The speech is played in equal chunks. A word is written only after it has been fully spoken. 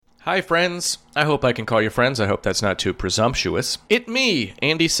Hi, friends. I hope I can call you friends. I hope that's not too presumptuous. It me,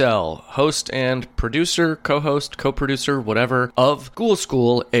 Andy Sell, host and producer, co-host, co-producer, whatever, of Ghoul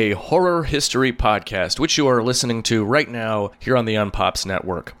School, a horror history podcast, which you are listening to right now here on the Unpops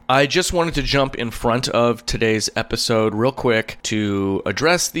Network. I just wanted to jump in front of today's episode real quick to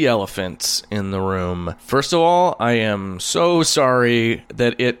address the elephants in the room. First of all, I am so sorry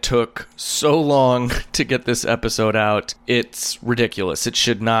that it took so long to get this episode out. It's ridiculous. It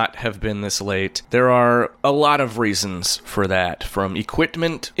should not have been this late. There are a lot of reasons for that, from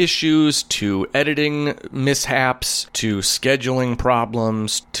equipment issues to editing mishaps to scheduling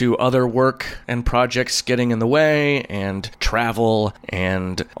problems to other work and projects getting in the way and travel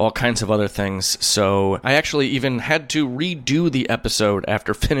and all kinds of other things. So I actually even had to redo the episode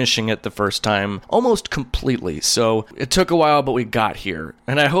after finishing it the first time almost completely. So it took a while, but we got here.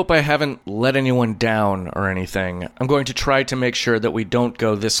 And I hope I haven't let anyone down or anything. I'm going to try to make sure that we don't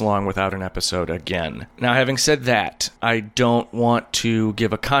go this long without an episode again. Now, having said that, I don't want to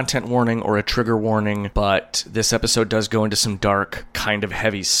give a content warning or a trigger warning, but this episode does go into some dark, kind of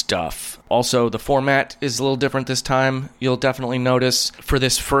heavy stuff. Also, the format is a little different this time. You'll definitely notice for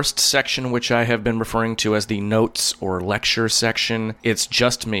this first section, which I have been referring to as the notes or lecture section, it's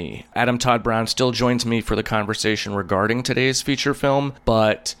just me. Adam Todd Brown still joins me for the conversation regarding today's feature film,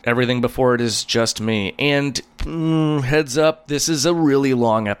 but everything before it is just me. And heads up, this is a really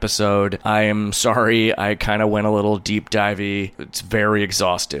long episode. I am sorry, I kind of went a little deep divey. It's very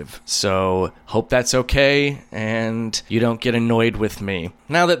exhaustive. So, hope that's okay, and you don't get annoyed with me.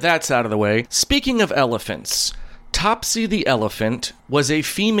 Now that that's out of the way, speaking of elephants, Topsy the elephant was a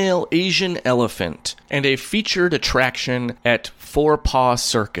female Asian elephant and a featured attraction at Four Paw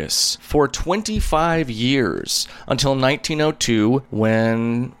Circus for 25 years until 1902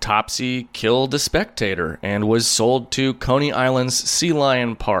 when Topsy killed a spectator and was sold to Coney Island's Sea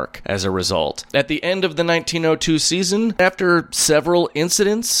Lion Park as a result. At the end of the 1902 season, after several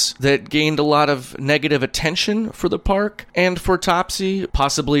incidents that gained a lot of negative attention for the park and for Topsy,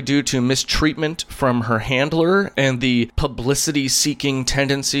 possibly due to mistreatment from her handler and the publicity-seeking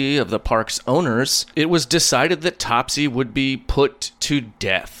tendency of the park's owners, it was decided that Topsy would be put to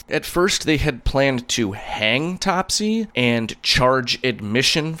death. At first, they had planned to hang Topsy and charge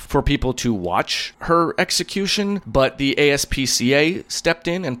admission for people to watch her execution, but the ASPCA stepped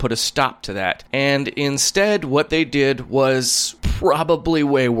in and put a stop to that. And instead, what they did was probably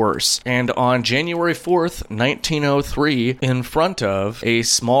way worse. And on January 4th, 1903, in front of a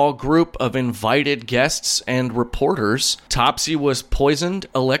small group of invited guests and reporters, Topsy was poisoned,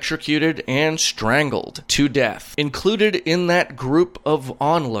 electrocuted, and strangled to death. Included in that group of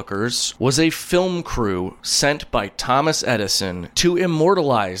onlookers was a film crew sent by Thomas Edison to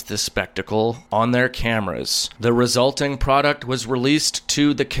immortalize the spectacle on their cameras. The resulting product was released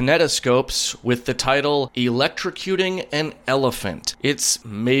to the kinetoscopes with the title Electrocuting an Elephant. It's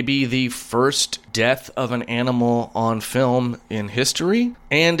maybe the first death of an animal on film in history,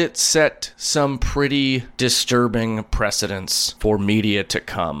 and it set some pretty disturbing precedents for media to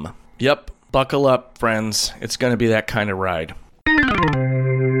come. Yep, buckle up, friends. It's going to be that kind of ride.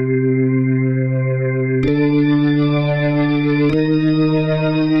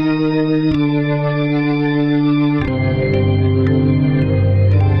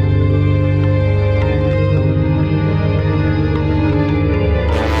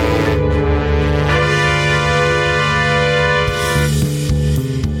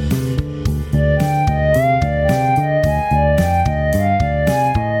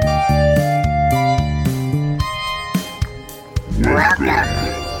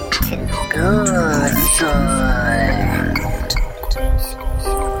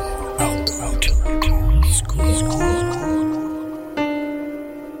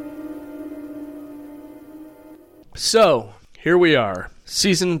 So, here we are,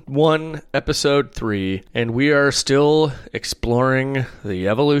 Season 1, Episode 3, and we are still exploring the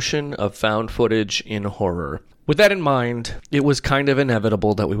evolution of found footage in horror. With that in mind, it was kind of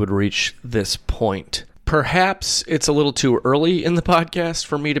inevitable that we would reach this point. Perhaps it's a little too early in the podcast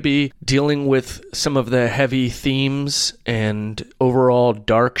for me to be dealing with some of the heavy themes and overall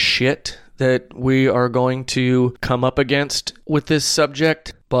dark shit that we are going to come up against with this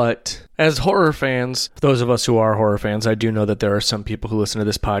subject, but as horror fans, those of us who are horror fans, I do know that there are some people who listen to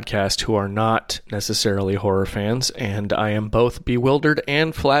this podcast who are not necessarily horror fans, and I am both bewildered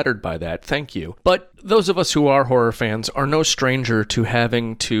and flattered by that. Thank you. But those of us who are horror fans are no stranger to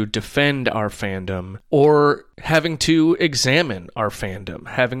having to defend our fandom or having to examine our fandom,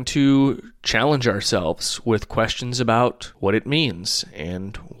 having to challenge ourselves with questions about what it means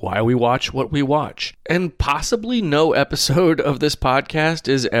and why we watch what we watch. And possibly no episode of this podcast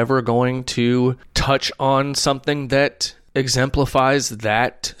is ever going to touch on something that exemplifies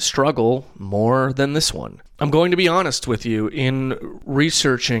that struggle more than this one. I'm going to be honest with you. In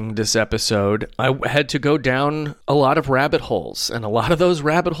researching this episode, I had to go down a lot of rabbit holes, and a lot of those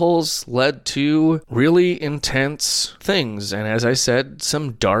rabbit holes led to really intense things, and as I said,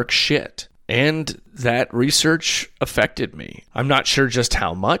 some dark shit. And that research affected me. I'm not sure just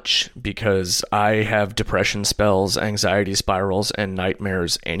how much, because I have depression spells, anxiety spirals, and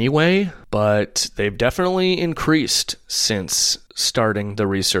nightmares anyway, but they've definitely increased since starting the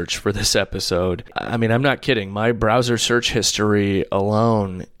research for this episode. I mean, I'm not kidding. My browser search history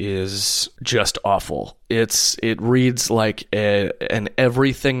alone is just awful. It reads like an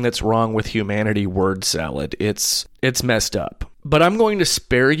everything that's wrong with humanity word salad. It's messed up. But I'm going to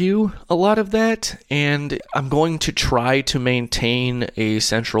spare you a lot of that, and I'm going to try to maintain a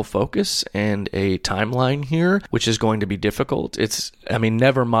central focus and a timeline here, which is going to be difficult.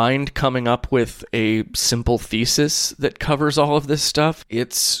 Never mind coming up with a simple thesis that covers all of this stuff.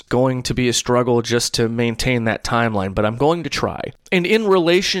 It's going to be a struggle just to maintain that timeline, but I'm going to try. And in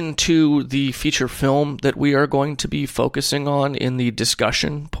relation to the feature film that we are going to be focusing on in the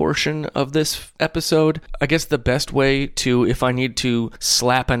discussion portion of this episode, I guess the best way to, if I need to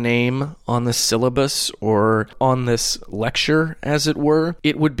slap a name on the syllabus or on this lecture, as it were,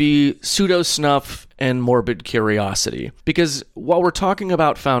 it would be Pseudo Snuff and Morbid Curiosity. Because while we're talking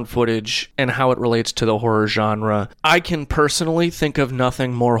about found footage and how it relates to the horror genre, I can personally think of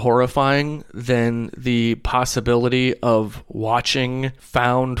nothing more horrifying than the possibility of watching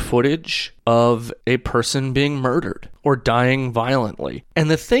found footage of a person being murdered or dying violently. And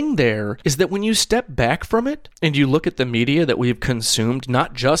the thing there is that when you step back from it and you look at the media that we've consumed,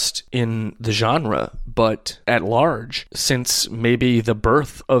 not just in the genre, but at large, since maybe the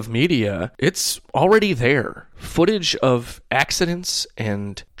birth of media, it's already there. Footage of accidents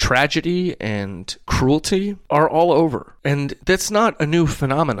and tragedy and cruelty are all over. And that's not a new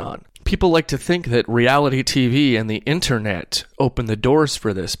phenomenon. People like to think that reality TV and the internet open the doors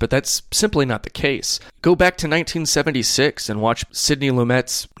for this, but that's simply not the case. Go back to 1976 and watch Sidney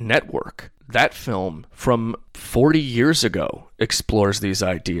Lumet's Network. That film from 40 years ago explores these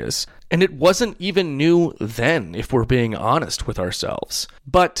ideas. And it wasn't even new then, if we're being honest with ourselves.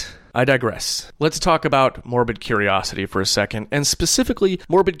 But I digress. Let's talk about Morbid Curiosity for a second, and specifically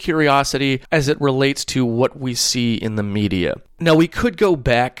Morbid Curiosity as it relates to what we see in the media. Now, we could go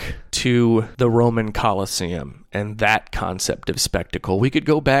back to the Roman Colosseum and that concept of spectacle. We could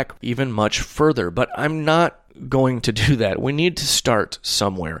go back even much further, but I'm not going to do that. We need to start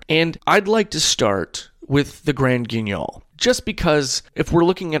somewhere. And I'd like to start with the Grand Guignol. Just because if we're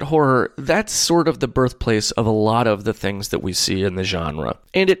looking at horror, that's sort of the birthplace of a lot of the things that we see in the genre.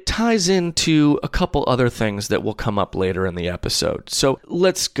 And it ties into a couple other things that will come up later in the episode. So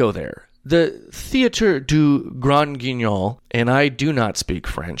let's go there. The Théâtre du Grand Guignol, and I do not speak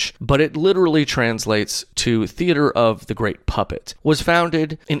French, but it literally translates to Theater of the Great Puppet, was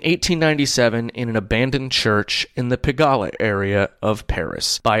founded in 1897 in an abandoned church in the Pigalle area of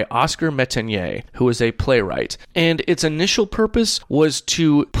Paris by Oscar Métainier, who is a playwright. And its initial purpose was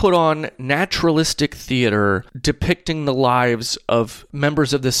to put on naturalistic theater depicting the lives of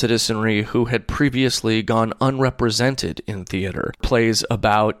members of the citizenry who had previously gone unrepresented in theater. Plays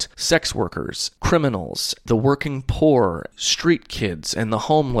about sex workers, criminals, the working poor, street kids, and the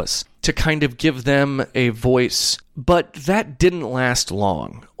homeless, to kind of give them a voice. But that didn't last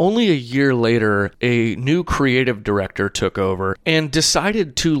long. Only a year later, a new creative director took over and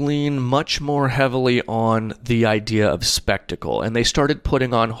decided to lean much more heavily on the idea of spectacle. And they started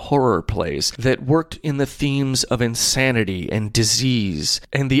putting on horror plays that worked in the themes of insanity and disease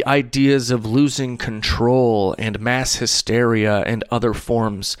and the ideas of losing control and mass hysteria and other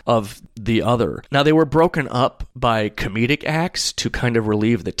forms of the other. Now, they were broken up by comedic acts to kind of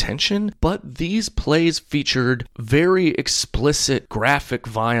relieve the tension, but these plays featured very explicit graphic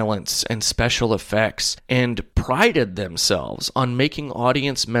violence and special effects and prided themselves on making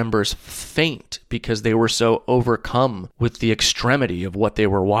audience members faint because they were so overcome with the extremity of what they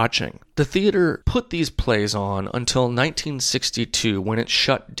were watching. The theater put these plays on until 1962 when it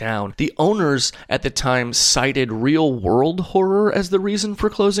shut down. The owners at the time cited real-world horror as the reason for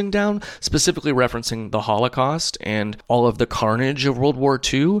closing down, specifically referencing the Holocaust and all of the carnage of World War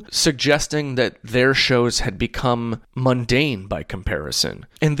II, suggesting that their shows had become mundane by comparison.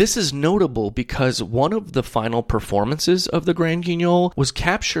 And this is notable because one of the final performances of the Grand Guignol was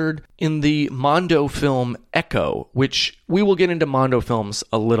captured in the Mondo film Echo, which we will get into Mondo films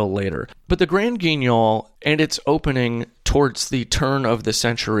a little later. But the Grand Guignol and its opening towards the turn of the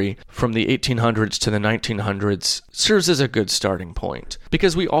century from the 1800s to the 1900s serves as a good starting point.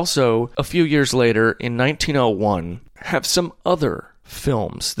 Because we also, a few years later, in 1901, have some other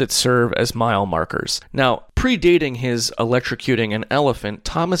films that serve as mile markers. Now, predating his electrocuting an elephant,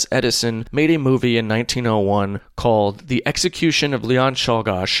 Thomas Edison made a movie in 1901 called The Execution of Leon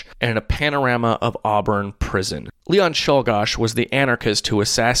Czolgosz and a Panorama of Auburn Prison. Leon Czolgosz was the anarchist who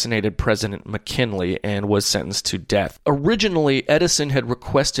assassinated President McKinley and was sentenced to death. Originally, Edison had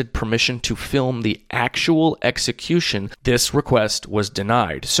requested permission to film the actual execution. This request was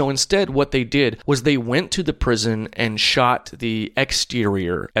denied. So instead, what they did was they went to the prison and shot the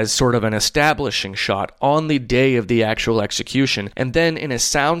exterior as sort of an establishing shot on the day of the actual execution, and then in a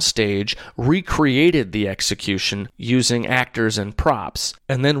soundstage recreated the execution using actors and props,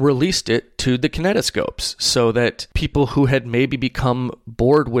 and then released it to the kinetoscopes so that people who had maybe become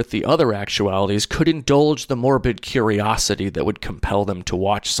bored with the other actualities could indulge the morbid curiosity that would compel them to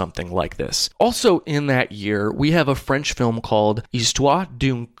watch something like this. Also in that year, we have a French film called Histoire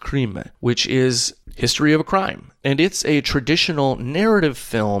d'un crime, which is History of a Crime. And it's a traditional narrative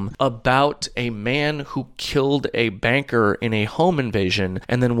film about a man who killed a banker in a home invasion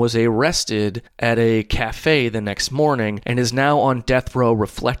and then was arrested at a cafe the next morning and is now on death row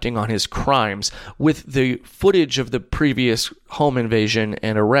reflecting on his crimes, with the footage of the previous home invasion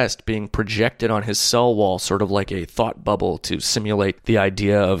and arrest being projected on his cell wall, sort of like a thought bubble to simulate the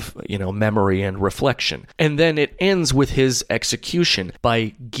idea of, memory and reflection. And then it ends with his execution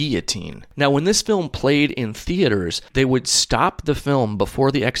by guillotine. Now, when this film played in theaters, they would stop the film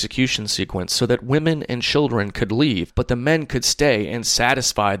before the execution sequence so that women and children could leave, but the men could stay and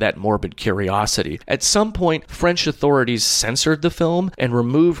satisfy that morbid curiosity. At some point, French authorities censored the film and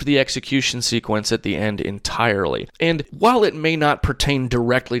removed the execution sequence at the end entirely. And while it may not pertain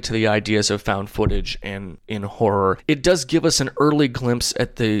directly to the ideas of found footage and in horror, it does give us an early glimpse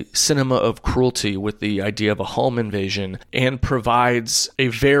at the cinema of cruelty with the idea of a home invasion, and provides a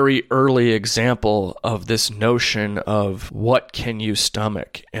very early example of this notion of what can you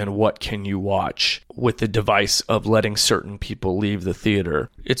stomach and what can you watch, with the device of letting certain people leave the theater.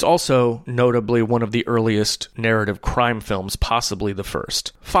 It's also notably one of the earliest narrative crime films, possibly the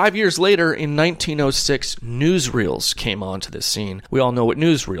first. 5 years later, in 1906, newsreels came onto the scene. We all know what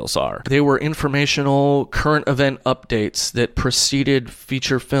newsreels are. They were informational, current event updates that preceded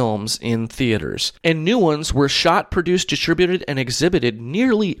feature films in theaters. And new ones were shot, produced, distributed, and exhibited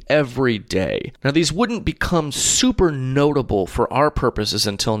nearly every day. Now, these wouldn't become super notable for our purposes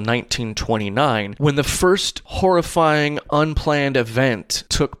until 1929, when the first horrifying, unplanned event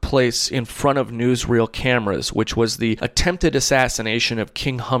took place in front of newsreel cameras, which was the attempted assassination of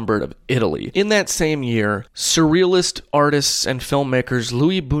King Humbert of Italy. In that same year, surrealist artists and filmmakers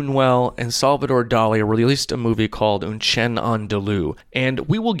Louis Buñuel and Salvador Dali released a movie called Un Chien Andalou, and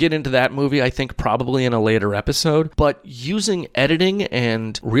we will get into that movie, I think, probably in a later episode, but using editing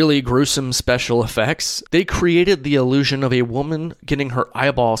and really gruesome special effects, they created the illusion of a woman getting her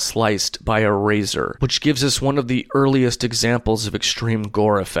eyeball sliced by a razor, which gives us one of the earliest examples of extreme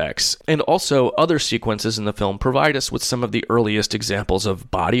gore effects. And also, other sequences in the film provide us with some of the earliest examples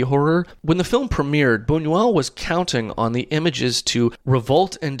of body horror. When the film premiered, Buñuel was counting on the images to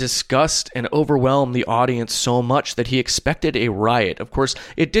revolt and disgust and overwhelm the audience so much that he expected a riot. Of course,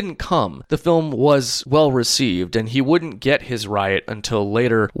 it didn't come. The film was well received, and he wouldn't get his riot until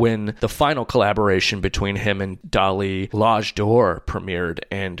later, when the final collaboration between him and Dali, L'Âge d'Or, premiered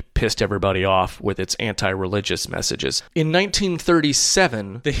and pissed everybody off with its anti-religious messages. In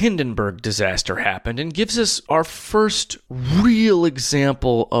 1937, the Hindenburg disaster happened and gives us our first real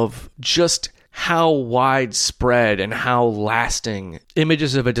example of just how widespread and how lasting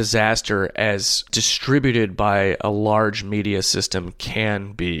images of a disaster as distributed by a large media system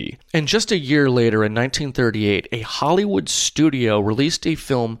can be. And just a year later, in 1938, a Hollywood studio released a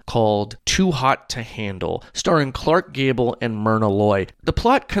film called Too Hot to Handle, starring Clark Gable and Myrna Loy. The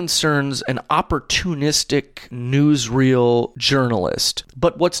plot concerns an opportunistic newsreel journalist,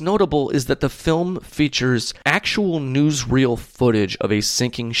 but what's notable is that the film features actual newsreel footage of a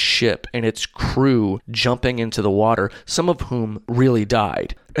sinking ship and its crew jumping into the water, some of whom really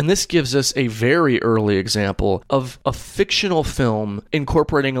died. And this gives us a very early example of a fictional film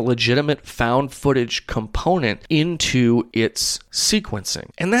incorporating a legitimate found footage component into its sequencing.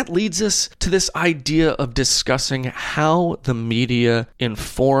 And that leads us to this idea of discussing how the media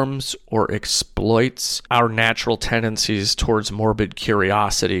informs or exploits our natural tendencies towards morbid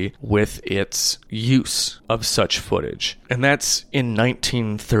curiosity with its use of such footage. And that's in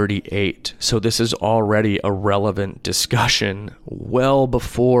 1938. So this is already a relevant discussion well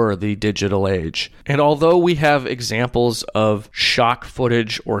before the digital age. And although we have examples of shock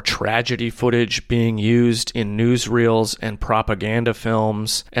footage or tragedy footage being used in newsreels and propaganda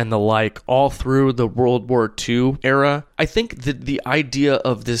films and the like all through the World War II era, I think that the idea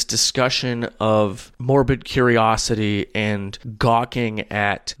of this discussion of morbid curiosity and gawking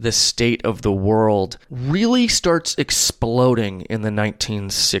at the state of the world really starts exploding in the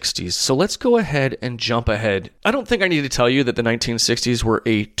 1960s. So let's go ahead and jump ahead. I don't think I need to tell you that the 1960s were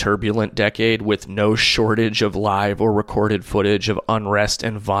a turbulent decade with no shortage of live or recorded footage of unrest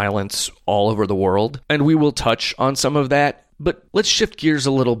and violence all over the world. And we will touch on some of that. But let's shift gears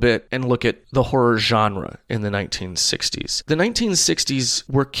a little bit and look at the horror genre in the 1960s. The 1960s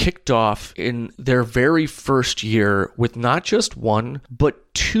were kicked off in their very first year with not just one, but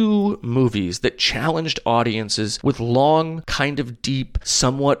two movies that challenged audiences with long, kind of deep,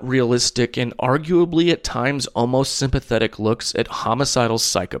 somewhat realistic, and arguably at times almost sympathetic looks at homicidal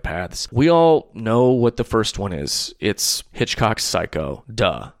psychopaths. We all know what the first one is. It's Hitchcock's Psycho.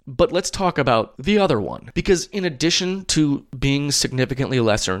 Duh. But let's talk about the other one. Because in addition to being significantly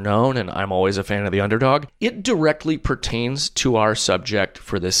lesser known, and I'm always a fan of the underdog, it directly pertains to our subject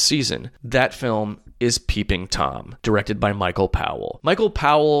for this season. That film is Peeping Tom, directed by Michael Powell. Michael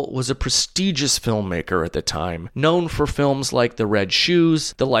Powell was a prestigious filmmaker at the time, known for films like The Red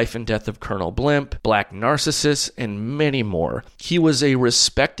Shoes, The Life and Death of Colonel Blimp, Black Narcissus, and many more. He was a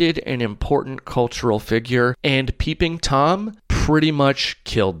respected and important cultural figure, and Peeping Tom pretty much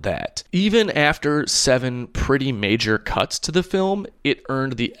killed that. Even after 7 pretty major cuts to the film, it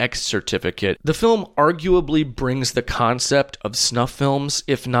earned the X certificate. The film arguably brings the concept of snuff films,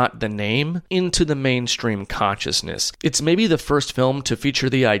 if not the name, into the mainstream consciousness. It's maybe the first film to feature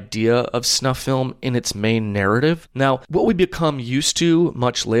the idea of snuff film in its main narrative. Now, what we become used to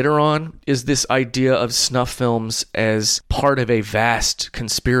much later on is this idea of snuff films as part of a vast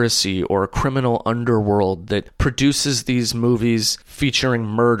conspiracy or a criminal underworld that produces these movies featuring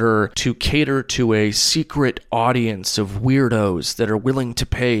murder to cater to a secret audience of weirdos that are willing to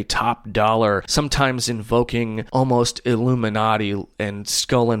pay top dollar, sometimes invoking almost Illuminati and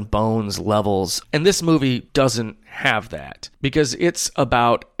Skull and Bones levels. And this movie doesn't have that because it's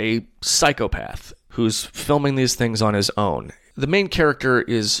about a psychopath who's filming these things on his own. The main character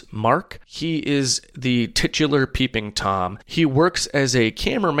is Mark. He is the titular Peeping Tom. He works as a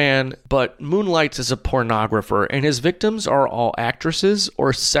cameraman, but moonlights as a pornographer, and his victims are all actresses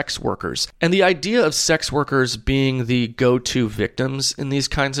or sex workers. And the idea of sex workers being the go-to victims in these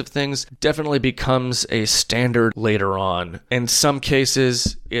kinds of things definitely becomes a standard later on. In some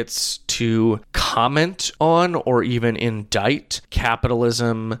cases, it's to comment on or even indict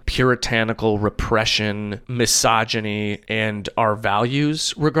capitalism, puritanical repression, misogyny, and our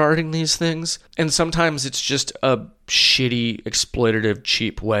values regarding these things. And sometimes it's just a shitty, exploitative,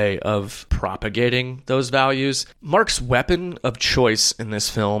 cheap way of propagating those values. Mark's weapon of choice in this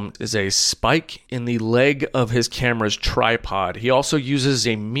film is a spike in the leg of his camera's tripod. He also uses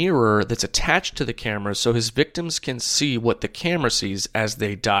a mirror that's attached to the camera so his victims can see what the camera sees as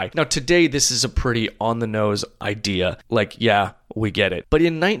they die. Now, today, this is a pretty on-the-nose idea. Like, yeah, we get it. But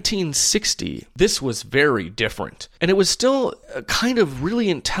in 1960, this was very different. And it was still a kind of really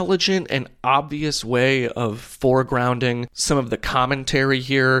intelligent and obvious way of foregrounding some of the commentary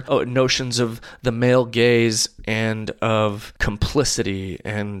here, notions of the male gaze and of complicity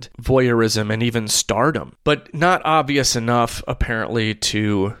and voyeurism and even stardom. But not obvious enough, apparently,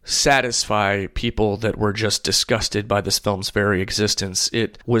 to satisfy people that were just disgusted by this film's very existence.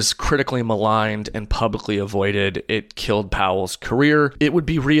 It was critically maligned and publicly avoided. It killed Powell's career. It would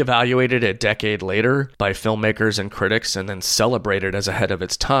be reevaluated a decade later by filmmakers and critics and then celebrated as ahead of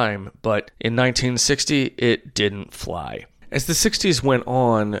its time. But in 1960, it didn't fly. As the 60s went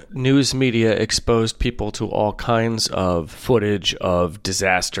on, news media exposed people to all kinds of footage of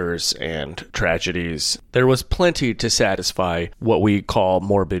disasters and tragedies. There was plenty to satisfy what we call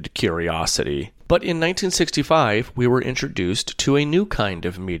morbid curiosity. But in 1965, we were introduced to a new kind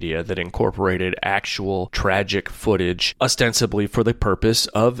of media that incorporated actual tragic footage, ostensibly for the purpose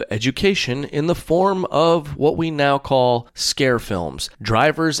of education in the form of what we now call scare films,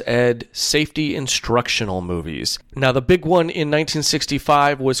 driver's ed, safety instructional movies. Now, the big one in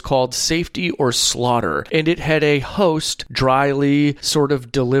 1965 was called Safety or Slaughter, and it had a host dryly sort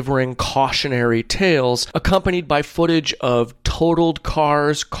of delivering cautionary tales, accompanied by footage of totaled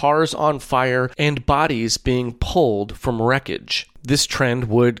cars, cars on fire, and bodies being pulled from wreckage. This trend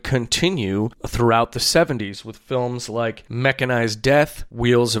would continue throughout the 70s with films like Mechanized Death,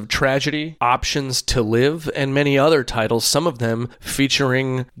 Wheels of Tragedy, Options to Live, and many other titles, some of them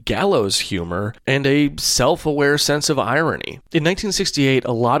featuring gallows humor and a self-aware sense of irony. In 1968,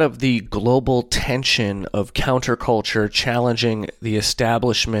 a lot of the global tension of counterculture challenging the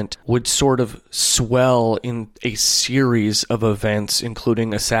establishment would sort of swell in a series of events,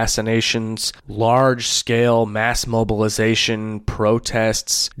 including assassinations, large-scale mass mobilization,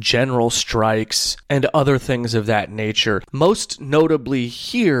 protests, general strikes, and other things of that nature. Most notably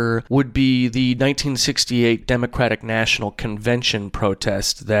here would be the 1968 Democratic National Convention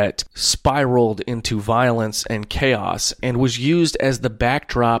protest that spiraled into violence and chaos and was used as the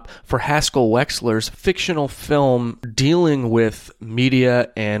backdrop for Haskell Wexler's fictional film dealing with media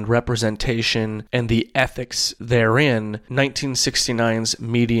and representation and the ethics therein, 1969's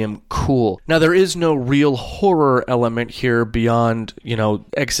Medium Cool. Now, there is no real horror element here beyond,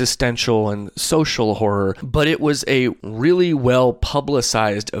 existential and social horror, but it was a really well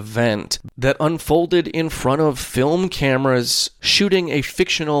publicized event that unfolded in front of film cameras shooting a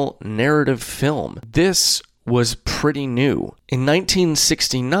fictional narrative film. This was pretty new. In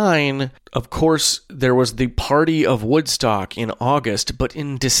 1969, of course, there was the Party of Woodstock in August, but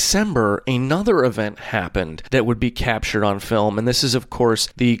in December, another event happened that would be captured on film, and this is, of course,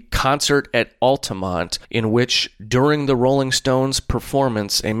 the concert at Altamont, in which, during the Rolling Stones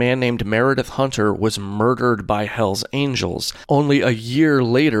performance, a man named Meredith Hunter was murdered by Hell's Angels. Only a year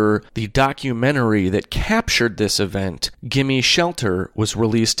later, the documentary that captured this event, Gimme Shelter, was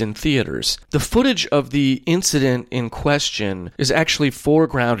released in theaters. The footage of the incident in question is actually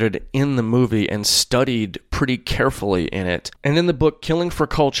foregrounded in the movie and studied pretty carefully in it. And in the book Killing for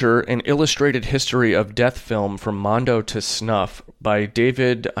Culture, An Illustrated History of Death Film from Mondo to Snuff by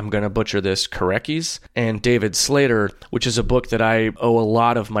David, I'm going to butcher this, Korekis, and David Slater, which is a book that I owe a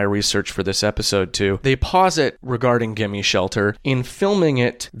lot of my research for this episode to, they posit regarding Gimme Shelter, in filming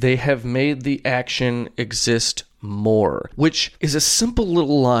it, they have made the action exist more, which is a simple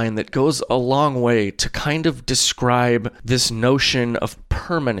little line that goes a long way to kind of describe this notion of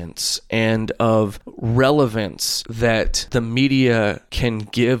permanence and of relevance that the media can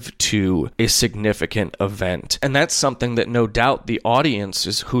give to a significant event. And that's something that no doubt the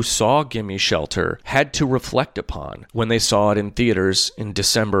audiences who saw Gimme Shelter had to reflect upon when they saw it in theaters in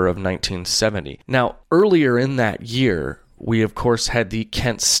December of 1970. Now, earlier in that year, we, of course, had the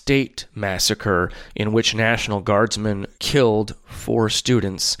Kent State massacre in which National Guardsmen killed 4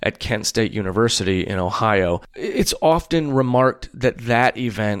 students at Kent State University in Ohio. It's often remarked that that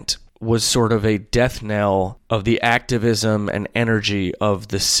event was sort of a death knell of the activism and energy of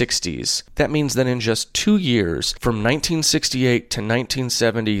the 60s. That means that in just 2 years, from 1968 to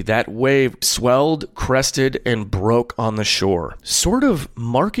 1970, that wave swelled, crested, and broke on the shore. Sort of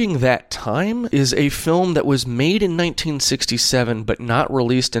marking that time is a film that was made in 1967 but not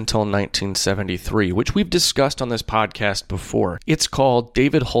released until 1973, which we've discussed on this podcast before. It's called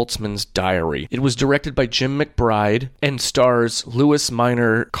David Holtzman's Diary. It was directed by Jim McBride and stars Lewis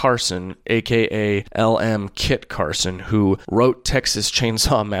Minor Carson, aka L.M. Kit Carson, who wrote Texas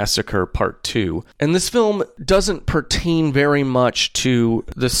Chainsaw Massacre Part 2. And this film doesn't pertain very much to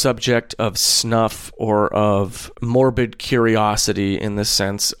the subject of snuff or of morbid curiosity in the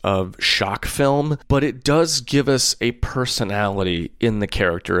sense of shock film, but it does give us a personality in the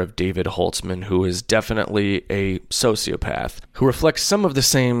character of David Holtzman, who is definitely a sociopath, who reflects some of the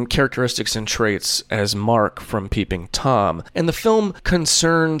same characteristics and traits as Mark from Peeping Tom. And the film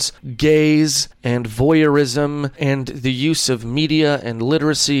concerns gaze and voyeurism and the use of media and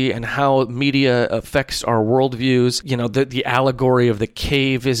literacy and how media affects our worldviews. You know, the allegory of the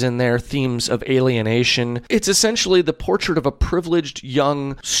cave is in there, themes of alienation. It's essentially the portrait of a privileged,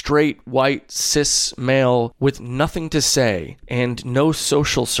 young, straight, white, cis male with nothing to say and no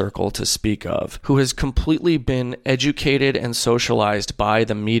social circle to speak of, who has completely been educated and socialized by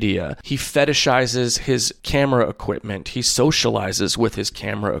the media. He fetishizes his camera equipment. He socializes with his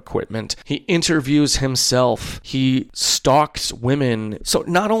camera equipment. He interviews himself himself. He stalks women. So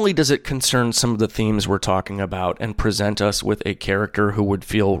not only does it concern some of the themes we're talking about and present us with a character who would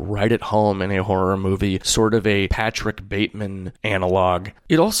feel right at home in a horror movie, sort of a Patrick Bateman analog,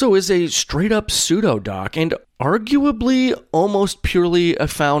 it also is a straight-up pseudo-doc and arguably almost purely a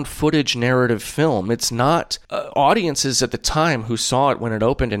found footage narrative film. It's not audiences at the time who saw it when it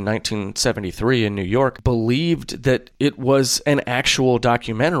opened in 1973 in New York believed that it was an actual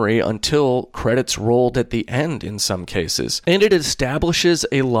documentary until credits rolled at the end in some cases. And it establishes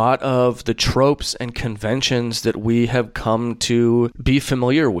a lot of the tropes and conventions that we have come to be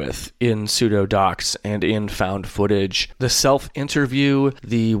familiar with in pseudo-docs and in found footage. The self-interview,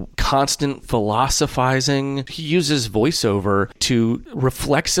 the constant philosophizing. He uses voiceover to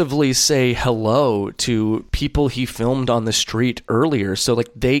reflexively say hello to people he filmed on the street earlier, so like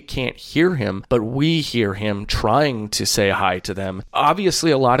they can't hear him, but we hear him trying to say hi to them.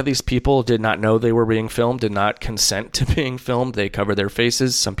 Obviously, a lot of these people did not know they were being filmed, did not consent to being filmed. They cover their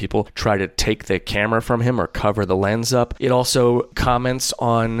faces. Some people try to take the camera from him or cover the lens up. It also comments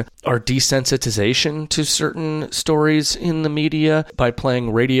on our desensitization to certain stories in the media by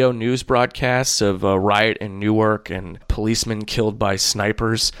playing radio news broadcasts of a riot in Newark and policemen killed by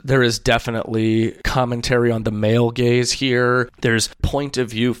snipers. There is definitely commentary on the male gaze here. There's point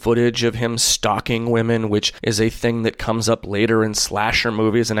of view footage of him stalking women, which is a thing that comes up later in slasher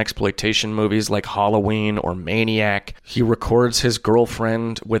movies and exploitation movies like Halloween or Maniac. He records his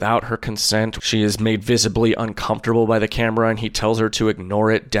girlfriend without her consent. She is made visibly uncomfortable by the camera and he tells her to ignore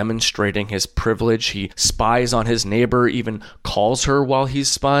it, demonstrating his privilege. He spies on his neighbor, even calls her while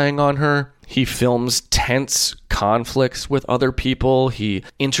he's spying on her. He films tense conflicts with other people. He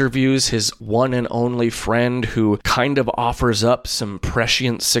interviews his one and only friend who kind of offers up some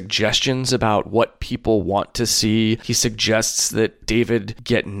prescient suggestions about what people want to see. He suggests that David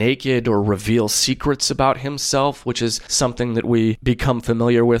get naked or reveal secrets about himself, which is something that we become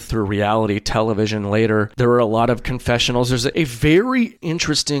familiar with through reality television later. There are a lot of confessionals. There's a very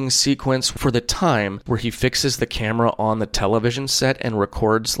interesting sequence for the time where he fixes the camera on the television set and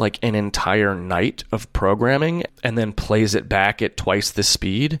records like an entire night of programming and then plays it back at twice the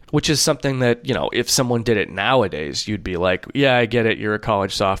speed, which is something that, you know, if someone did it nowadays, you'd be like, yeah, I get it. You're a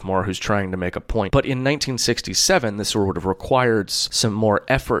college sophomore who's trying to make a point. But in 1967, this would have required some more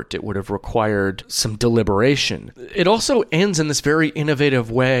effort. It would have required some deliberation. It also ends in this very innovative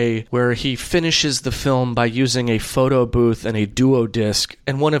way where he finishes the film by using a photo booth and a duo disc.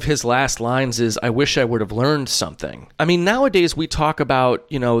 And one of his last lines is, I wish I would have learned something. I mean, nowadays we talk about,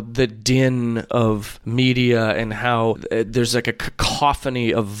 you know, the din of media and how there's like a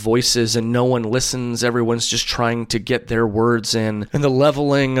cacophony of voices and no one listens. Everyone's just trying to get their words in. And the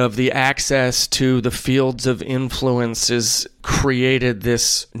leveling of the access to the fields of influence is created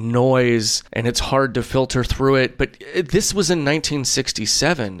this noise and it's hard to filter through it. But this was in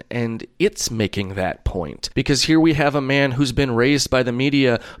 1967 and it's making that point because here we have a man who's been raised by the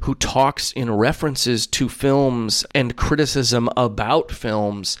media who talks in references to films and criticism about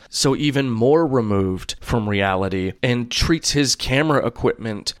films, so even more removed from reality, and treats his camera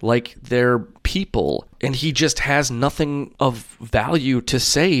equipment like they're people. And he just has nothing of value to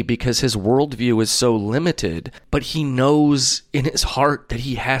say because his worldview is so limited. But he knows in his heart that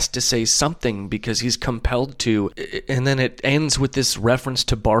he has to say something because he's compelled to. And then it ends with this reference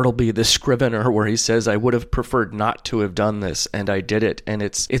to Bartleby, the scrivener, where he says, I would have preferred not to have done this, and I did it. And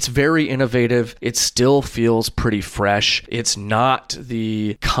it's very innovative. It still feels pretty fresh. It's not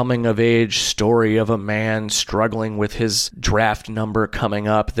the coming-of-age story of a man struggling with his draft number coming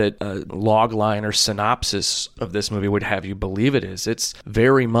up that a logline or synopsis of this movie would have you believe it is. It's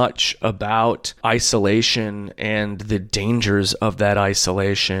very much about isolation and the dangers of that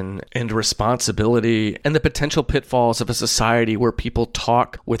isolation and responsibility and the potential pitfalls of a society where people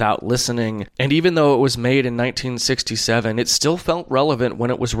talk without listening. And even though it was made in 1967, it still felt relevant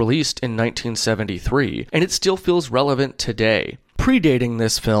when it was released in 1973, and it still feels relevant today. Predating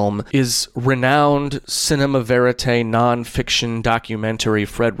this film is renowned cinema verite non-fiction documentary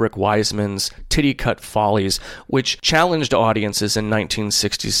Frederick Wiseman's Titty-Cut Follies, which challenged audiences in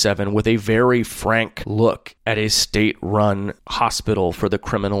 1967 with a very frank look at a state-run hospital for the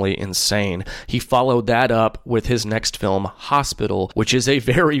criminally insane. He followed that up with his next film, Hospital, which is a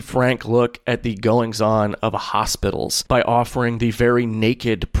very frank look at the goings-on of hospitals by offering the very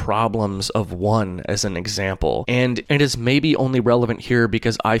naked problems of one as an example. And it is maybe only relevant here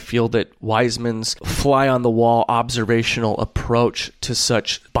because I feel that Wiseman's fly-on-the-wall observational approach to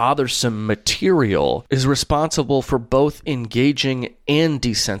such bothersome material is responsible for both engaging and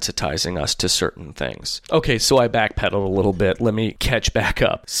desensitizing us to certain things. Okay, so I backpedaled a little bit. Let me catch back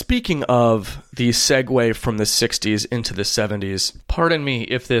up. Speaking of the segue from the 60s into the 70s. Pardon me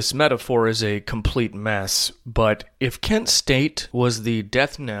if this metaphor is a complete mess, but if Kent State was the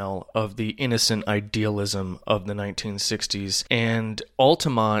death knell of the innocent idealism of the 1960s, and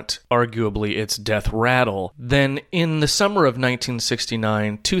Altamont arguably its death rattle, then in the summer of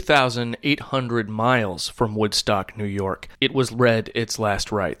 1969, 2,800 miles from Woodstock, New York, it was read its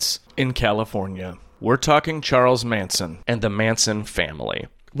last rites in California. We're talking Charles Manson and the Manson family.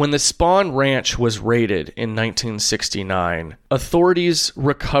 When the Spahn Ranch was raided in 1969, authorities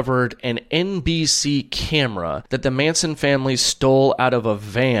recovered an NBC camera that the Manson family stole out of a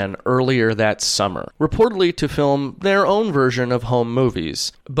van earlier that summer, reportedly to film their own version of home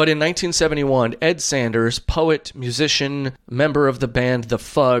movies. But in 1971, Ed Sanders, poet, musician, member of the band The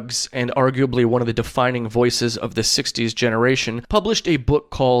Fugs, and arguably one of the defining voices of the 60s generation, published a book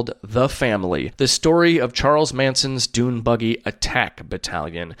called The Family, the story of Charles Manson's Dune Buggy Attack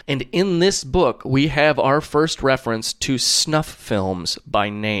Battalion. And in this book, we have our first reference to snuff films by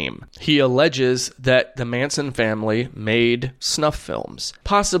name. He alleges that the Manson family made snuff films,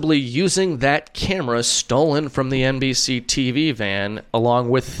 possibly using that camera stolen from the NBC TV van, along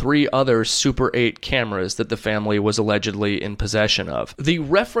with 3 other Super 8 cameras that the family was allegedly in possession of. The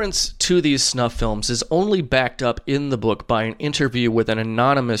reference to these snuff films is only backed up in the book by an interview with an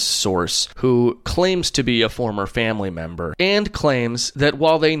anonymous source who claims to be a former family member, and claims that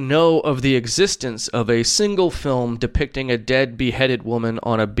while they know of the existence of a single film depicting a dead, beheaded woman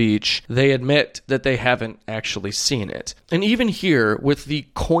on a beach, they admit that they haven't actually seen it. And even here, with the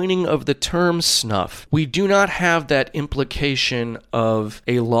coining of the term snuff, we do not have that implication of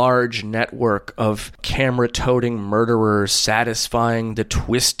a large network of camera-toting murderers satisfying the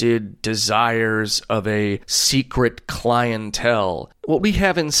twisted desires of a secret clientele. What we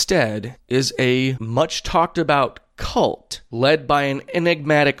have instead is a much-talked-about cult led by an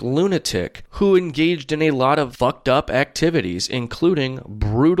enigmatic lunatic who engaged in a lot of fucked up activities, including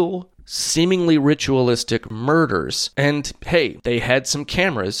brutal, seemingly ritualistic murders. And hey, they had some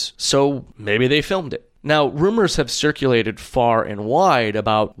cameras, so maybe they filmed it. Now, rumors have circulated far and wide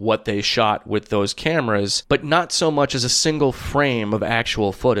about what they shot with those cameras, but not so much as a single frame of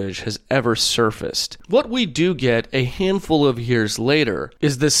actual footage has ever surfaced. What we do get a handful of years later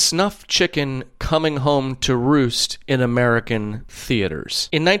is the snuff chicken coming home to roost in American theaters.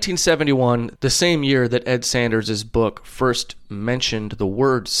 In 1971, the same year that Ed Sanders' book first mentioned the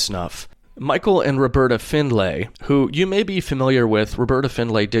word snuff, Michael and Roberta Findlay, who you may be familiar with, Roberta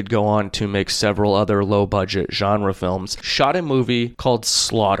Findlay did go on to make several other low-budget genre films, shot a movie called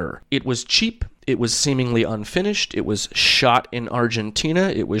Slaughter. It was cheap. It was seemingly unfinished. It was shot in Argentina.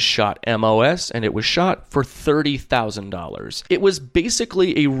 It was shot MOS, and it was shot for $30,000. It was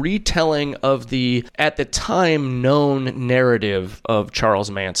basically a retelling of the, at the time, known narrative of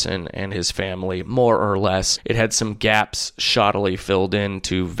Charles Manson and his family, more or less. It had some gaps shoddily filled in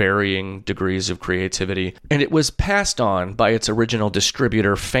to varying degrees of creativity, and it was passed on by its original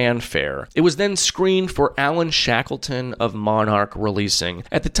distributor, Fanfare. It was then screened for Alan Shackleton of Monarch releasing.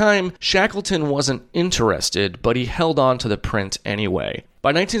 At the time, Shackleton wasn't interested, but he held on to the print anyway. By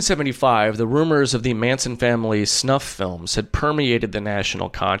 1975, the rumors of the Manson family snuff films had permeated the national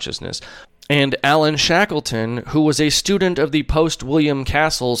consciousness. And Alan Shackleton, who was a student of the post-William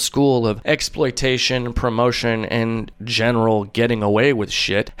Castle School of Exploitation, Promotion, and General Getting Away with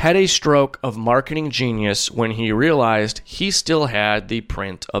Shit, had a stroke of marketing genius when he realized he still had the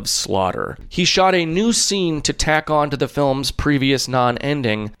print of Slaughter. He shot a new scene to tack on to the film's previous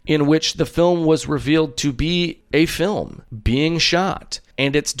non-ending, in which the film was revealed to be a film being shot,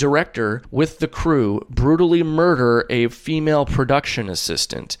 and its director, with the crew, brutally murder a female production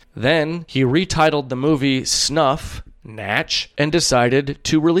assistant. Then, he retitled the movie Snuff, Natch, and decided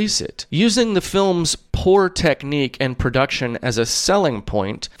to release it, using the film's poor technique and production as a selling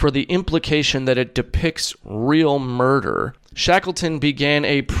point for the implication that it depicts real murder. Shackleton began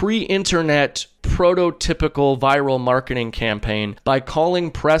a pre-internet, prototypical viral marketing campaign by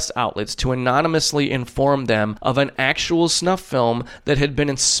calling press outlets to anonymously inform them of an actual snuff film that had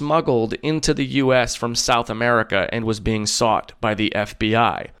been smuggled into the U.S. from South America and was being sought by the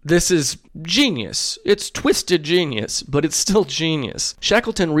FBI. This is genius. It's twisted genius, but it's still genius.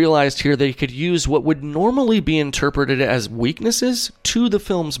 Shackleton realized here they could use what would normally be interpreted as weaknesses to the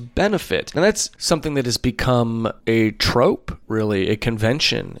film's benefit. And that's something that has become a trope, really, a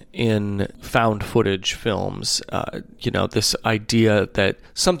convention in found found footage films. This idea that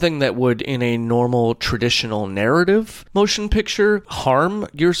something that would, in a normal traditional narrative motion picture, harm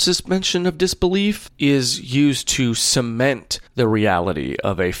your suspension of disbelief is used to cement the reality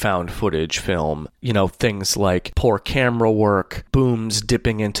of a found footage film. Things like poor camera work, booms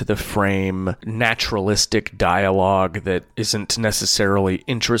dipping into the frame, naturalistic dialogue that isn't necessarily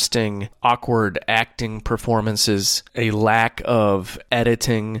interesting, awkward acting performances, a lack of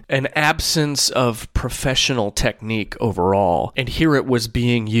editing, an absence of professional technique overall. And here it was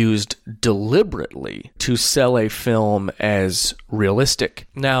being used deliberately to sell a film as realistic.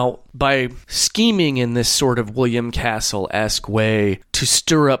 Now, by scheming in this sort of William Castle-esque way to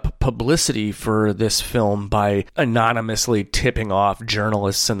stir up publicity for this film by anonymously tipping off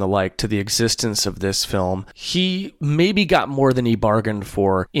journalists and the like to the existence of this film, he maybe got more than he bargained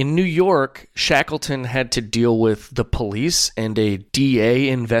for. In New York, Shackleton had to deal with the police and a DA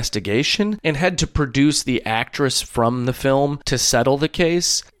investigation and had to produce the actress from the film to settle the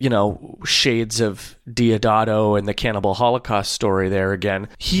case. Shades of Diodato and the Cannibal Holocaust story there again.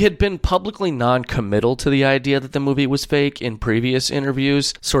 He had been publicly non-committal to the idea that the movie was fake in previous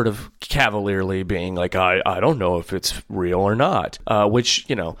interviews, sort of cavalierly being like, I don't know if it's real or not, which,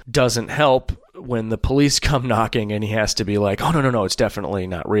 doesn't help when the police come knocking and he has to be like, oh, no, it's definitely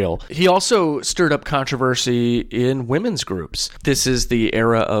not real. He also stirred up controversy in women's groups. This is the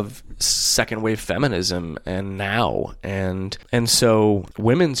era of second wave feminism and so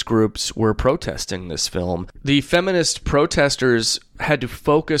women's groups were protesting this film. The feminist protesters had to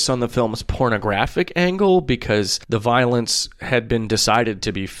focus on the film's pornographic angle because the violence had been decided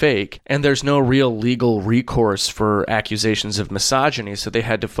to be fake, and there's no real legal recourse for accusations of misogyny, so they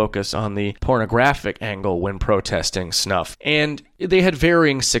had to focus on the pornographic angle when protesting snuff. And they had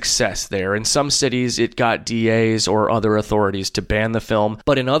varying success there. In some cities, it got DAs or other authorities to ban the film,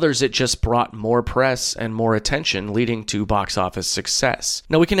 but in others, it just brought more press and more attention, leading to box office success.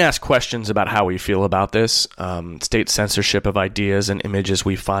 Now, we can ask questions about how we feel about this. State censorship of ideas and images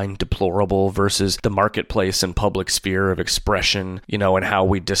we find deplorable versus the marketplace and public sphere of expression, and how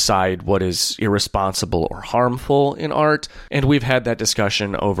we decide what is irresponsible or harmful in art. And we've had that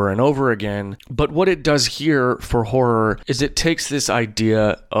discussion over and over again. But what it does here for horror is it takes this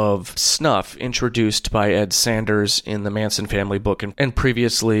idea of snuff introduced by Ed Sanders in the Manson family book and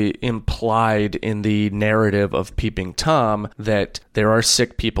previously implied in the narrative of Peeping Tom that there are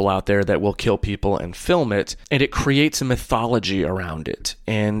sick people out there that will kill people and film it, and it creates a mythology around it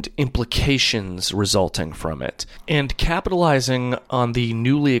and implications resulting from it. And capitalizing on the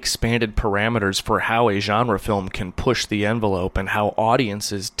newly expanded parameters for how a genre film can push the envelope and how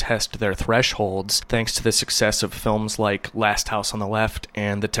audiences test their thresholds thanks to the success of films like Last House on the Left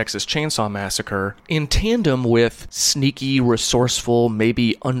and The Texas Chainsaw Massacre, in tandem with sneaky, resourceful,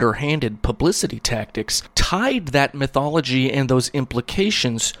 maybe underhanded publicity tactics, tied that mythology and those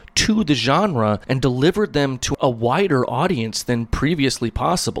implications to the genre and delivered them to a wider audience than previously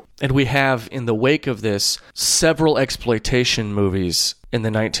possible. And we have, in the wake of this, several exploitation movies in the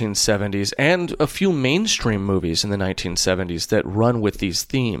 1970s and a few mainstream movies in the 1970s that run with these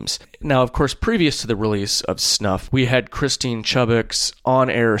themes. Now, of course, previous to the release of Snuff, we had Christine Chubbuck's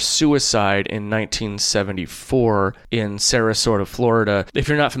on-air suicide in 1974 in Sarasota, Florida. If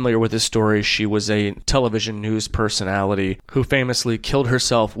you're not familiar with this story, she was a television news personality who famously killed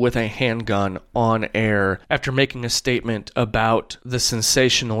herself with a handgun on air after making a statement about the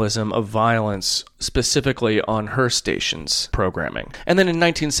sensationalism of violence, specifically on her station's programming. And then in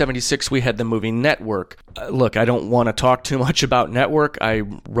 1976, we had the movie Network. Look, I don't want to talk too much about Network. I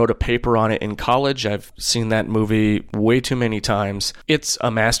wrote a paper on it in college. I've seen that movie way too many times. It's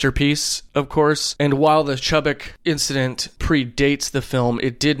a masterpiece, of course. And while the Chubbuck incident predates the film,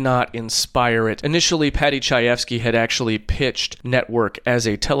 it did not inspire it. Initially, Paddy Chayefsky had actually pitched Network as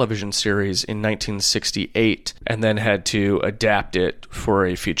a television series in 1968 and then had to adapt it for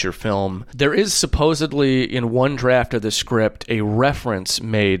a feature film. There is supposedly, in one draft of the script, a reference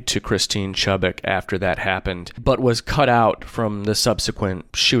made to Christine Chubbuck after that happened, but was cut out from the subsequent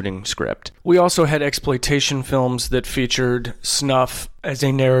shooting script. We also had exploitation films that featured snuff as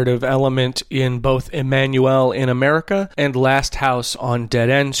a narrative element in both Emmanuel in America and Last House on Dead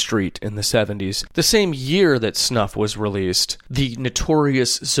End Street in the 70s. The same year that Snuff was released, the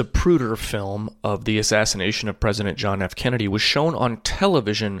notorious Zapruder film of the assassination of President John F. Kennedy was shown on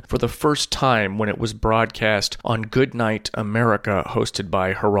television for the first time when it was broadcast on Good Night America, hosted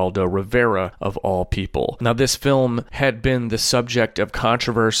by Geraldo Rivera, of all people. Now, this film had been the subject of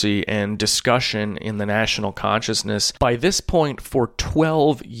controversy and discussion in the national consciousness by this point for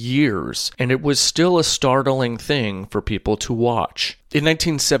 12 years, and it was still a startling thing for people to watch. In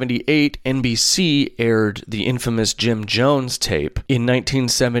 1978, NBC aired the infamous Jim Jones tape. In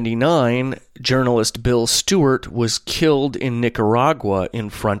 1979, journalist Bill Stewart was killed in Nicaragua in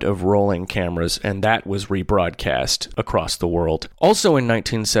front of rolling cameras, and that was rebroadcast across the world. Also in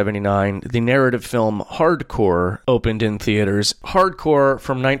 1979, the narrative film Hardcore opened in theaters. Hardcore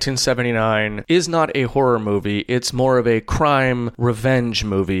from 1979 is not a horror movie, it's more of a crime revenge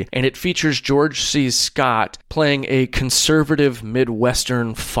movie, and it features George C. Scott playing a conservative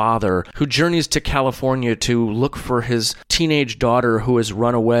Midwestern father who journeys to California to look for his teenage daughter who has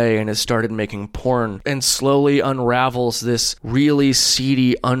run away and has started making porn, and slowly unravels this really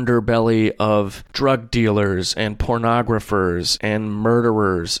seedy underbelly of drug dealers and pornographers and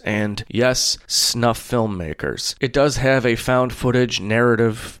murderers and, yes, snuff filmmakers. It does have a found footage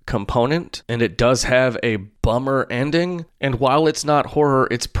narrative component, and it does have a bummer ending, and while it's not horror,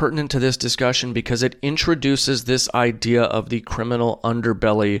 it's pertinent to this discussion because it introduces this idea of the criminal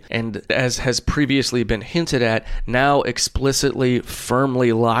underbelly, and as has previously been hinted at, now explicitly,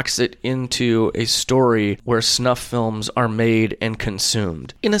 firmly locks it into a story where snuff films are made and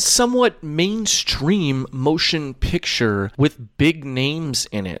consumed. In a somewhat mainstream motion picture with big names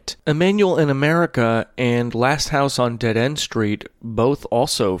in it. Emmanuel in America and Last House on Dead End Street both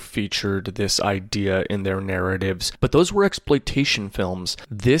also featured this idea in their narratives, but those were exploitation films.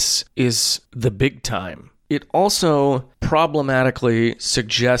 This is the big time. It also problematically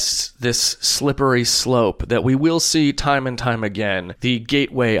suggests this slippery slope that we will see time and time again. The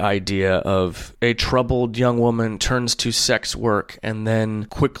gateway idea of a troubled young woman turns to sex work and then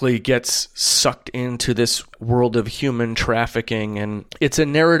quickly gets sucked into this world of human trafficking. And it's a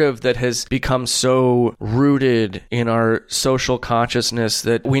narrative that has become so rooted in our social consciousness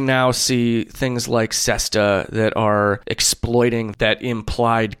that we now see things like SESTA that are exploiting that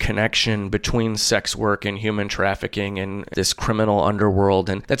implied connection between sex work and human trafficking and this criminal underworld.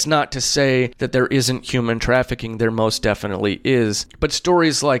 And that's not to say that there isn't human trafficking, there most definitely is. But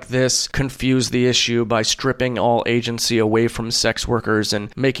stories like this confuse the issue by stripping all agency away from sex workers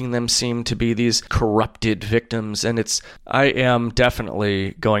and making them seem to be these corrupted victims. And I am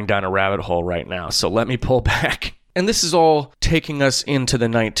definitely going down a rabbit hole right now, so let me pull back. And this is all taking us into the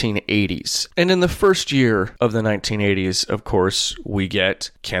 1980s. And in the first year of the 1980s, of course, we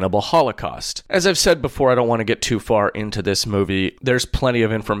get Cannibal Holocaust. As I've said before, I don't want to get too far into this movie. There's plenty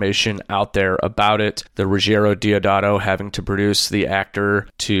of information out there about it. The Ruggiero Deodato having to produce the actor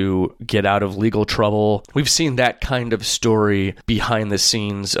to get out of legal trouble. We've seen that kind of story behind the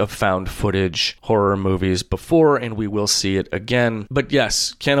scenes of found footage horror movies before, and we will see it again. But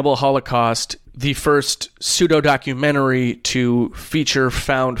yes, Cannibal Holocaust, the first pseudo-documentary to feature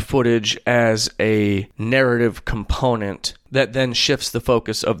found footage as a narrative component that then shifts the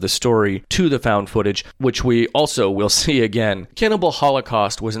focus of the story to the found footage, which we also will see again. Cannibal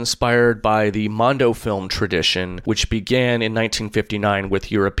Holocaust was inspired by the Mondo film tradition, which began in 1959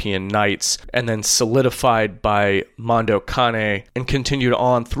 with European Nights, and then solidified by Mondo Cane, and continued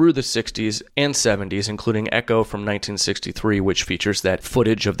on through the 60s and 70s, including Echo from 1963, which features that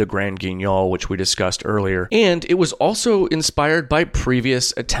footage of the Grand Guignol, which we discussed earlier. And it was also inspired by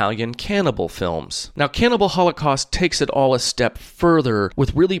previous Italian cannibal films. Now, Cannibal Holocaust takes it all a step further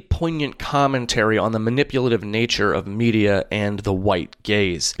with really poignant commentary on the manipulative nature of media and the white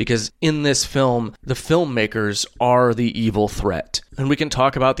gaze. Because in this film, the filmmakers are the evil threat. And we can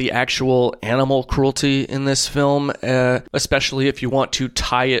talk about the actual animal cruelty in this film, especially if you want to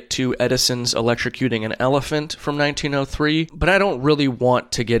tie it to Edison's electrocuting an elephant from 1903. But I don't really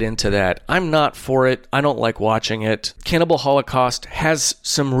want to get into that. I'm not for it. I don't like watching it. Cannibal Holocaust has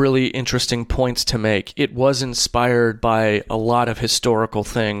some really interesting points to make. It was inspired by a lot of historical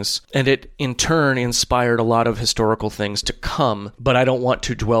things, and it in turn inspired a lot of historical things to come. But I don't want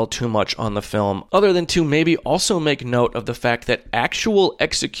to dwell too much on the film, other than to maybe also make note of the fact that actual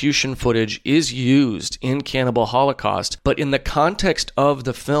execution footage is used in Cannibal Holocaust, but in the context of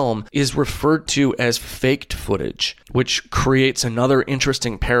the film is referred to as faked footage, which creates another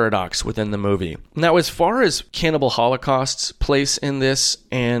interesting paradox within the movie. Now, as far as Cannibal Holocaust's place in this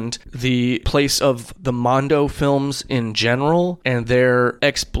and the place of the Mondo films in general and their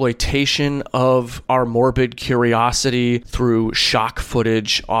exploitation of our morbid curiosity through shock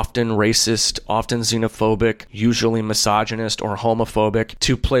footage, often racist, often xenophobic, usually misogynist or homophobic, homophobic,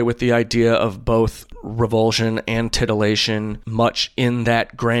 to play with the idea of both revulsion and titillation, much in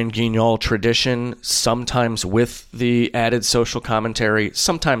that Grand Guignol tradition, sometimes with the added social commentary,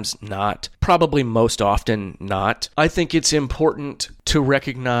 sometimes not, probably most often not. I think it's important to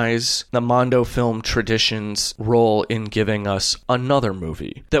recognize the Mondo film tradition's role in giving us another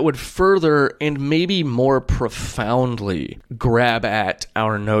movie that would further and maybe more profoundly grab at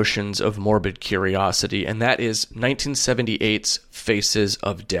our notions of morbid curiosity, and that is 1978's Faces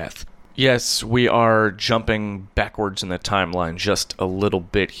of Death. Yes, we are jumping backwards in the timeline just a little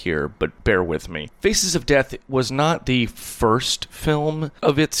bit here, but bear with me. Faces of Death was not the first film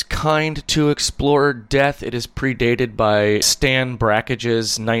of its kind to explore death. It is predated by Stan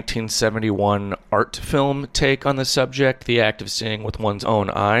Brackage's 1971 art film take on the subject, The Act of Seeing with One's Own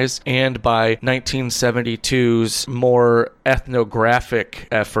Eyes, and by 1972's more ethnographic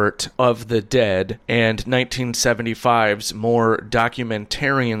effort of the Dead, and 1975's more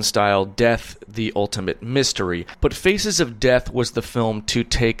documentarian-style Death, the Ultimate Mystery. But Faces of Death was the film to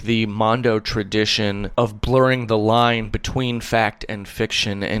take the Mondo tradition of blurring the line between fact and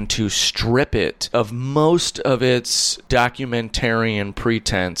fiction and to strip it of most of its documentarian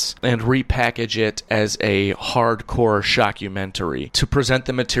pretense and repackage it as a hardcore shockumentary, to present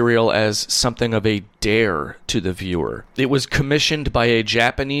the material as something of a dare to the viewer. It was commissioned by a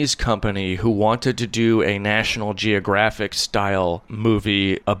Japanese company who wanted to do a National Geographic-style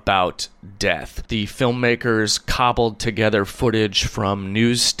movie about death. The filmmakers cobbled together footage from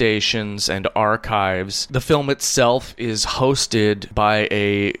news stations and archives. The film itself is hosted by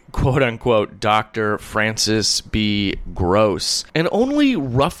a quote-unquote Dr. Francis B. Gross, and only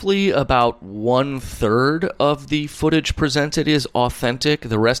roughly about 1/3 of the footage presented is authentic.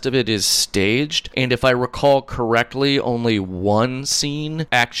 The rest of it is staged, and if I recall correctly, only one scene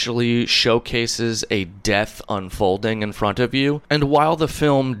actually showcases a death unfolding in front of you. And while the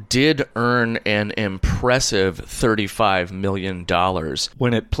film did earn an impressive $35 million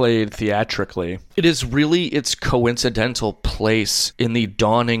when it played theatrically, it is really its coincidental place in the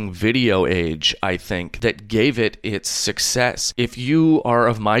dawning video age, I think, that gave it its success. If you are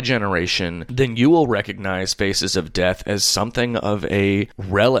of my generation, then you will recognize Faces of Death as something of a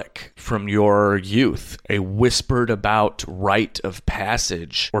relic from your youth, a whispered about rite of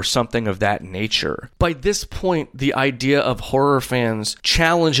passage, or something of that nature. By this point, the idea of horror fans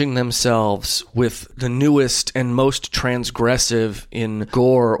challenging themselves with the newest and most transgressive in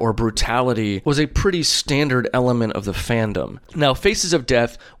gore or brutality was a pretty standard element of the fandom. Now, Faces of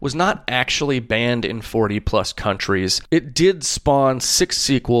Death was not actually banned in 40-plus countries. It did spawn 6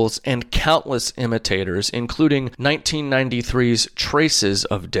 sequels and countless imitators, including 1993's Traces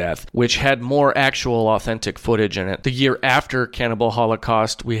of Death, which had more actual authentic footage in it. The year after Cannibal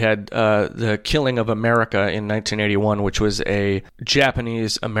Holocaust, we had The Killing of America in 1981, which was a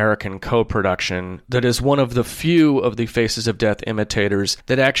Japanese-American co-production that is one of the few of the Faces of Death imitators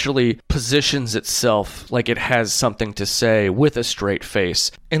that actually positions itself like it has something to say with a straight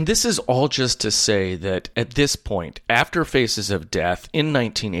face. And this is all just to say that at this point, after Faces of Death in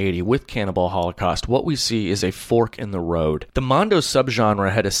 1980 with Cannibal Holocaust, what we see is a fork in the road. The Mondo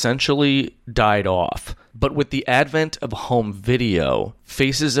subgenre had essentially died off, but with the advent of home video,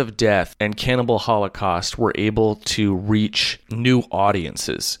 Faces of Death and Cannibal Holocaust were able to reach new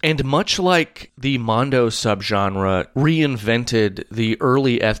audiences. And much like the Mondo subgenre reinvented the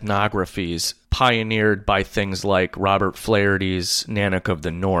early ethnographies pioneered by things like Robert Flaherty's Nanook of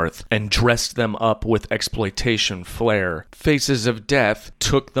the North and dressed them up with exploitation flair, Faces of Death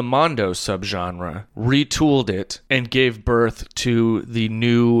took the Mondo subgenre, retooled it, and gave birth to the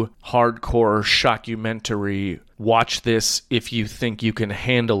new hardcore shockumentary watch this if you think you can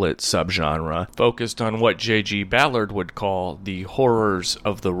handle it subgenre, focused on what J.G. Ballard would call the horrors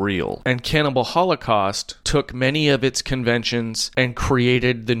of the real. And Cannibal Holocaust took many of its conventions and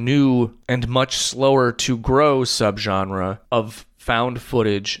created the new and much slower to grow subgenre of found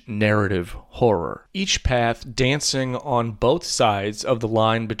footage narrative horror. Each path dancing on both sides of the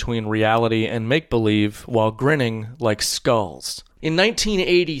line between reality and make-believe while grinning like skulls. In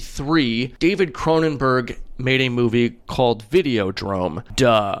 1983, David Cronenberg made a movie called Videodrome.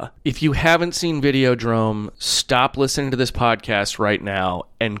 Duh. If you haven't seen Videodrome, stop listening to this podcast right now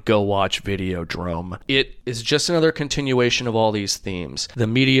and go watch Videodrome. It is just another continuation of all these themes. The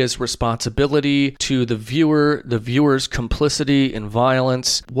media's responsibility to the viewer, the viewer's complicity in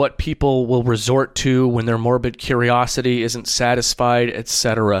violence, what people will resort to when their morbid curiosity isn't satisfied,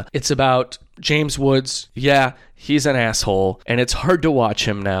 etc. It's about James Woods. Yeah, he's an asshole, and it's hard to watch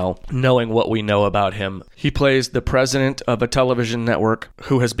him now, knowing what we know about him. He plays the president of a television network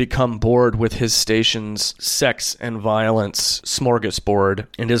who has become bored with his station's sex and violence smorgasbord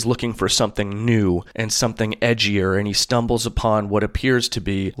and is looking for something new and something edgier, and he stumbles upon what appears to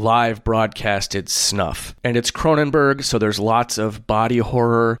be live broadcasted snuff. And it's Cronenberg, so there's lots of body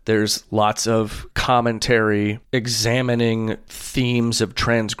horror, there's lots of commentary examining themes of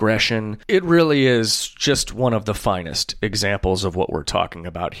transgression. It really is just one of the finest examples of what we're talking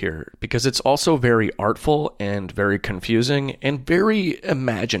about here, because it's also very artful and very confusing and very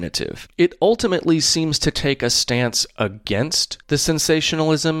imaginative. It ultimately seems to take a stance against the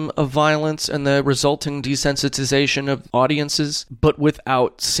sensationalism of violence and the resulting desensitization of audiences, but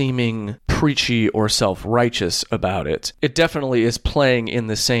without seeming preachy or self-righteous about it. It definitely is playing in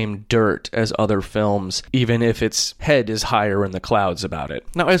the same dirt as other films, even if its head is higher in the clouds about it.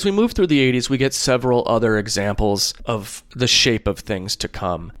 Now, as we move through the 80s, we get several other examples of the shape of things to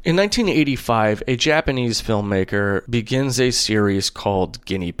come. In 1985, a Japanese filmmaker begins a series called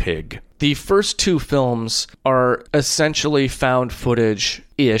Guinea Pig. The first two films are essentially found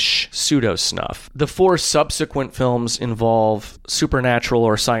footage-ish pseudo-snuff. The four subsequent films involve supernatural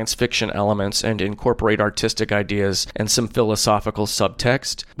or science fiction elements and incorporate artistic ideas and some philosophical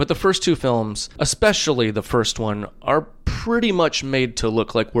subtext. But the first two films, especially the first one, are pretty much made to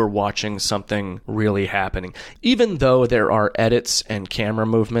look like we're watching something really happening. Even though there are edits and camera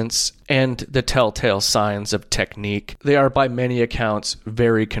movements and the telltale signs of technique, they are by many accounts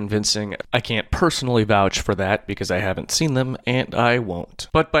very convincing. I can't personally vouch for that because I haven't seen them, and I won't.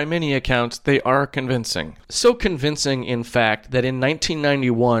 But by many accounts, they are convincing. So convincing, in fact, that in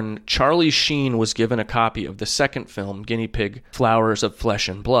 1991, Charlie Sheen was given a copy of the second film, Guinea Pig, Flowers of Flesh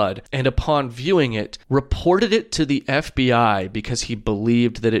and Blood, and upon viewing it, reported it to the FBI because he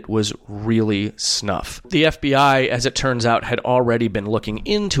believed that it was really snuff. The FBI, as it turns out, had already been looking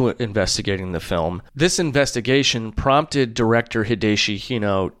into investigating the film. This investigation prompted director Hideshi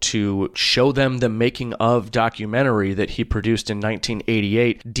Hino to show them the making of documentary that he produced in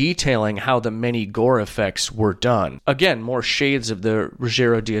 1988, detailing how the many gore effects were done. Again, more shades of the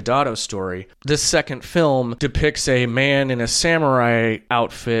Ruggero Deodato story. This second film depicts a man in a samurai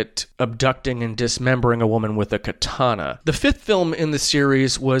outfit abducting and dismembering a woman with a katana. The fifth film in the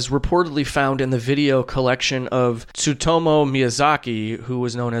series was reportedly found in the video collection of Tsutomu Miyazaki, who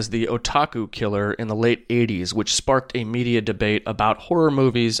was known as the Otaku Killer in the late 80s, which sparked a media debate about horror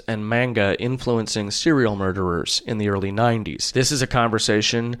movies and manga influencing serial murderers in the early 90s. This is a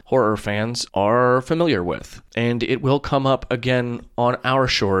conversation horror fans are familiar with, and it will come up again on our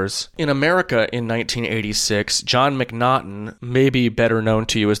shores. In America in 1986, John McNaughton, maybe better known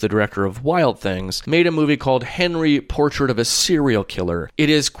to you as the director of Wild Things, made a movie called Henry, Portrait of a Serial Killer. It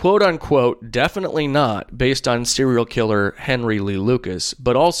is quote-unquote definitely not based on serial killer Henry Lee Lucas,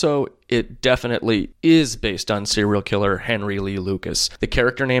 but also it definitely is based on serial killer Henry Lee Lucas. The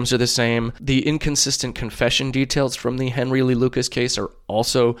character names are the same. The inconsistent confession details from the Henry Lee Lucas case are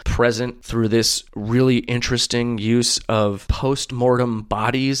also present through this really interesting use of post-mortem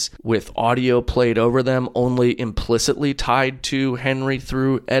bodies with audio played over them, only implicitly tied to Henry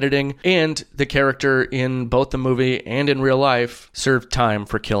through editing. And the character in both the movie and in real life served time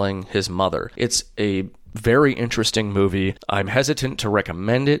for killing his mother. It's a very interesting movie. I'm hesitant to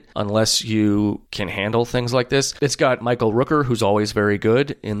recommend it unless you can handle things like this. It's got Michael Rooker, who's always very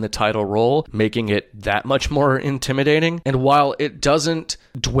good, in the title role, making it that much more intimidating. And while it doesn't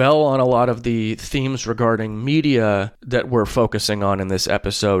dwell on a lot of the themes regarding media that we're focusing on in this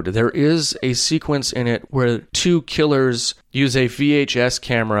episode, there is a sequence in it where two killers use a VHS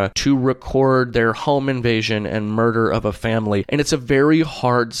camera to record their home invasion and murder of a family. And it's a very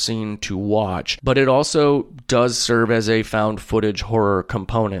hard scene to watch, but it also does serve as a found footage horror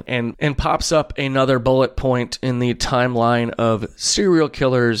component and pops up another bullet point in the timeline of serial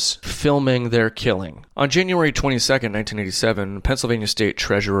killers filming their killing. On January 22nd, 1987, Pennsylvania State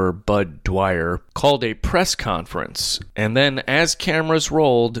Treasurer Bud Dwyer called a press conference and then, as cameras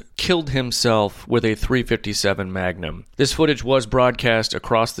rolled, killed himself with a .357 Magnum. This footage was broadcast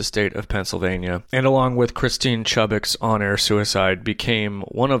across the state of Pennsylvania, and along with Christine Chubbuck's on-air suicide, became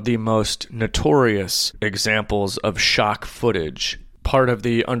one of the most notorious examples of shock footage. Part of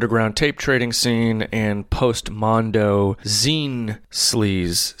the underground tape trading scene and post-Mondo zine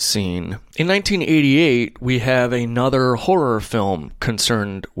sleaze scene. In 1988, we have another horror film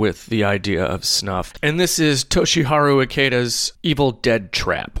concerned with the idea of snuff, and this is Toshiharu Ikeda's Evil Dead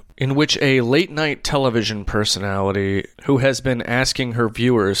Trap. in which a late-night television personality who has been asking her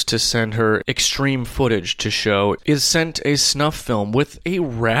viewers to send her extreme footage to show is sent a snuff film with a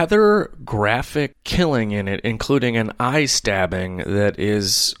rather graphic killing in it, including an eye stabbing that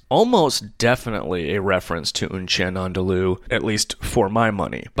is almost definitely a reference to Un Chien Andalou, at least for my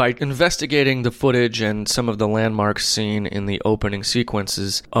money. By investigating the footage and some of the landmarks seen in the opening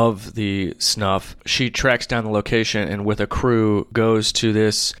sequences of the snuff, she tracks down the location and with a crew goes to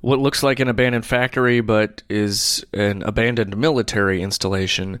this, what looks like an abandoned factory but is an abandoned military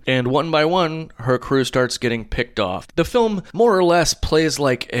installation, and one by one, her crew starts getting picked off. The film more or less plays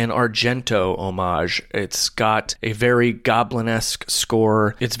like an Argento homage. It's got a very Goblin-esque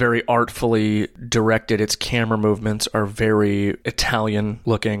score. It's very artfully directed. Its camera movements are very Italian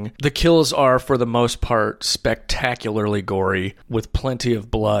looking. The kills are, for the most part, spectacularly gory, with plenty of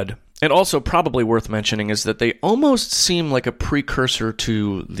blood. And also probably worth mentioning is that they almost seem like a precursor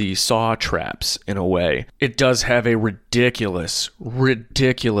to the Saw traps in a way. It does have a ridiculous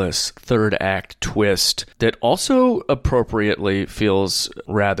third act twist that also appropriately feels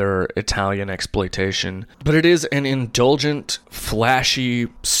rather Italian exploitation. But it is an indulgent, flashy,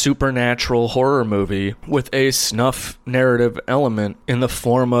 supernatural horror movie with a snuff narrative element in the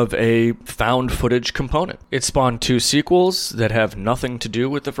form of a found footage component. It spawned 2 sequels that have nothing to do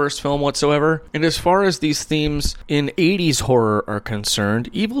with the first film whatsoever. And as far as these themes in 80s horror are concerned,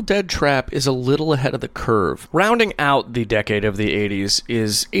 Evil Dead Trap is a little ahead of the curve. Rounding out the decade of the 80s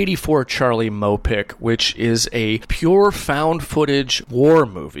is 84 Charlie Mopic, which is a pure found footage war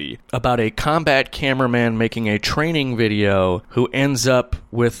movie about a combat cameraman making a training video who ends up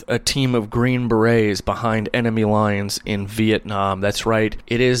with a team of Green Berets behind enemy lines in Vietnam. That's right,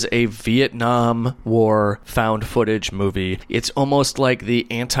 it is a Vietnam War found footage movie. It's almost like the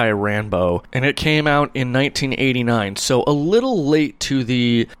anti-Rambo, and it came out in 1989, so a little late to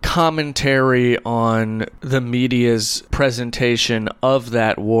the commentary on the media's presentation of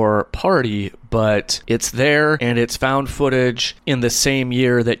that war party, but it's there, and it's found footage in the same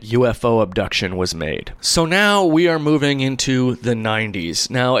year that UFO Abduction was made. So now we are moving into the 90s.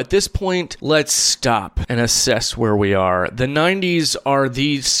 Now, at this point, let's stop and assess where we are. The 90s are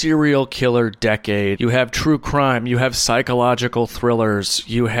the serial killer decade. You have true crime, you have psychological thrillers,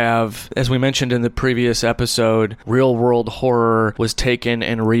 you have, as we mentioned in the previous episode, real-world horror was taken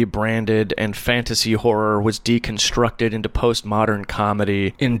and rebranded, and fantasy horror was deconstructed into postmodern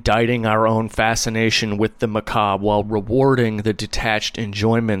comedy, indicting our own fascination with the macabre while rewarding the detached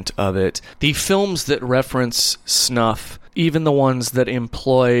enjoyment of it. The films that reference snuff, even the ones that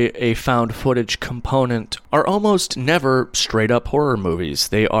employ a found footage component, are almost never straight-up horror movies.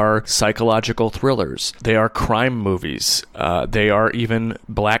 They are psychological thrillers. They are crime movies. They are even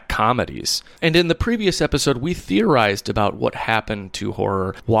black comedies. And in the previous episode, we theorized about what happened to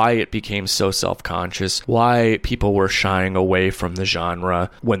horror, why it became so self-conscious, why people were shying away from the genre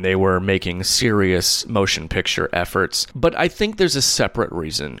when they were making serious motion picture efforts. But I think there's a separate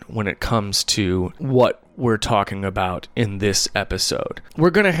reason when it comes to what we're talking about in this episode.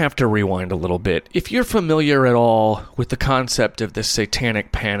 We're going to have to rewind a little bit. If you're familiar at all with the concept of the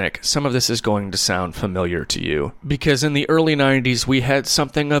satanic panic, some of this is going to sound familiar to you, because in the early 90s we had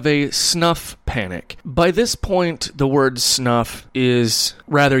something of a snuff panic. By this point, the word snuff is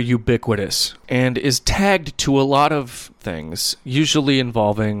rather ubiquitous and is tagged to a lot of things, usually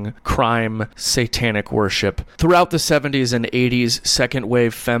involving crime, satanic worship. Throughout the 70s and 80s, second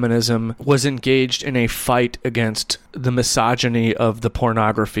wave feminism was engaged in a fight against the misogyny of the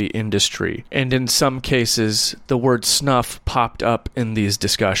pornography industry, and in some cases, the word snuff popped up in these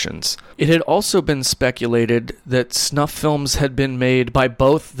discussions. It had also been speculated that snuff films had been made by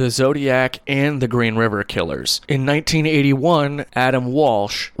both the Zodiac and the Green River Killers. In 1981, Adam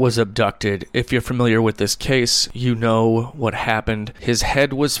Walsh was abducted. If you're familiar with this case, you know what happened. His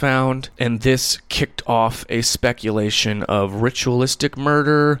head was found, and this kicked off a speculation of ritualistic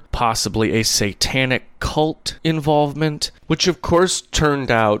murder, possibly a satanic cult involvement, which of course turned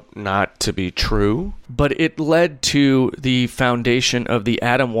out not to be true, but it led to the foundation of the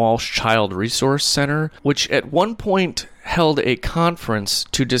Adam Walsh Child Resource Center, which at one point held a conference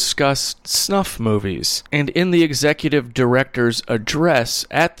to discuss snuff movies. And in the executive director's address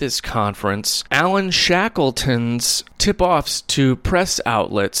at this conference, Alan Shackleton's tip-offs to press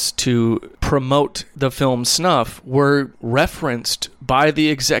outlets to promote the film Snuff were referenced by the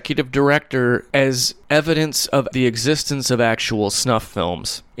executive director as evidence of the existence of actual snuff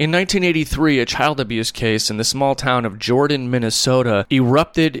films. In 1983, a child abuse case in the small town of Jordan, Minnesota,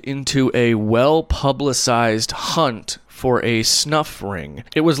 erupted into a well-publicized hunt for a snuff ring.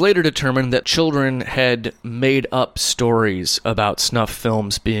 It was later determined that children had made up stories about snuff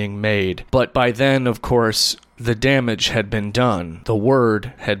films being made, but by then, of course, the damage had been done. The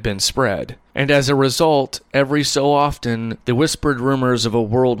word had been spread. And as a result, every so often, the whispered rumors of a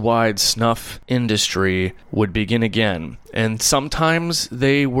worldwide snuff industry would begin again. And sometimes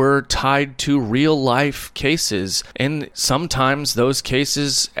they were tied to real-life cases, and sometimes those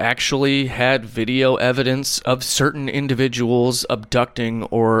cases actually had video evidence of certain individuals abducting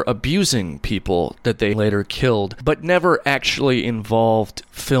or abusing people that they later killed, but never actually involved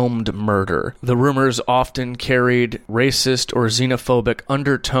filmed murder. The rumors often carried racist or xenophobic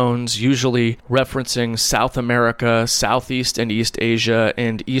undertones, usually referencing South America, Southeast and East Asia,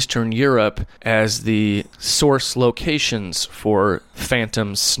 and Eastern Europe as the source locations for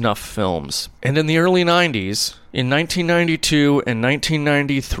phantom snuff films. And in the early 90s, in 1992 and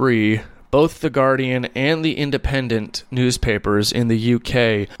 1993, both The Guardian and The Independent newspapers in the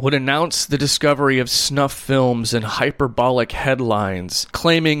UK would announce the discovery of snuff films in hyperbolic headlines,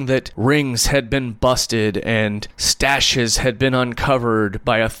 claiming that rings had been busted and stashes had been uncovered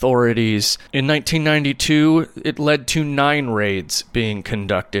by authorities. In 1992, it led to 9 raids being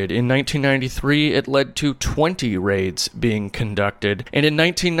conducted. In 1993, it led to 20 raids being conducted. And in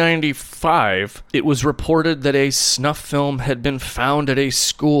 1995, it was reported that a snuff film had been found at a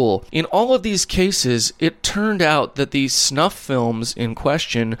school. In all of these cases, it turned out that the snuff films in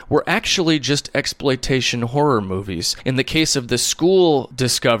question were actually just exploitation horror movies. In the case of the school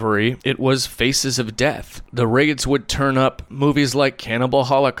discovery, it was Faces of Death. The raids would turn up movies like Cannibal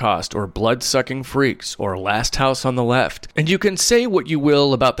Holocaust or Blood-Sucking Freaks or Last House on the Left. And you can say what you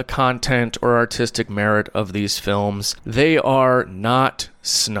will about the content or artistic merit of these films, they are not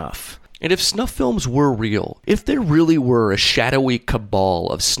snuff. And if snuff films were real, if there really were a shadowy cabal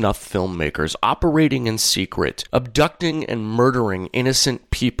of snuff filmmakers operating in secret, abducting and murdering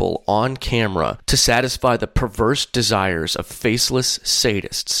innocent people on camera to satisfy the perverse desires of faceless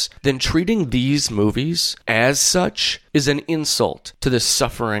sadists, then treating these movies as such is an insult to the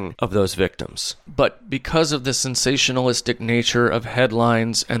suffering of those victims. But because of the sensationalistic nature of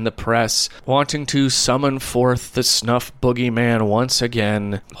headlines and the press wanting to summon forth the snuff boogeyman once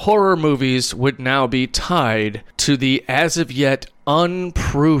again, horror movies would now be tied to the as of yet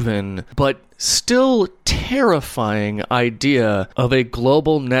unproven but still terrifying idea of a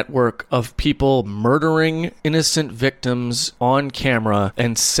global network of people murdering innocent victims on camera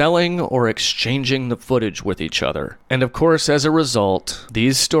and selling or exchanging the footage with each other. And of course, as a result,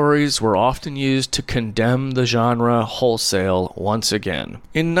 these stories were often used to condemn the genre wholesale once again.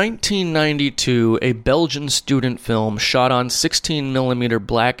 In 1992, a Belgian student film shot on 16mm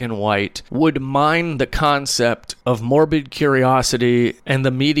black and white would mine the concept of morbid curiosity and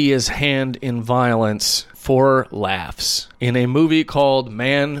the media's hand in violence for laughs in a movie called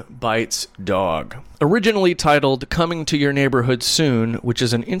Man Bites Dog. Originally titled Coming to Your Neighborhood Soon, which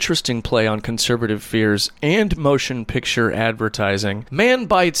is an interesting play on conservative fears and motion picture advertising, Man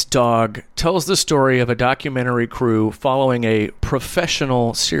Bites Dog tells the story of a documentary crew following a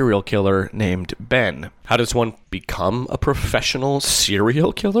professional serial killer named Ben. How does one become a professional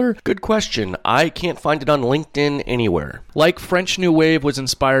serial killer? Good question. I can't find it on LinkedIn anywhere. Like French New Wave was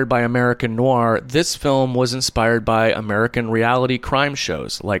inspired by American noir, this film was inspired by American reality crime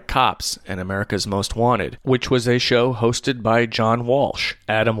shows like Cops and America's Most Wanted, which was a show hosted by John Walsh,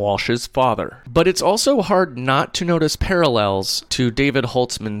 Adam Walsh's father. But it's also hard not to notice parallels to David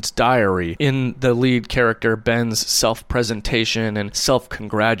Holtzman's Diary in the lead character Ben's self-presentation and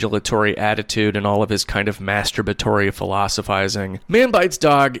self-congratulatory attitude and all of his kind of masturbatory philosophizing. Man Bites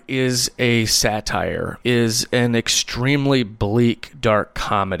Dog is a satire, is an extremely bleak, dark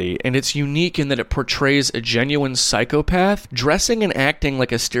comedy, and it's unique in that it portrays a genuine psychopath dressing and acting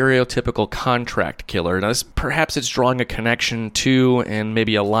like a stereotypical contract killer. Now, perhaps it's drawing a connection to and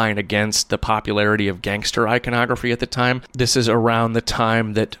maybe a line against the popularity of gangster iconography at the time. This is around the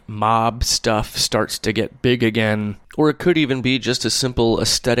time that mob stuff starts to get big again. Or it could even be just a simple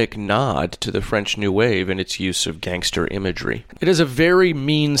aesthetic nod to the French New Wave in its use of gangster imagery. It has a very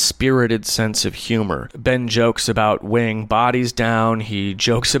mean-spirited sense of humor. Ben jokes about weighing bodies down. He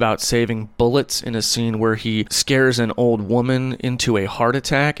jokes about saving bullets in a scene where he scares an old woman into a heart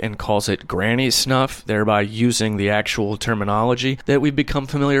attack and calls it granny snuff, thereby using the actual terminology that we've become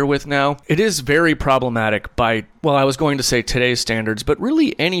familiar with now. It is very problematic by, well, I was going to say today's standards, but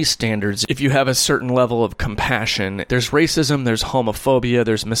really any standards if you have a certain level of compassion. There's racism, there's homophobia,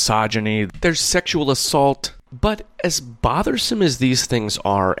 there's misogyny, there's sexual assault. But as bothersome as these things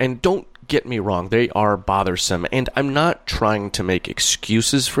are, and don't get me wrong, they are bothersome, and I'm not trying to make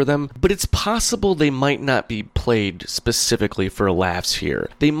excuses for them, but it's possible they might not be played specifically for laughs here.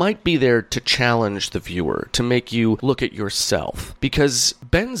 They might be there to challenge the viewer, to make you look at yourself, because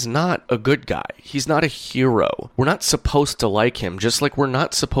Ben's not a good guy. He's not a hero. We're not supposed to like him, just like we're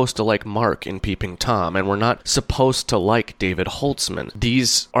not supposed to like Mark in Peeping Tom, and we're not supposed to like David Holtzman.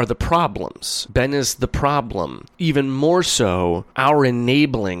 These are the problems. Ben is the problem. Even more so, our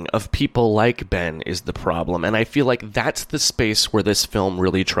enabling of people like Ben is the problem, and I feel like that's the space where this film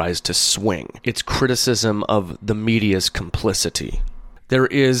really tries to swing. It's criticism of the media's complicity. There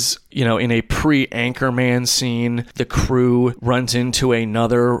is, in a pre-Anchorman scene, the crew runs into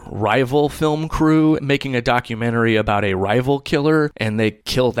another rival film crew making a documentary about a rival killer, and they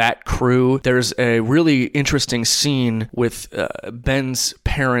kill that crew. There's a really interesting scene with Ben's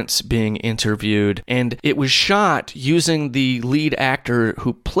parents being interviewed, and it was shot using the lead actor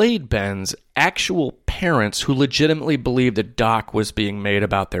who played Ben's actual parents who legitimately believed a doc was being made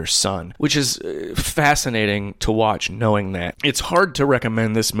about their son, which is fascinating to watch knowing that. It's hard to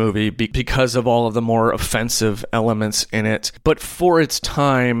recommend this movie because of all of the more offensive elements in it, but for its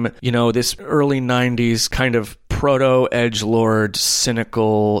time, this early 90s kind of proto-edgelord,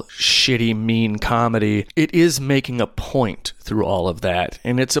 cynical, shitty, mean comedy, it is making a point through all of that,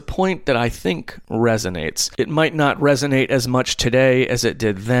 and it's a point that I think resonates. It might not resonate as much today as it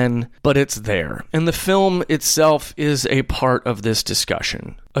did then, but it's there. And the film itself is a part of this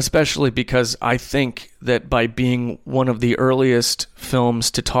discussion, especially because I think that by being one of the earliest films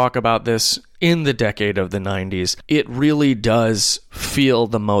to talk about this in the decade of the 90s, it really does feel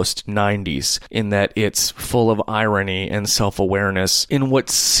the most 90s in that it's full of irony and self-awareness in what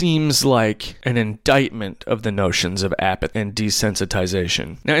seems like an indictment of the notions of apathy and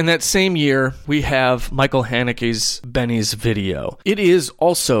desensitization. Now, in that same year, we have Michael Haneke's Benny's Video. It is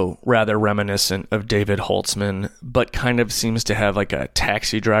also rather reminiscent of David Holtzman, but kind of seems to have like a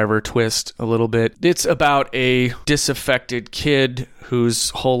Taxi Driver twist a little bit. It's about a disaffected kid whose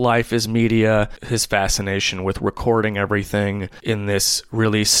whole life is media, his fascination with recording everything in this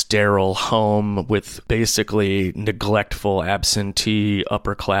really sterile home with basically neglectful, absentee,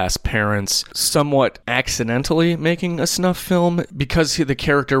 upper-class parents, somewhat accidentally making a snuff film because the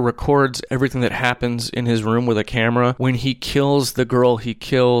character records everything that happens in his room with a camera. When he kills the girl he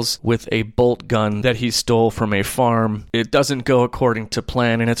kills with a bolt gun that he stole from a farm, it doesn't go according to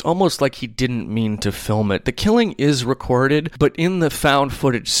plan, and it's almost like he didn't mean to film it. The killing is recorded, but in the found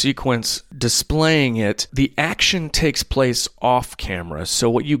footage sequence displaying it, the action takes place off camera, so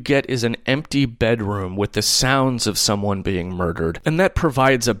what you get is an empty bedroom with the sounds of someone being murdered, and that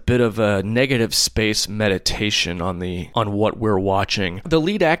provides a bit of a negative space meditation on what we're watching. The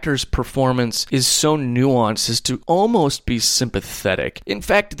lead actor's performance is so nuanced as to almost be sympathetic. In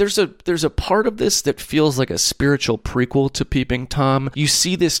fact, there's a part of this that feels like a spiritual prequel to Peeping Tom. You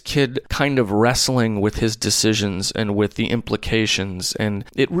see this kid kind of wrestling with his decisions and with the implications, and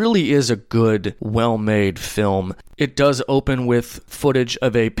it really is a good, well-made film. It does open with footage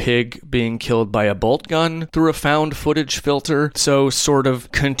of a pig being killed by a bolt gun through a found footage filter, so sort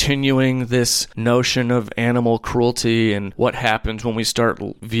of continuing this notion of animal cruelty and what happens when we start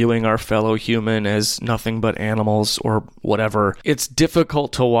viewing our fellow human as nothing but animals or whatever. It's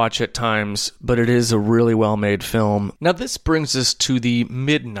difficult to watch at times, but it is a really well-made film. Now this brings us to the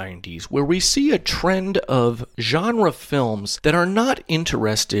mid-90s, where we see a trend of genre films that are not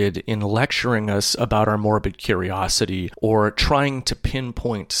interested in lecturing us about our morbid curiosity or trying to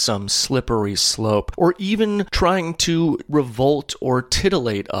pinpoint some slippery slope or even trying to revolt or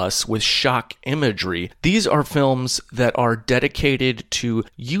titillate us with shock imagery. These are films that are dedicated to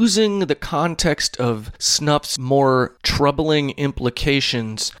using the context of snuff's more troubling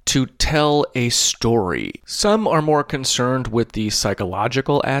implications to tell a story. Some are more concerned with the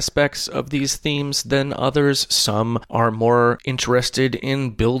psychological aspects of these themes than others. Some are more interested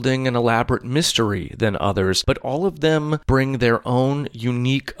in building an elaborate mystery than others, but all of them bring their own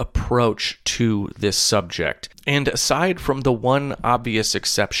unique approach to this subject. And aside from the one obvious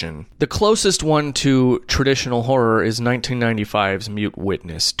exception, the closest one to traditional horror is 1995's Mute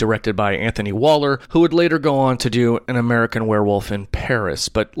Witness, directed by Anthony Waller, who would later go on to do An American Werewolf in Paris.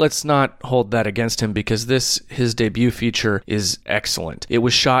 But let's not hold that against him because his debut feature is excellent. It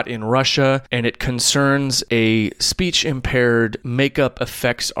was shot in Russia, and it concerns a speech-impaired makeup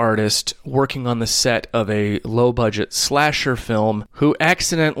effects artist working on the set of a low-budget slasher film who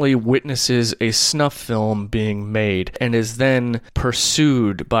accidentally witnesses a snuff film being being made and is then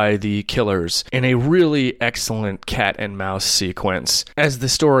pursued by the killers in a really excellent cat and mouse sequence. As the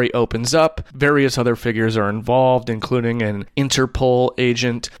story opens up, various other figures are involved, including an Interpol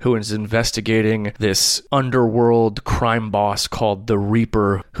agent who is investigating this underworld crime boss called the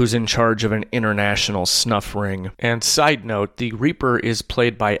Reaper, who's in charge of an international snuff ring. And side note, the Reaper is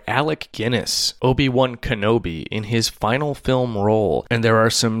played by Alec Guinness, Obi-Wan Kenobi, in his final film role. And there are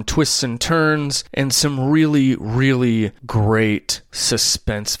some twists and turns and some really, really great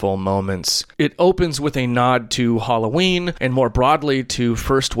suspenseful moments. It opens with a nod to Halloween and more broadly to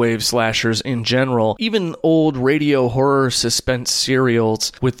first wave slashers in general, even old radio horror suspense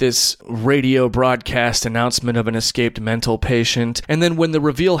serials with this radio broadcast announcement of an escaped mental patient. And then when the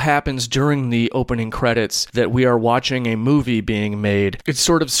reveal happens during the opening credits that we are watching a movie being made, it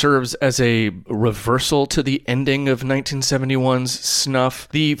sort of serves as a reversal to the ending of 1971's Snuff.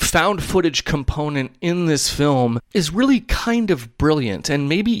 The found footage component in this film is really kind of brilliant, and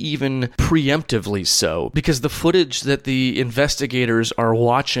maybe even preemptively so, because the footage that the investigators are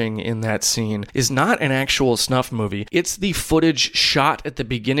watching in that scene is not an actual snuff movie. It's the footage shot at the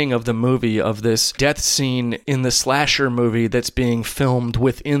beginning of the movie of this death scene in the slasher movie that's being filmed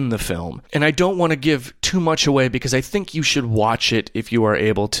within the film. And I don't want to give too much away because I think you should watch it if you are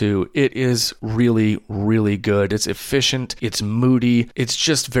able to. It is really, really good. It's efficient, it's moody, it's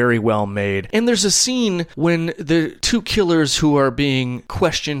just very well made. And there's a scene when the two killers who are being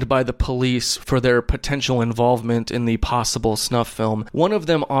questioned by the police for their potential involvement in the possible snuff film, one of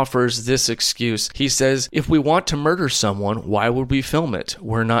them offers this excuse. He says, "If we want to murder someone, why would we film it?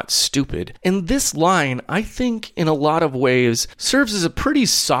 We're not stupid." And this line, I think, in a lot of ways, serves as a pretty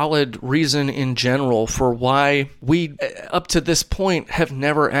solid reason in general for why we, up to this point, have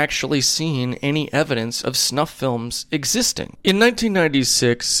never actually seen any evidence of snuff films existing. In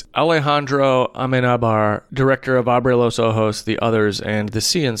 1996, Alejandro Amenabar, director of Abre los Ojos, The Others, and The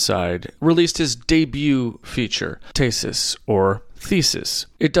Sea Inside, released his debut feature, Thesis, or Thesis.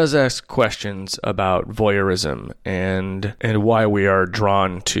 It does ask questions about voyeurism and why we are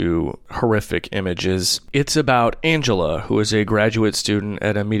drawn to horrific images. It's about Angela, who is a graduate student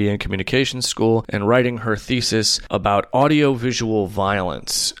at a media and communications school and writing her thesis about audiovisual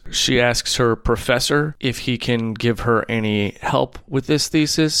violence. She asks her professor if he can give her any help with this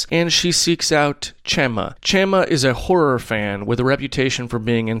thesis, and she seeks out Chema. Chema is a horror fan with a reputation for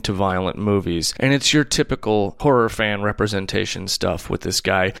being into violent movies, and it's your typical horror fan representation stuff with this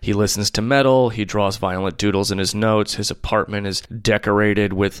guy. He listens to metal, he draws violent doodles in his notes, his apartment is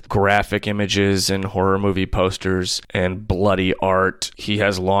decorated with graphic images and horror movie posters and bloody art. He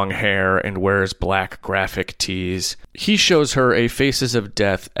has long hair and wears black graphic tees. He shows her a Faces of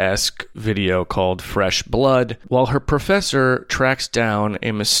Death-esque video called Fresh Blood, while her professor tracks down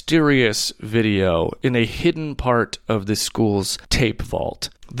a mysterious video in a hidden part of the school's tape vault.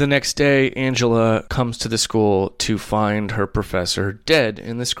 The next day, Angela comes to the school to find her professor dead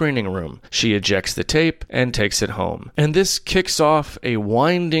in the screening room. She ejects the tape and takes it home. And this kicks off a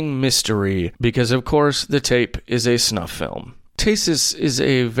winding mystery because, of course, the tape is a snuff film. Thesis is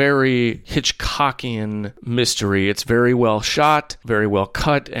a very Hitchcockian mystery. It's very well shot, very well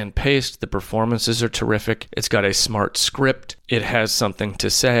cut and paced. The performances are terrific. It's got a smart script. It has something to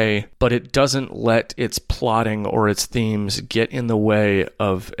say, but it doesn't let its plotting or its themes get in the way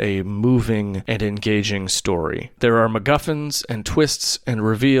of a moving and engaging story. There are MacGuffins and twists and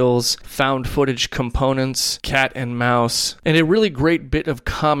reveals, found footage components, cat and mouse, and a really great bit of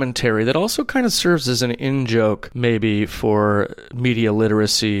commentary that also kind of serves as an in-joke maybe for media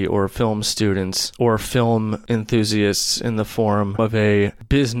literacy or film students or film enthusiasts in the form of a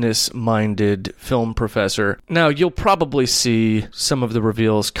business-minded film professor. Now, you'll probably see some of the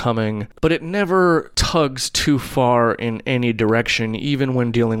reveals coming, but it never tugs too far in any direction, even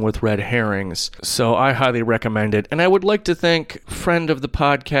when dealing with red herrings. So I highly recommend it. And I would like to thank friend of the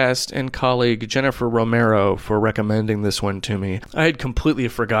podcast and colleague Jennifer Romero for recommending this one to me. I had completely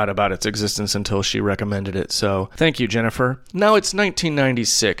forgot about its existence until she recommended it, so thank you, Jennifer. Now it's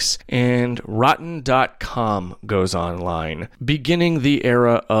 1996, and Rotten.com goes online, beginning the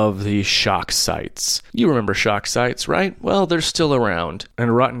era of the shock sites. You remember shock sites, right? Well, they're still around,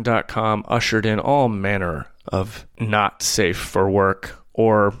 and Rotten.com ushered in all manner of not safe for work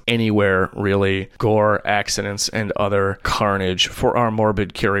or anywhere really, gore, accidents, and other carnage for our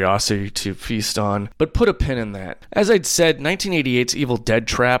morbid curiosity to feast on. But put a pin in that. As I'd said, 1988's Evil Dead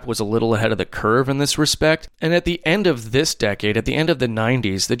trap was a little ahead of the curve in this respect, and at the end of this decade, at the end of the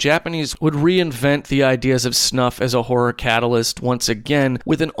 90s, the Japanese would reinvent the ideas of snuff as a horror catalyst once again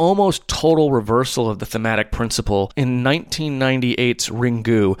with an almost total reversal of the thematic principle in 1998's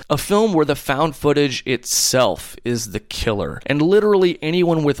Ringu, a film where the found footage itself is the killer, and literally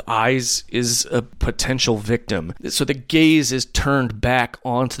anyone with eyes is a potential victim. So the gaze is turned back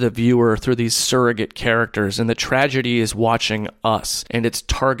onto the viewer through these surrogate characters, and the tragedy is watching us, and it's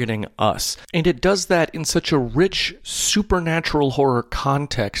targeting us. And it does that in such a rich supernatural horror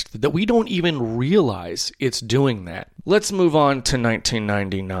context that we don't even realize it's doing that. Let's move on to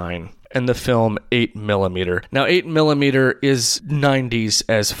 1999. And the film 8mm. Now, 8mm is 90s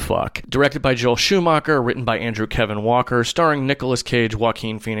as fuck. Directed by Joel Schumacher, written by Andrew Kevin Walker, starring Nicolas Cage,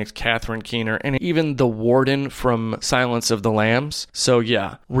 Joaquin Phoenix, Catherine Keener, and even the warden from Silence of the Lambs. So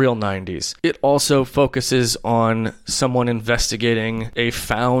yeah, real 90s. It also focuses on someone investigating a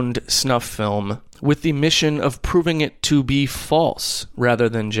found snuff film with the mission of proving it to be false rather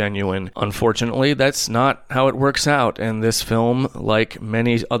than genuine. Unfortunately, that's not how it works out, and this film, like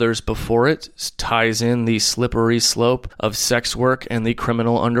many others before it, ties in the slippery slope of sex work and the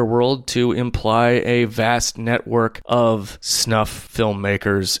criminal underworld to imply a vast network of snuff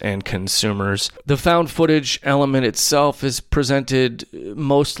filmmakers and consumers. The found footage element itself is presented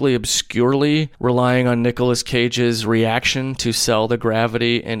mostly obscurely, relying on Nicolas Cage's reaction to sell the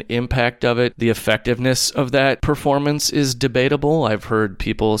gravity and impact of it. The effectiveness of that performance is debatable. I've heard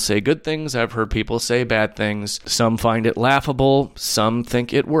people say good things, I've heard people say bad things. Some find it laughable, some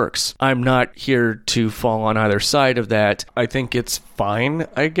think it works. I'm not here to fall on either side of that. I think it's fine,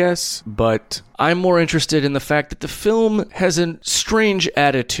 I guess, but I'm more interested in the fact that the film has a strange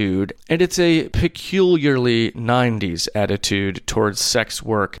attitude, and it's a peculiarly 90s attitude towards sex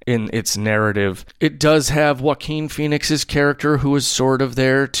work in its narrative. It does have Joaquin Phoenix's character, who is sort of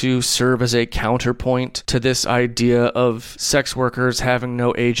there to serve as a counterpoint to this idea of sex workers having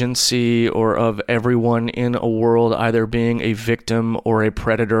no agency, or of everyone in a world either being a victim or a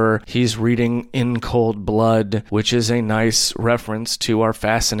predator. He's reading In Cold Blood, which is a nice reference to our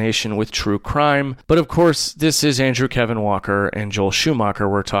fascination with true crime. But of course, this is Andrew Kevin Walker and Joel Schumacher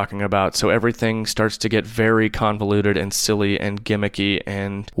we're talking about, so everything starts to get very convoluted and silly and gimmicky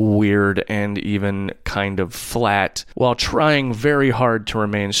and weird and even kind of flat, while trying very hard to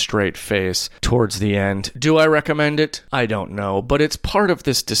remain straight-faced towards the end. Do I recommend it? I don't know, but it's part of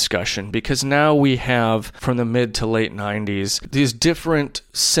this discussion, because now we have, from the mid to late 90s, these different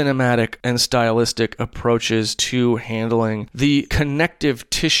cinematic and stylistic approaches to handling the connective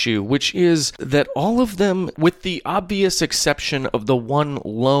tissue, which is that all of them, with the obvious exception of the one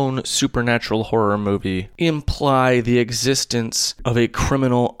lone supernatural horror movie, imply the existence of a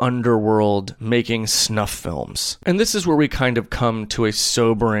criminal underworld making snuff films. And this is where we kind of come to a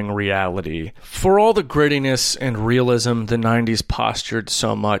sobering reality. For all the grittiness and realism the 90s postured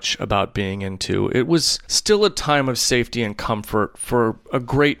so much about being into, it was still a time of safety and comfort for a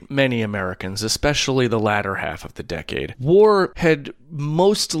great many Americans, especially the latter half of the decade. War had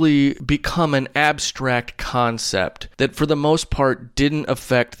mostly become an abstract concept that for the most part didn't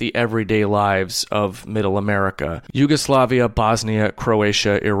affect the everyday lives of middle America. Yugoslavia, Bosnia,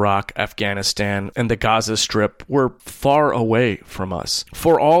 Croatia, Iraq, Afghanistan, and the Gaza Strip were far away from us.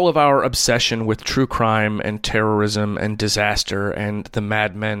 For all of our obsession with true crime and terrorism and disaster and the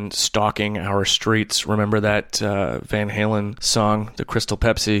madmen stalking our streets, remember that Van Halen song, the Crystal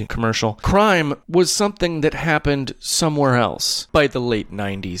Pepsi commercial? Crime was something that happened somewhere else by the late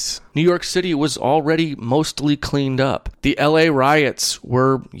 90s. New York City was already mostly cleaned up. The LA riots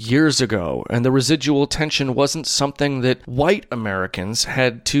were years ago, and the residual tension wasn't something that white Americans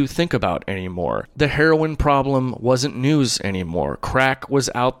had to think about anymore. The heroin problem wasn't news anymore. Crack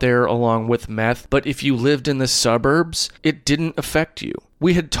was out there along with meth, but if you lived in the suburbs, it didn't affect you.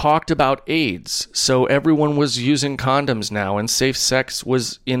 We had talked about AIDS, so everyone was using condoms now, and safe sex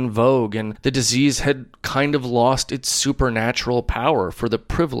was in vogue, and the disease had kind of lost its supernatural power for the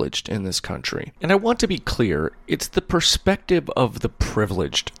privileged in this country. And I want to be clear, it's the perspective of the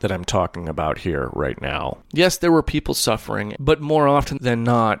privileged that I'm talking about here right now. Yes, there were people suffering, but more often than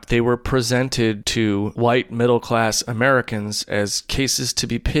not, they were presented to white middle-class Americans as cases to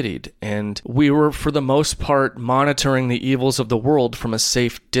be pitied, and we were, for the most part, monitoring the evils of the world from a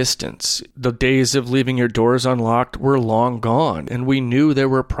safe distance. The days of leaving your doors unlocked were long gone, and we knew there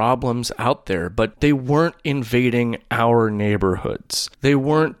were problems out there, but they weren't invading our neighborhoods. They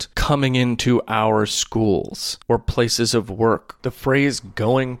weren't coming into our schools or places of work. The phrase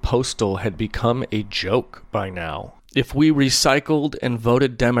going postal had become a joke by now. If we recycled and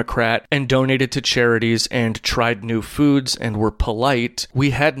voted Democrat and donated to charities and tried new foods and were polite, we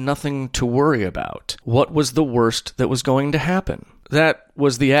had nothing to worry about. What was the worst that was going to happen? That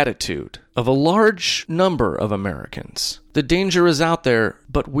was the attitude of a large number of Americans. The danger is out there,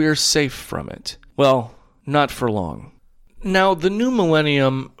 but we're safe from it. Well, not for long. Now, the new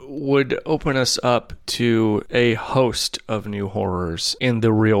millennium would open us up to a host of new horrors in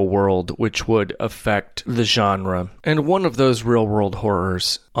the real world, which would affect the genre. And one of those real-world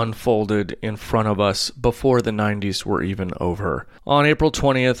horrors unfolded in front of us before the 90s were even over. On April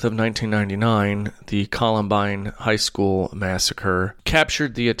 20th of 1999, the Columbine High School massacre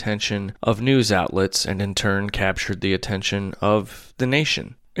captured the attention of news outlets and in turn captured the attention of the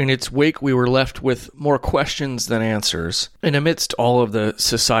nation. In its wake, we were left with more questions than answers. And amidst all of the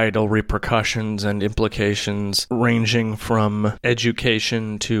societal repercussions and implications, ranging from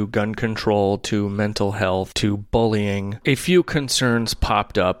education to gun control to mental health to bullying, a few concerns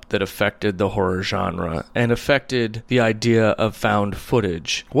popped up that affected the horror genre and affected the idea of found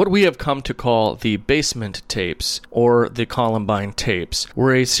footage. What we have come to call the basement tapes, or the Columbine tapes,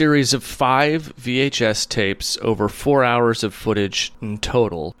 were a series of 5 VHS tapes over 4 hours of footage in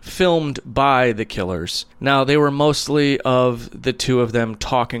total, filmed by the killers. Now, they were mostly of the two of them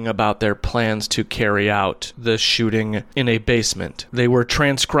talking about their plans to carry out the shooting in a basement. They were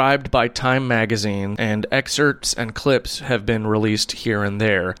transcribed by Time magazine, and excerpts and clips have been released here and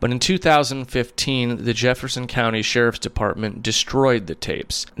there. But in 2015, the Jefferson County Sheriff's Department destroyed the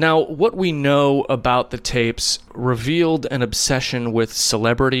tapes. Now, what we know about the tapes revealed an obsession with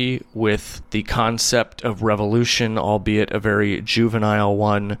celebrity, with the concept of revolution, albeit a very juvenile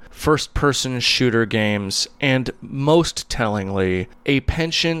one, first-person shooter games, and most tellingly, a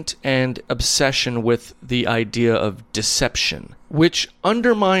penchant and obsession with the idea of deception, which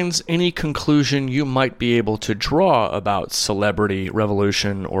undermines any conclusion you might be able to draw about celebrity,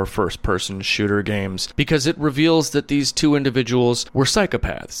 revolution, or first-person shooter games, because it reveals that these two individuals were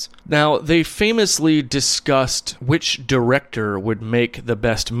psychopaths. Now, they famously discussed which director would make the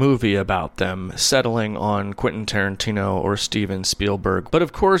best movie about them, settling on Quentin Tarantino or Steven Spielberg. But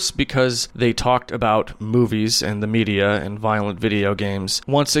of course, because they talked about movies and the media and violent video games,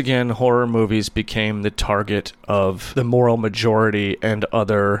 once again, horror movies became the target of the moral majority and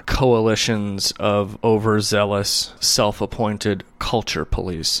other coalitions of overzealous, self-appointed culture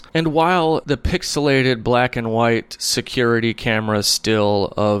police. And while the pixelated black and white security camera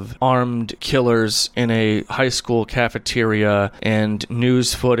still of armed killers in a high school cafeteria and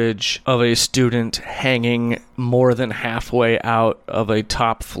news footage of a student hanging more than halfway out of a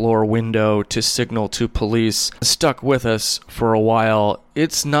top floor window to signal to police stuck with us for a while,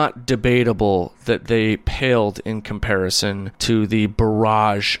 it's not debatable that they paled in comparison to the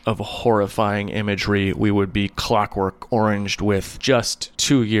barrage of horrifying imagery we would be clockwork oranged with just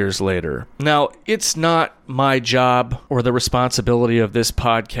 2 years later. Now, it's not my job or the responsibility of this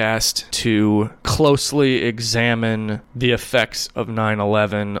podcast to closely examine the effects of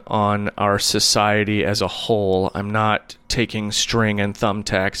 9/11 on our society as a whole. I'm not taking string and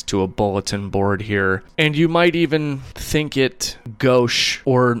thumbtacks to a bulletin board here. And you might even think it gauche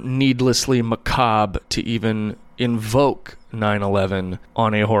or needlessly macabre to even invoke 9/11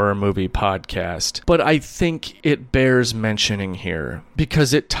 on a horror movie podcast. But I think it bears mentioning here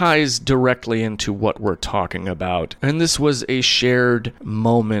because it ties directly into what we're talking about. And this was a shared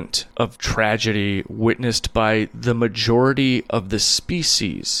moment of tragedy witnessed by the majority of the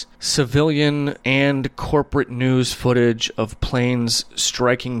species. Civilian and corporate news footage of planes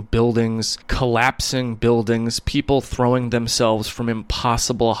striking buildings, collapsing buildings, people throwing themselves from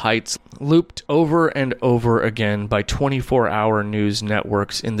impossible heights, looped over and over again by 24-hour news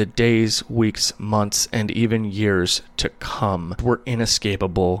networks in the days, weeks, months, and even years to come, were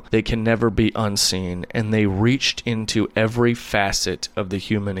inescapable. They can never be unseen, and they reached into every facet of the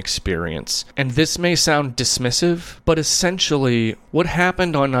human experience. And this may sound dismissive, but essentially, what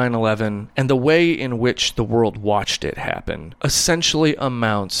happened on 9/11 and the way in which the world watched it happen essentially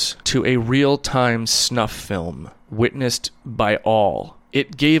amounts to a real-time snuff film witnessed by all.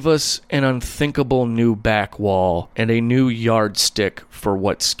 It gave us an unthinkable new back wall and a new yardstick for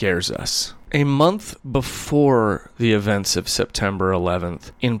what scares us. A month before the events of September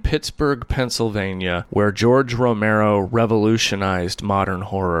 11th, in Pittsburgh, Pennsylvania, where George Romero revolutionized modern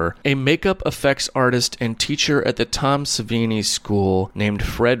horror, a makeup effects artist and teacher at the Tom Savini School named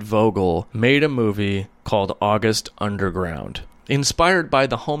Fred Vogel made a movie called August Underground. Inspired by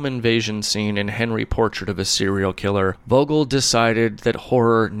the home invasion scene in Henry Portrait of a Serial Killer, Vogel decided that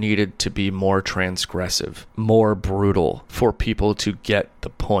horror needed to be more transgressive, more brutal, for people to get the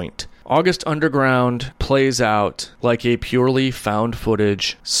point. August Underground plays out like a purely found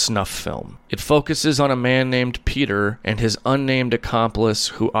footage snuff film. It focuses on a man named Peter and his unnamed accomplice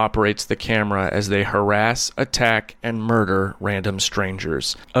who operates the camera as they harass, attack, and murder random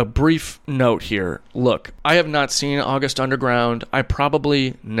strangers. A brief note here. Look, I have not seen August Underground. I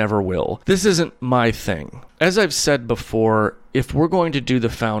probably never will. This isn't my thing. As I've said before, if we're going to do the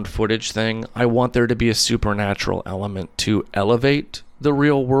found footage thing, I want there to be a supernatural element to elevate the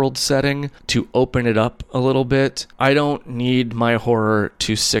real world setting, to open it up a little bit. I don't need my horror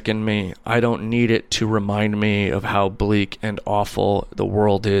to sicken me. I don't need it to remind me of how bleak and awful the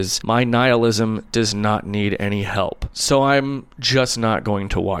world is. My nihilism does not need any help. So I'm just not going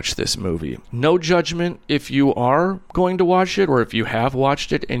to watch this movie. No judgment if you are going to watch it or if you have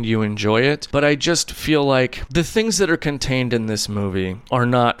watched it and you enjoy it, but I just feel like the things that are contained in this movie are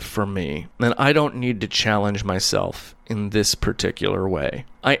not for me, and I don't need to challenge myself in this particular way.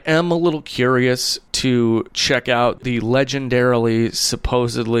 I am a little curious to check out the legendarily,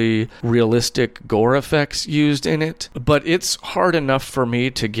 supposedly realistic gore effects used in it, but it's hard enough for me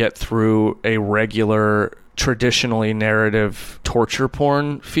to get through a regular traditionally narrative torture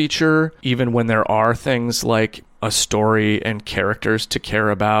porn feature, even when there are things like a story and characters to care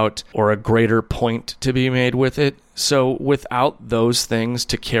about or a greater point to be made with it. So without those things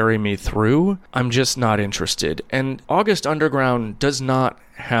to carry me through, I'm just not interested. And August Underground does not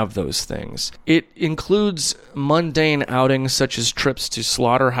have those things. It includes mundane outings such as trips to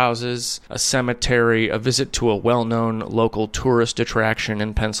slaughterhouses, a cemetery, a visit to a well-known local tourist attraction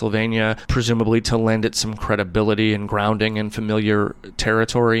in Pennsylvania, presumably to lend it some credibility and grounding in familiar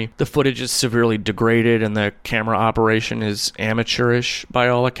territory. The footage is severely degraded and the camera operation is amateurish by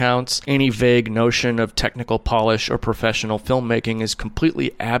all accounts. Any vague notion of technical polish or professional filmmaking is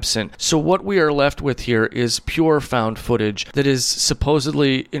completely absent. So what we are left with here is pure found footage that is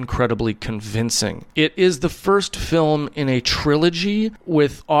supposedly incredibly convincing. It is the first film in a trilogy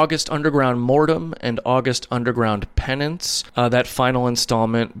with August Underground Mortem and August Underground Penance, that final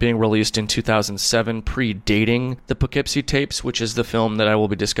installment being released in 2007, predating the Poughkeepsie tapes, which is the film that I will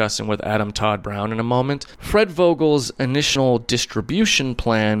be discussing with Adam Todd Brown in a moment. Fred Vogel's initial distribution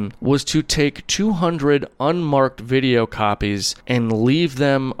plan was to take 200 unmarked video copies and leave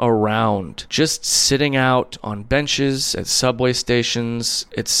them around, just sitting out on benches at subway stations,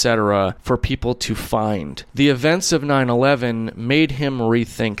 etc., for people to find. The events of 9/11 made him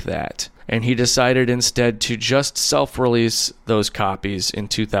rethink that, and he decided instead to just self-release those copies in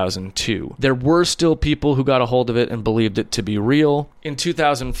 2002. There were still people who got a hold of it and believed it to be real. In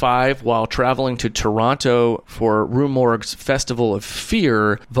 2005, while traveling to Toronto for Rue Morgue's Festival of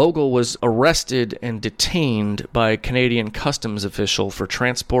Fear, Vogel was arrested and detained by a Canadian customs official for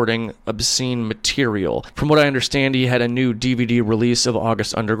transporting obscene material. From what I understand, he had a new DVD release of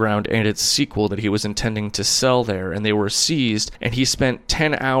August Underground and its sequel that he was intending to sell there, and they were seized, and he spent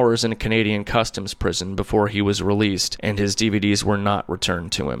 10 hours in a Canadian customs prison before he was released, and his DVDs were not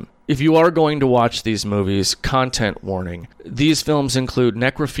returned to him. If you are going to watch these movies, content warning. These films include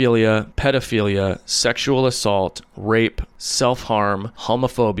necrophilia, pedophilia, sexual assault, rape, self-harm,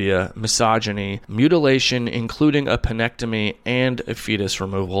 homophobia, misogyny, mutilation including a penectomy and a fetus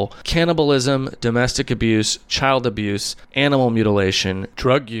removal, cannibalism, domestic abuse, child abuse, animal mutilation,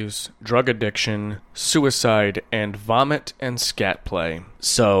 drug use, drug addiction, suicide, and vomit and scat play.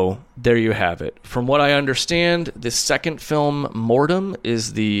 So, there you have it. From what I understand, the second film, Mortem,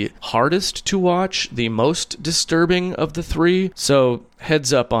 is the hardest to watch, the most disturbing of the three, so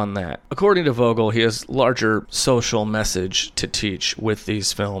heads up on that. According to Vogel, he has larger social message to teach with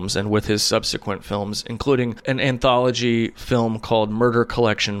these films and with his subsequent films, including an anthology film called Murder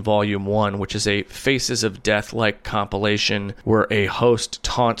Collection Volume 1, which is a Faces of Death-like compilation where a host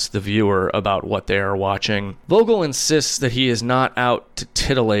taunts the viewer about what they are watching. Vogel insists that he is not out to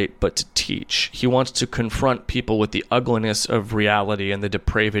titillate, but to teach. He wants to confront people with the ugliness of reality and the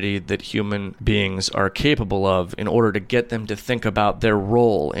depravity that human beings are capable of in order to get them to think about their their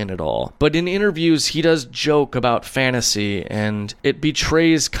role in it all. But in interviews, he does joke about fantasy, and it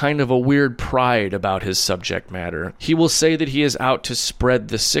betrays kind of a weird pride about his subject matter. He will say that he is out to spread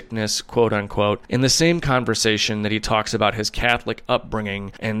the sickness, quote unquote, in the same conversation that he talks about his Catholic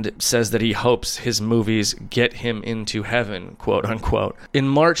upbringing and says that he hopes his movies get him into heaven, quote unquote. In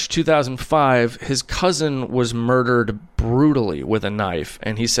March 2005, his cousin was murdered brutally with a knife,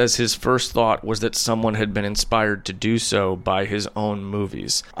 and he says his first thought was that someone had been inspired to do so by his own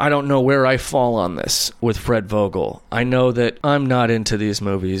movies. I don't know where I fall on this with Fred Vogel. I know that I'm not into these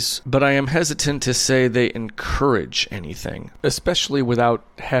movies, but I am hesitant to say they encourage anything, especially without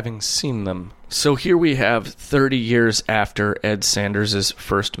having seen them. So here we have 30 years after Ed Sanders'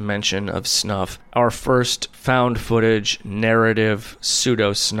 first mention of snuff, our first found footage, narrative,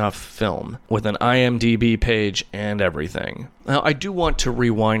 pseudo-snuff film with an IMDb page and everything. Now, I do want to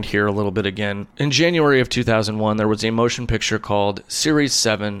rewind here a little bit again. In January of 2001, there was a motion picture called Series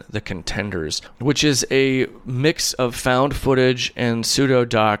 7, The Contenders, which is a mix of found footage and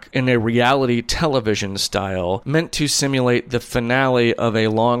pseudo-doc in a reality television style, meant to simulate the finale of a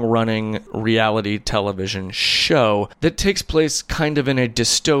long-running reality television show that takes place kind of in a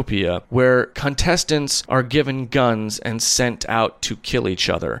dystopia, where contestants are given guns and sent out to kill each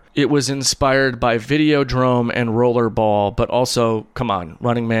other. It was inspired by Videodrome and Rollerball, but also, come on,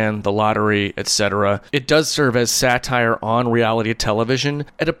 Running Man, The Lottery, etc. It does serve as satire on reality television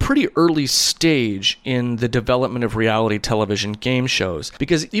at a pretty early stage in the development of reality television game shows,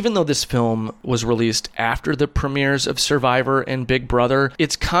 because even though this film was released after the premieres of Survivor and Big Brother,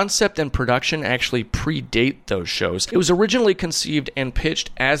 its concept and production actually predate those shows. It was originally conceived and pitched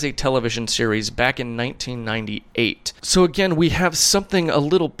as a television series back in 1998. So again, we have something a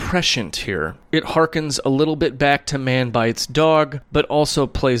little prescient here. It harkens a little bit back to Man Bites Dog, but also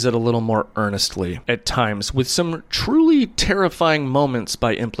plays it a little more earnestly at times, with some truly terrifying moments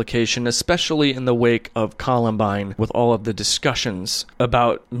by implication, especially in the wake of Columbine, with all of the discussions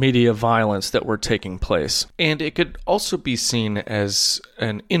about media violence that were taking place. And it could also be seen as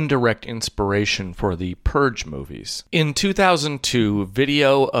an indirect inspiration for the Purge movies. In 2002,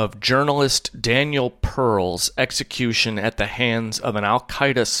 video of journalist Daniel Pearl's execution at the hands of an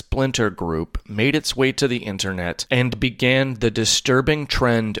Al-Qaeda splinter group made its way to the internet and began the disturbing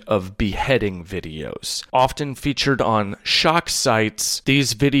trend of beheading videos. Often featured on shock sites,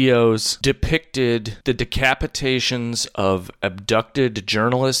 these videos depicted the decapitations of abducted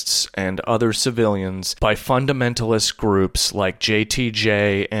journalists and other civilians by fundamentalist groups like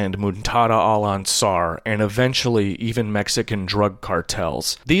JTJ and Muntada al-Ansar, and eventually even Mexican drug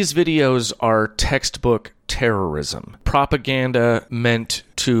cartels. These videos are textbook terrorism. Propaganda meant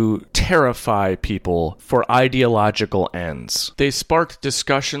to terrify people for ideological ends. They sparked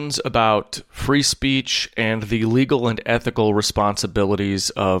discussions about free speech and the legal and ethical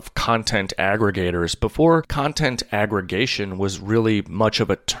responsibilities of content aggregators before content aggregation was really much of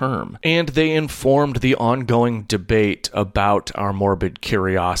a term. And they informed the ongoing debate about our morbid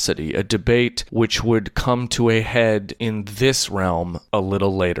curiosity, a debate which would come to a head in this realm a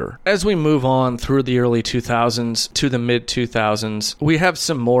little later. As we move on through the early 2000s to the mid-2000s, we have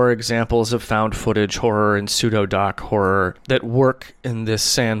some more examples of found footage horror and pseudo-doc horror that work in this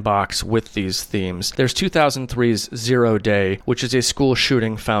sandbox with these themes. There's 2003's Zero Day, which is a school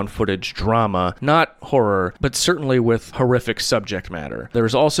shooting found footage drama, not horror, but certainly with horrific subject matter.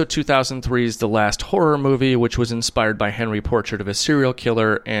 There's also 2003's The Last Horror Movie, which was inspired by Henry Portrait of a Serial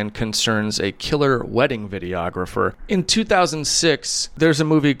Killer and concerns a killer wedding videographer. In 2006, there's a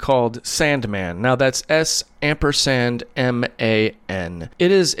movie called Sandman. Now that's S&MAN.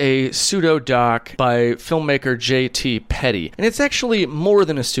 It is a pseudo-doc by filmmaker J.T. Petty. And it's actually more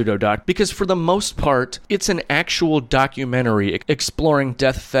than a pseudo-doc, because for the most part, it's an actual documentary exploring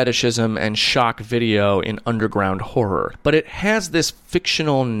death fetishism and shock video in underground horror. But it has this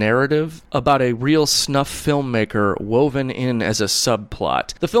fictional narrative about a real snuff filmmaker woven in as a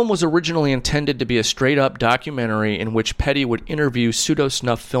subplot. The film was originally intended to be a straight-up documentary in which Petty would interview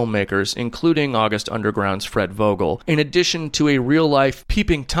pseudo-snuff filmmakers, including August Underground's Fred Vogel, in addition to a real-life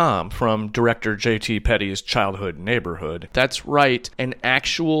Peeping Tom from director J.T. Petty's childhood neighborhood. That's right, an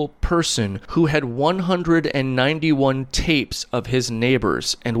actual person who had 191 tapes of his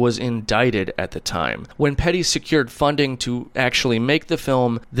neighbors and was indicted at the time. When Petty secured funding to actually make the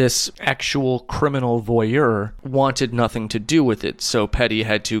film, this actual criminal voyeur wanted nothing to do with it, so Petty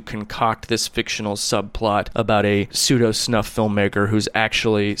had to concoct this fictional subplot about a pseudo-snuff filmmaker who's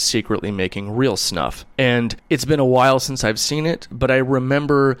actually secretly making real snuff. And and it's been a while since I've seen it, but I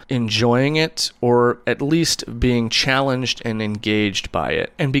remember enjoying it, or at least being challenged and engaged by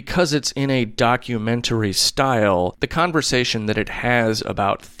it. And because it's in a documentary style, the conversation that it has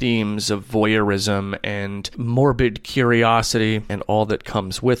about themes of voyeurism and morbid curiosity and all that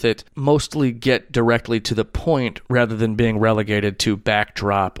comes with it mostly get directly to the point rather than being relegated to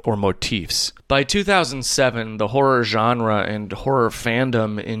backdrop or motifs. By 2007, the horror genre and horror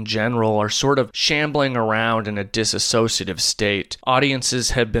fandom in general are sort of shambling around in a disassociative state.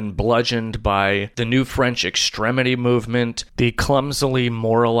 Audiences have been bludgeoned by the new French extremity movement, the clumsily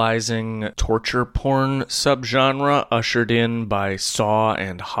moralizing torture porn subgenre ushered in by Saw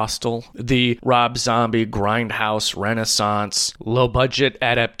and Hostel, the Rob Zombie grindhouse renaissance, low-budget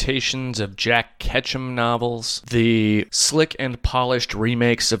adaptations of Jack Ketchum novels, the slick and polished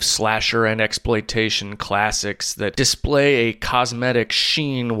remakes of slasher and exploitation classics that display a cosmetic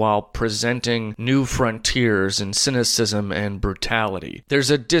sheen while presenting new frontiers in cynicism and brutality. There's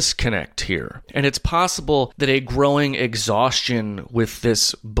a disconnect here, and it's possible that a growing exhaustion with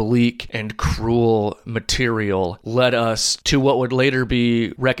this bleak and cruel material led us to what would later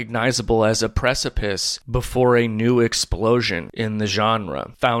be recognizable as a precipice before a new explosion in the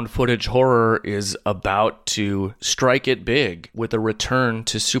genre. Found footage horror is about to strike it big with a return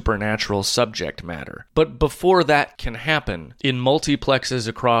to supernatural subject matter. But before that can happen, in multiplexes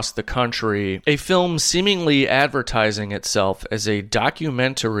across the country, a film seemingly advertising itself as a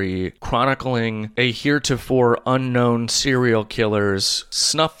documentary chronicling a heretofore unknown serial killer's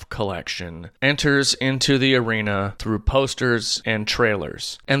snuff collection enters into the arena through posters and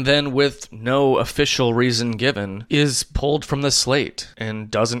trailers, and then with no official reason given, is pulled from the slate and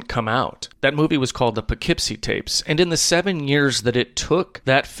doesn't come out. That movie was called The Poughkeepsie Tapes, and in the 7 years that it took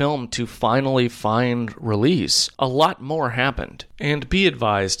that film to finally find release, a lot more happened. And be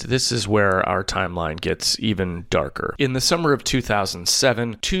advised, this is where our timeline gets even darker. In the summer of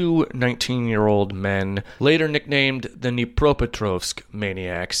 2007, two 19-year-old men, later nicknamed the Dnipropetrovsk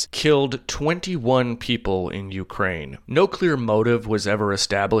maniacs, killed 21 people in Ukraine. No clear motive was ever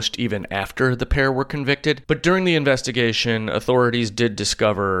established even after the pair were convicted, but during the investigation, authorities did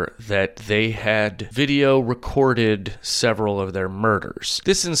discover that they had video recorded several of their murders.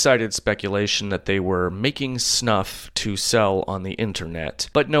 This incited speculation that they were making snuff to sell on the internet,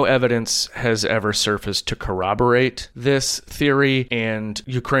 but no evidence has ever surfaced to corroborate this theory, and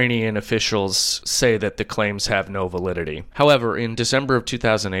Ukrainian officials say that the claims have no validity. However, in December of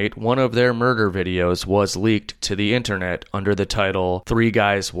 2008, one of their murder videos was leaked to the internet under the title 3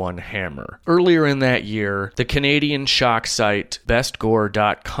 Guys, 1 Hammer. Earlier in that year, the Canadian shock site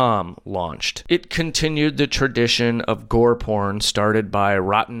bestgore.com launched. It continued the tradition of gore porn started by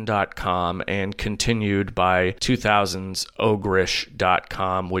Rotten.com and continued by 2000's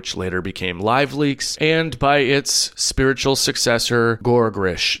Ogrish.com, which later became LiveLeaks, and by its spiritual successor,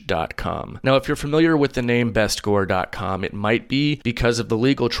 Goregrish.com. Now, if you're familiar with the name bestgore.com, it might be because of the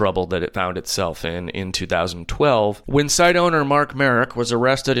legal trouble that it found itself in 2012, when site owner Mark Merrick was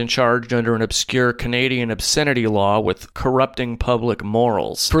arrested and charged under an obscure Canadian obscenity law with corrupting public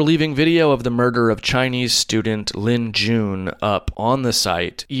morals for leaving video of the murder of Chinese student Lin Jun up on the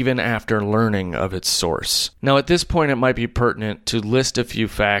site even after learning of its source. Now, at this point, it might be pertinent to list a few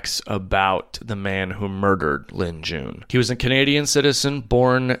facts about the man who murdered Lin Jun. He was a Canadian citizen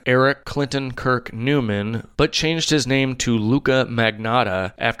born Eric Clinton Kirk Newman, but changed his name to Luca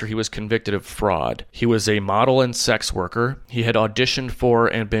Magnotta after he was convicted of fraud. He was a model and sex worker. He had auditioned for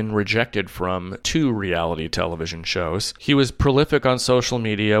and been rejected from 2 reality television shows. He was prolific on social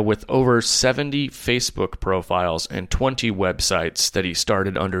media with over 70 Facebook profiles and 20 websites that he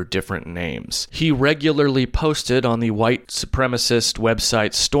started under different names. He regularly posted on the white supremacist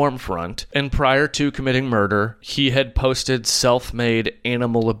website Stormfront, and prior to committing murder, he had posted self-made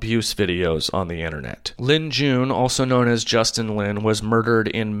animal abuse videos on the internet. Lin Jun, also known as Justin Lin, was murdered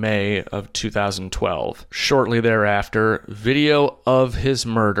in May of 2012. Shortly thereafter, video of his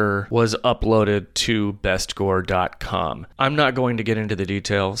murder was uploaded to bestgore.com. I'm not going to get into the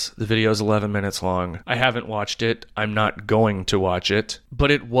details. The video is 11 minutes long. I haven't watched it. I'm not going to watch it.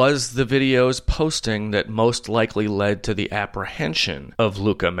 But it was the video's posting that most likely led to the apprehension of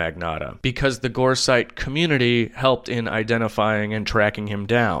Luca Magnotta, because the Gore site community helped in identifying and tracking him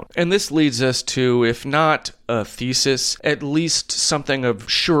down. And this leads us to, if not a thesis, at least something of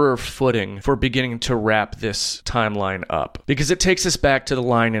surer footing for beginning to wrap this timeline up. Because it takes us back to the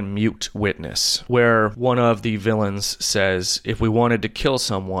line in Mute Witness, where one of the villains says, if we wanted to kill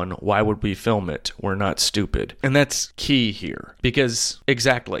someone, why would we film it? We're not stupid. And that's key here. Because,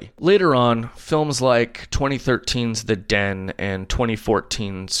 exactly, later on, films like 2013's The Den and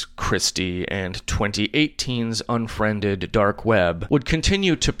 2014's Christie and 2018's Unfriended Dark Web would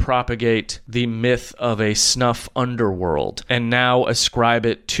continue to propagate the myth of a snuff underworld and now ascribe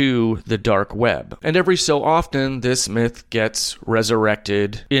it to the dark web. And every so often, this myth gets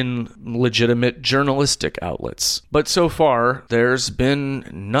resurrected in legitimate journalistic outlets. But so far, there's been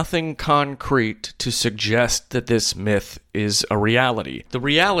nothing concrete to suggest that this myth is a reality. The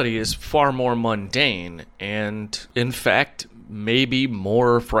reality is far more mundane and, in fact, maybe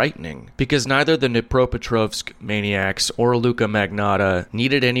more frightening, because neither the Dnipropetrovsk maniacs or Luka Magnotta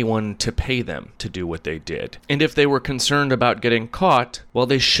needed anyone to pay them to do what they did. And if they were concerned about getting caught, well,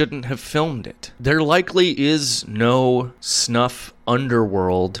 they shouldn't have filmed it. There likely is no snuff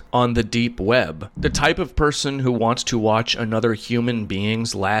underworld on the deep web. The type of person who wants to watch another human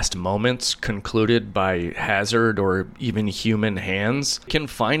being's last moments concluded by hazard or even human hands can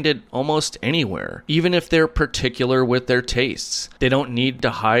find it almost anywhere, even if they're particular with their tastes. They don't need to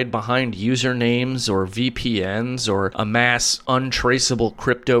hide behind usernames or VPNs or amass untraceable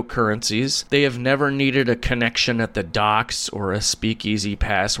cryptocurrencies. They have never needed a connection at the docks or a speakeasy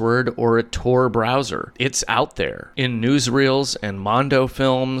password or a Tor browser. It's out there in newsreels and Mondo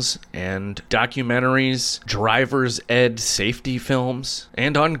films and documentaries, driver's ed safety films,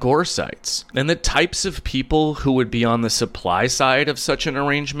 and on gore sites. And the types of people who would be on the supply side of such an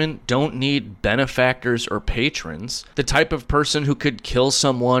arrangement don't need benefactors or patrons. The type of person who could kill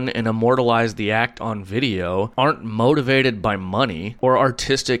someone and immortalize the act on video aren't motivated by money or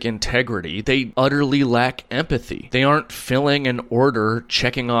artistic integrity. They utterly lack empathy. They aren't filling an order,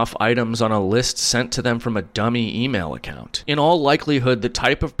 checking off items on a list sent to them from a dummy email account. In all likelihood, the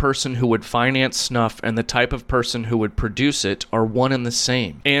type of person who would finance snuff and the type of person who would produce it are one and the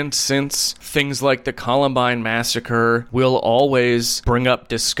same. And since things like the Columbine Massacre will always bring up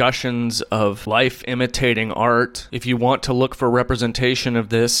discussions of life imitating art, if you want to look for representation of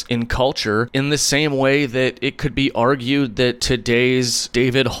this in culture, in the same way that it could be argued that today's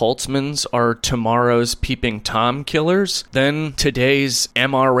David Holtzmans are tomorrow's Peeping Tom killers, then today's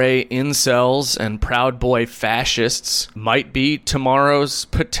MRA incels and Proud Boy fascists might be tomorrow's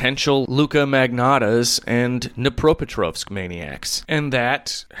potential Luka Magnottas and Dnipropetrovsk maniacs. And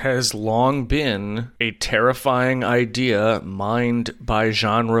that has long been a terrifying idea mined by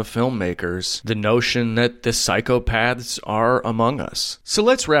genre filmmakers, the notion that the psychopaths are among us. So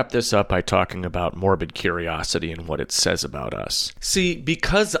let's wrap this up by talking about Morbid Curiosity and what it says about us. See,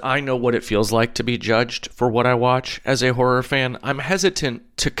 because I know what it feels like to be judged for what I watch as a horror fan, I'm hesitant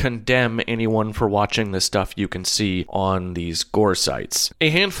to condemn anyone for watching the stuff you can see on these gore sites. A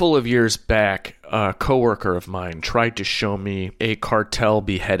handful of years back, a coworker of mine tried to show me a cartel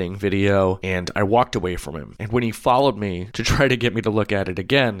beheading video, and I walked away from him. And when he followed me to try to get me to look at it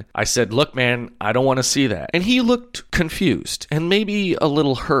again, I said, "Look, man, I don't want to see that." And he looked confused and maybe a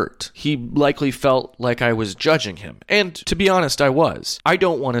little hurt. He likely felt like I was judging him. And to be honest, I was. I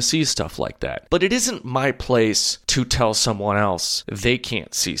don't want to see stuff like that. But it isn't my place to tell someone else they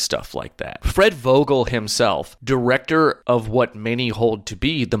can't see stuff like that. Fred Vogel himself, director of what many hold to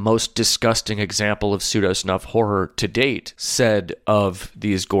be the most disgusting example of pseudo-snuff horror to date, said of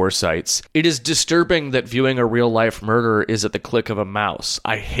these gore sites, "It is disturbing that viewing a real-life murder is at the click of a mouse.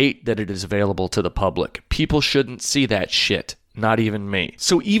 I hate that it is available to the public. People shouldn't see that shit. Not even me."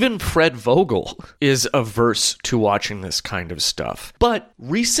 So even Fred Vogel is averse to watching this kind of stuff. But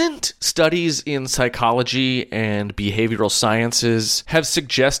recent studies in psychology and behavioral sciences have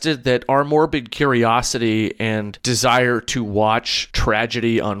suggested that our morbid curiosity and desire to watch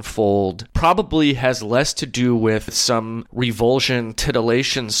tragedy unfold probably has less to do with some revulsion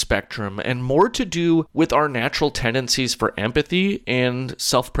titillation spectrum and more to do with our natural tendencies for empathy and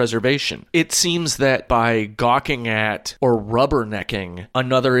self-preservation. It seems that by gawking at or rubbernecking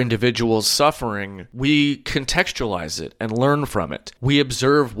another individual's suffering, we contextualize it and learn from it. We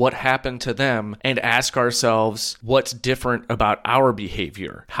observe what happened to them and ask ourselves what's different about our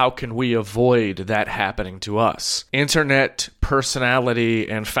behavior. How can we avoid that happening to us? Internet personality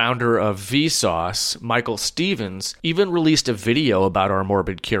and founder of Vsauce, Michael Stevens, even released a video about our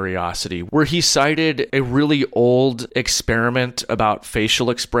morbid curiosity where he cited a really old experiment about facial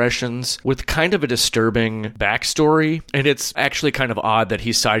expressions with kind of a disturbing backstory, and it's it's actually kind of odd that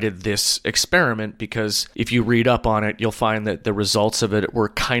he cited this experiment, because if you read up on it, you'll find that the results of it were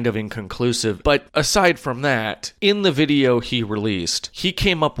kind of inconclusive. But aside from that, in the video he released, he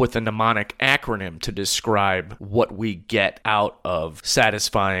came up with a mnemonic acronym to describe what we get out of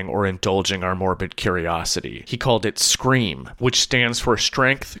satisfying or indulging our morbid curiosity. He called it SCREAM, which stands for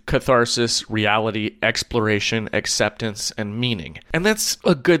strength, catharsis, reality, exploration, acceptance, and meaning. And that's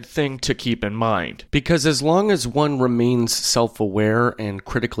a good thing to keep in mind, because as long as one remains self-aware and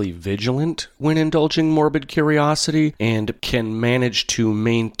critically vigilant when indulging morbid curiosity, and can manage to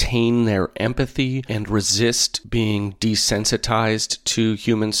maintain their empathy and resist being desensitized to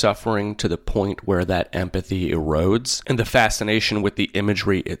human suffering to the point where that empathy erodes and the fascination with the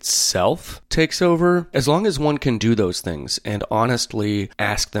imagery itself takes over, as long as one can do those things and honestly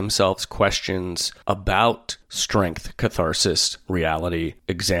ask themselves questions about strength, catharsis, reality,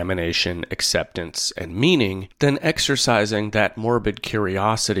 examination, acceptance, and meaning, then exercising that morbid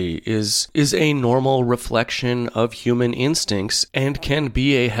curiosity is a normal reflection of human instincts and can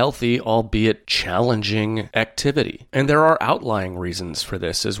be a healthy, albeit challenging, activity. And there are outlying reasons for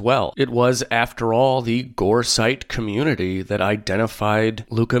this as well. It was, after all, the Goresight community that identified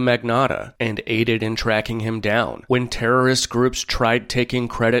Luca Magnotta and aided in tracking him down. When terrorist groups tried taking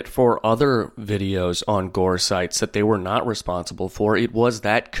credit for other videos on Gore sites that they were not responsible for, it was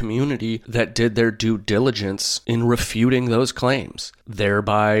that community that did their due diligence in refuting those claims,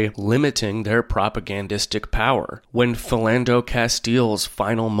 thereby limiting their propagandistic power. When Philando Castile's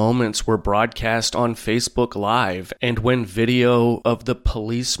final moments were broadcast on Facebook Live, and when video of the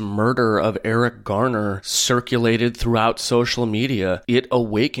police murder of Eric Garner circulated throughout social media, it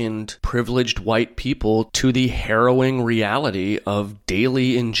awakened privileged white people to the harrowing reality of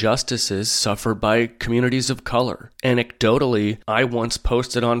daily injustices suffered by communities of color. Anecdotally, I once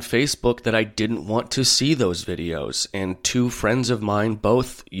posted on Facebook that I didn't want to see those videos, and two friends of mine,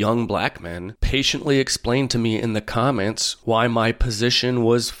 both young black men, patiently explained to me in the comments why my position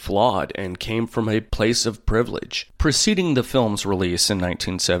was flawed and came from a place of privilege. Preceding the film's release in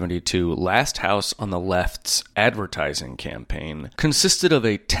 1972, Last House on the Left's advertising campaign consisted of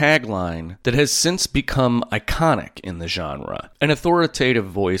a tagline that has since become iconic in the genre. An authoritative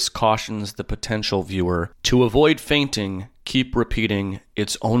voice cautions the potential viewer to avoid fainting, keep repeating,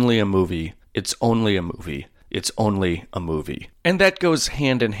 "It's only a movie, it's only a movie, it's only a movie." And that goes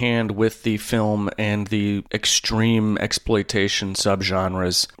hand in hand with the film and the extreme exploitation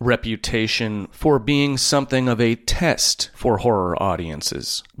subgenre's reputation for being something of a test for horror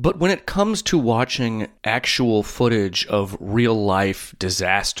audiences. But when it comes to watching actual footage of real-life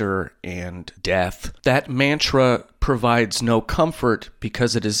disaster and death, that mantra provides no comfort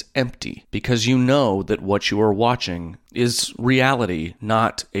because it is empty, because you know that what you are watching is reality,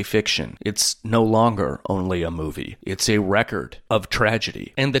 not a fiction. It's no longer only a movie. It's a record of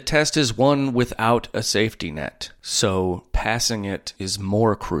tragedy. And the test is one without a safety net, so passing it is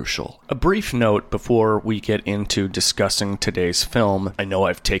more crucial. A brief note before we get into discussing today's film. I know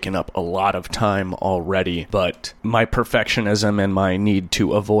I've taken up a lot of time already, but my perfectionism and my need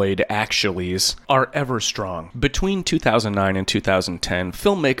to avoid actuallys are ever strong. Between 2009 and 2010,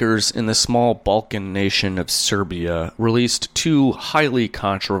 filmmakers in the small Balkan nation of Serbia released two highly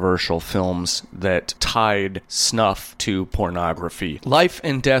controversial films that tied snuff to pornography. Life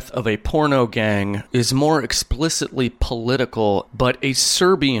and Death of a Porno Gang is more explicitly political, but a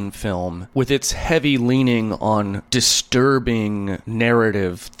Serbian film with its heavy leaning on disturbing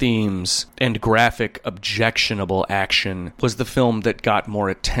narrative themes and graphic objectionable action was the film that got more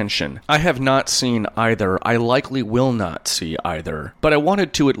attention. I have not seen either. I likely will not see either, but I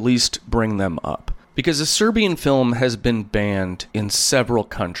wanted to at least bring them up. Because a Serbian film has been banned in several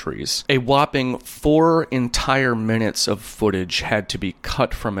countries. A whopping 4 entire minutes of footage had to be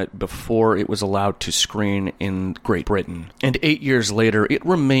cut from it before it was allowed to screen in Great Britain. And 8 years later, it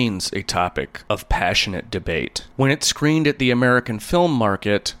remains a topic of passionate debate. When it screened at the American film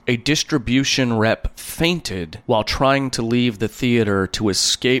market, a distribution rep fainted while trying to leave the theater to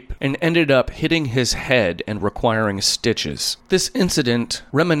escape and ended up hitting his head and requiring stitches. This incident,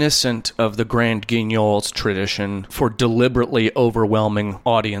 reminiscent of the Grand Guignol's tradition for deliberately overwhelming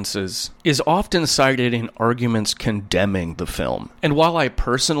audiences, is often cited in arguments condemning the film. And while I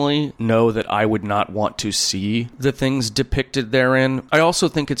personally know that I would not want to see the things depicted therein, I also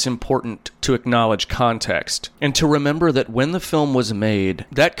think it's important to acknowledge context and to remember that when the film was made,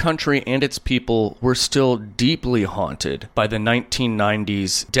 that country and its people were still deeply haunted by the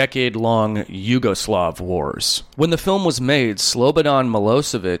 1990s decade-long Yugoslav wars. When the film was made, Slobodan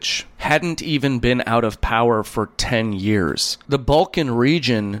Milosevic hadn't even been been out of power for 10 years. The Balkan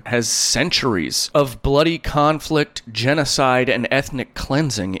region has centuries of bloody conflict, genocide, and ethnic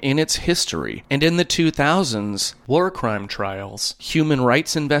cleansing in its history. And in the 2000s, war crime trials, human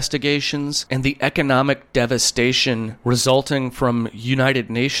rights investigations, and the economic devastation resulting from United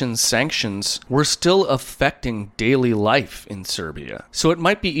Nations sanctions were still affecting daily life in Serbia. So it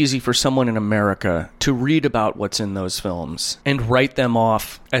might be easy for someone in America to read about what's in those films and write them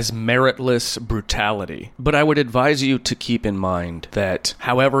off as meritless brutality. But I would advise you to keep in mind that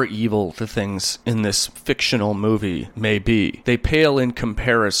however evil the things in this fictional movie may be, they pale in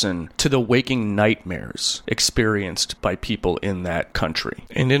comparison to the waking nightmares experienced by people in that country.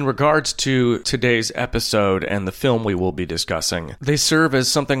 And in regards to today's episode and the film we will be discussing, they serve as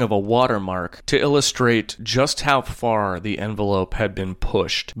something of a watermark to illustrate just how far the envelope had been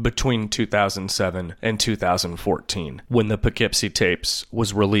pushed between 2007 and 2014, when the Poughkeepsie Tapes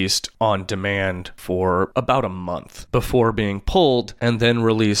was released on demand for about a month before being pulled and then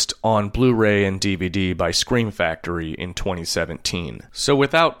released on Blu-ray and DVD by Scream Factory in 2017. So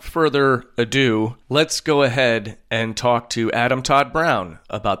without further ado, let's go ahead and talk to Adam Todd Brown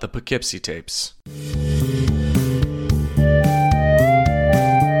about the Poughkeepsie Tapes.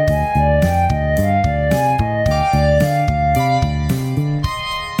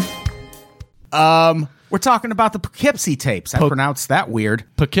 We're talking about the Poughkeepsie Tapes. I pronounced that weird.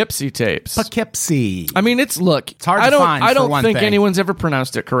 Poughkeepsie Tapes. Poughkeepsie. I mean, it's hard to find. I for don't one think thing. anyone's ever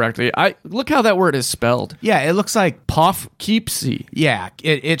pronounced it correctly. Look how that word is spelled. Yeah, it looks like Poughkeepsie. Yeah,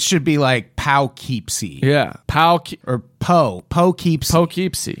 it should be like Poughkeepsie. Yeah, Or Poughkeepsie.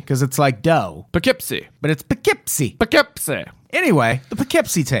 Poughkeepsie. Because it's like dough. Poughkeepsie. But it's Poughkeepsie. Poughkeepsie. Anyway, the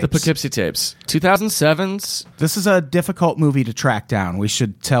Poughkeepsie Tapes. The Poughkeepsie Tapes. 2007's. This is a difficult movie to track down. We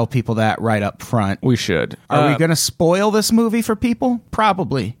should tell people that right up front. We should. Are we going to spoil this movie for people?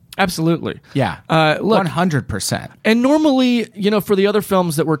 Probably. Absolutely. Yeah. Look, 100%. and normally, for the other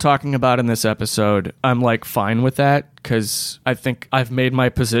films that we're talking about in this episode, I'm fine with that because I think I've made my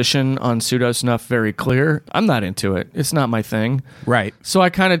position on pseudo snuff very clear. I'm not into it. It's not my thing. Right. So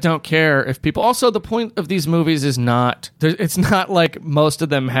I kind of don't care if people... Also, the point of these movies is not... It's not like most of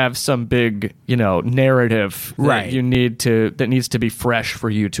them have some big, narrative that right. that needs to be fresh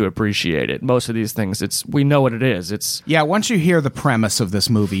for you to appreciate it. Most of these things, we know what it is. It's... Yeah, once you hear the premise of this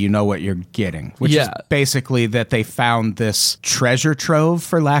movie, you know what you're getting, which is basically that they found this treasure trove,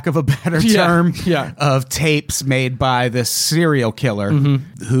 for lack of a better term, of tapes made by this serial killer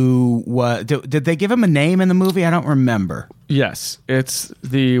who was... Did they give him a name in the movie? I don't remember. Yes, it's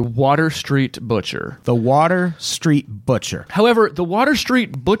the Water Street Butcher. The Water Street Butcher. However, the Water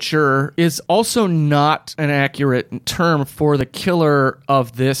Street Butcher is also not an accurate term for the killer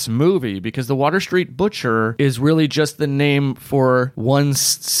of this movie, because the Water Street Butcher is really just the name for one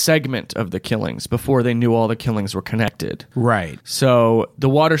segment of the killings before they knew all the killings were connected. Right. So the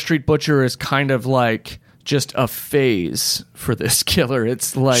Water Street Butcher is kind of like just a phase for this killer.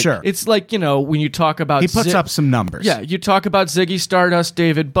 It's like, it's like, when you talk about... He puts up some numbers. Yeah, you talk about Ziggy Stardust,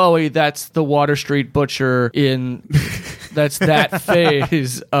 David Bowie, that's the Water Street Butcher in... That's that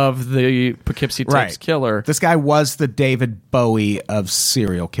phase of the Poughkeepsie Tapes killer. This guy was the David Bowie of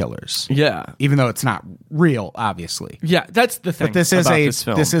serial killers. Yeah. Even though it's not real, obviously. Yeah, that's the thing. But this is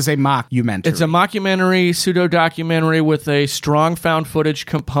this is a mockumentary. It's a mockumentary, pseudo-documentary with a strong found footage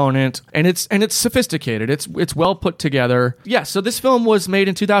component, and it's sophisticated. It's well put together. Yeah, so this film was made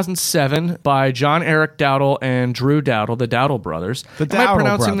in 2007 by John Eric Dowdle and Drew Dowdle, the Dowdle brothers. The Dowdle Am I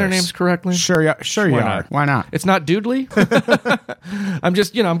pronouncing their brothers. names correctly? Sure you are. Why not? It's not Doodley? I'm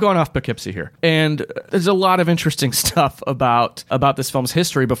just, I'm going off Poughkeepsie here. And there's a lot of interesting stuff about this film's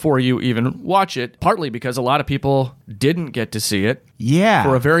history before you even watch it, partly because a lot of people didn't get to see it. Yeah.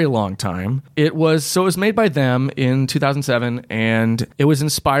 For a very long time. It was made by them in 2007, and it was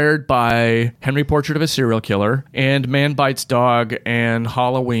inspired by Henry Portrait of a Serial Killer and Man Bites Dog and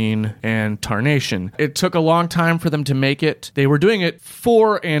Halloween and Tarnation. It took a long time for them to make it. They were doing it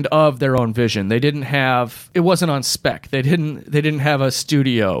for and of their own vision. They didn't have... It wasn't on spec. They didn't have a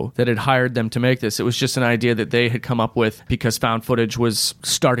studio that had hired them to make this. It was just an idea that they had come up with because found footage was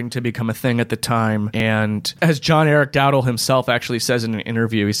starting to become a thing at the time. And as John Eric Dowdle himself actually says in an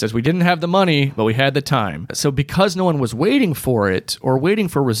interview, he says, we didn't have the money, but we had the time. So because no one was waiting for it or waiting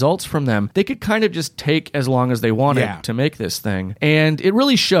for results from them, they could kind of just take as long as they wanted to make this thing. And it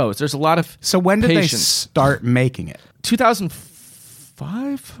really shows. There's a lot of So when did patience. they start making it?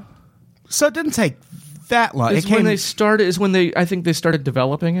 2005? So it didn't take that long. Is when I think they started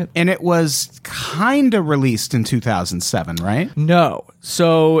developing it. And it was kind of released in 2007, right? No.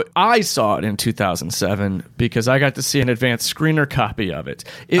 So I saw it in 2007 because I got to see an advanced screener copy of it.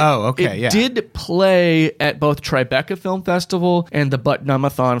 It did play at both Tribeca Film Festival and the Butt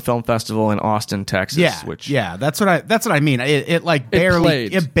Nummathon Film Festival in Austin, Texas. That's what I mean.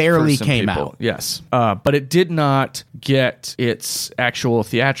 It barely came out. Yes, but it did not get its actual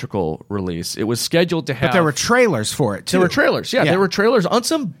theatrical release. It was scheduled to have. But there were trailers for it too. There were trailers. Yeah, there were trailers on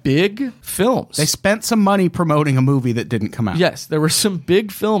some big films. They spent some money promoting a movie that didn't come out. Yes, there were some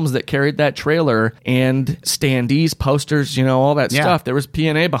big films that carried that trailer and standees, posters, all that stuff. There was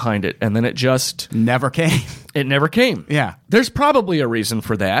P&A behind it, and then it just never came. It never came. Yeah. There's probably a reason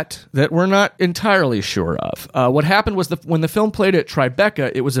for that we're not entirely sure of. What happened was when the film played at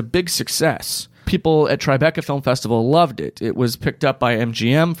Tribeca, it was a big success. People at Tribeca Film Festival loved it. It was picked up by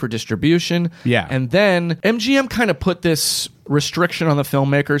MGM for distribution. Yeah. And then MGM kind of put this restriction on the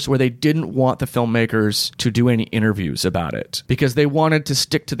filmmakers where they didn't want the filmmakers to do any interviews about it because they wanted to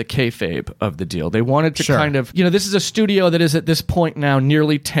stick to the kayfabe of the deal. They wanted to kind of, this is a studio that is at this point now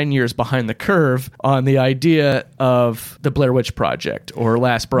nearly 10 years behind the curve on the idea of the Blair Witch Project or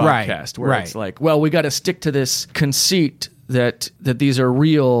Last Broadcast, where it's like, well, we got to stick to this conceit that these are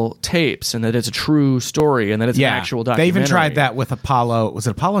real tapes and that it's a true story and that it's an actual documentary. They even tried that with Apollo. Was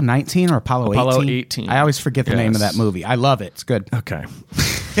it Apollo 19 or Apollo 18? Apollo 18. I always forget the name of that movie. I love it. It's good. Okay.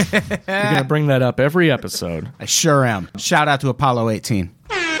 You're going to bring that up every episode. I sure am. Shout out to Apollo 18.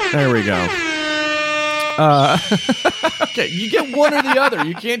 There we go. Okay, you get one or the other.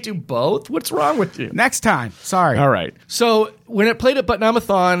 You can't do both. What's wrong with you? Next time. Sorry. All right. So when it played at Butt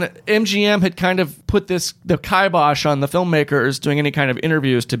Nummathon, MGM had kind of put the kibosh on the filmmakers doing any kind of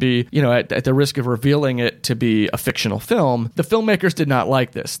interviews to be, at the risk of revealing it to be a fictional film. The filmmakers did not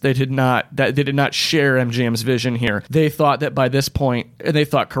like this. They did not share MGM's vision here. They thought that by this point, and they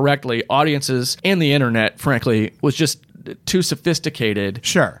thought correctly, audiences and the internet, frankly, was just too sophisticated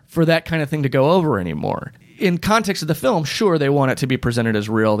for that kind of thing to go over anymore. In context of the film, sure, they want it to be presented as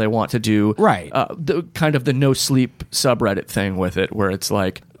real. They want to do the kind of the no sleep subreddit thing with it, where it's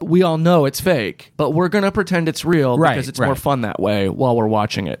like, we all know it's fake, but we're going to pretend it's real because it's more fun that way while we're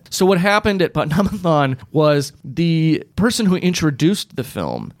watching it. So what happened at Butt Nummathon was the person who introduced the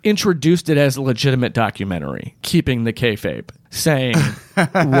film introduced it as a legitimate documentary, keeping the kayfabe, saying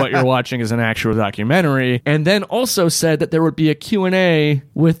what you're watching is an actual documentary, and then also said that there would be a Q&A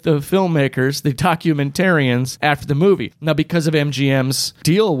with the filmmakers, the documentarians, after the movie. Now, because of MGM's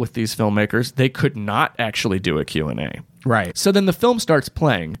deal with these filmmakers, they could not actually do a Q&A. Right. So then the film starts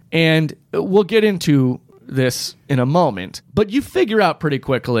playing, and we'll get into this in a moment, but you figure out pretty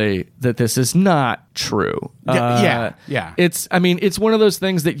quickly that this is not true. Yeah. It's one of those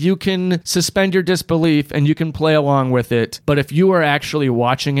things that you can suspend your disbelief and you can play along with it, but if you are actually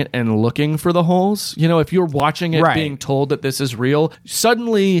watching it and looking for the holes, if you're watching it being told that this is real,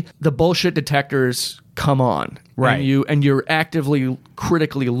 suddenly the bullshit detectors come on. Right. And you're actively,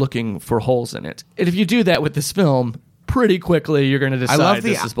 critically looking for holes in it. And if you do that with this film, pretty quickly you're going to decide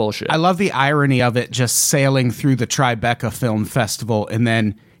this is bullshit. I love the irony of it just sailing through the Tribeca Film Festival and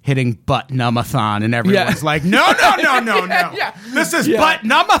then hitting Butt Nummathon, and everyone's like, no. This is Butt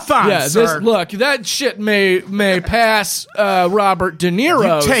Nummathon, sir. Look, that shit may pass Robert De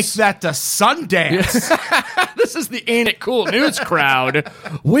Niro. You take that to Sundance. This is the Ain't It Cool News crowd.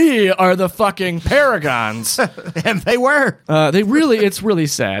 We are the fucking paragons. And they were. It's really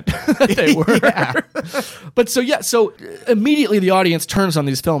sad that they were. But so immediately the audience turns on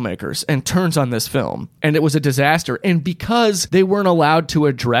these filmmakers and turns on this film, and it was a disaster. And because they weren't allowed to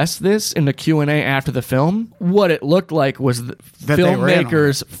address this in the Q&A after the film, what it looked like was that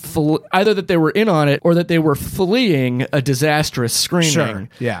filmmakers either that they were in on it or that they were fleeing a disastrous screening,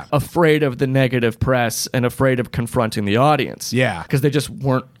 afraid of the negative press and afraid of confronting the audience, because they just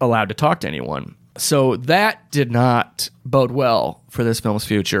weren't allowed to talk to anyone. So that did not bode well for this film's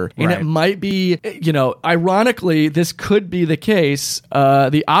future. And it might be, ironically, this could be the case,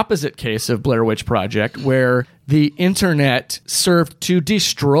 the opposite case of Blair Witch Project, where the internet served to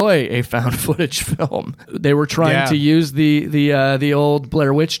destroy a found footage film. They were trying to use the old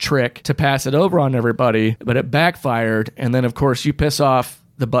Blair Witch trick to pass it over on everybody, but it backfired. And then, of course, you piss off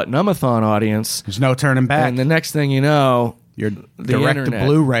the Butt Nummathon audience. There's no turning back. And the next thing you know, Your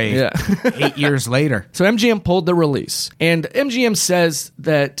direct-to-Blu-ray 8 years later. So MGM pulled the release. And MGM says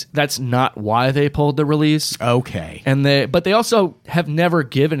that that's not why they pulled the release. Okay. But they also have never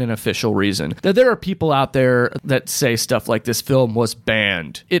given an official reason. There are people out there that say stuff like this film was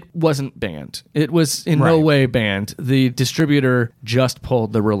banned. It wasn't banned. It was in no way banned. The distributor just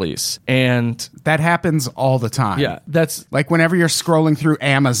pulled the release. And that happens all the time. Yeah. That's like whenever you're scrolling through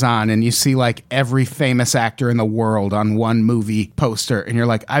Amazon and you see like every famous actor in the world on one movie poster and you're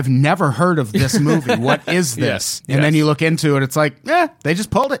like, I've never heard of this movie. What is this? And then you look into it, it's like, they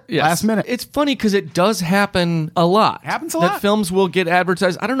just pulled it last minute. It's funny because it does happen a lot. Happens a lot. That films will get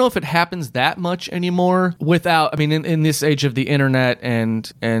advertised. I don't know if it happens that much anymore in this age of the internet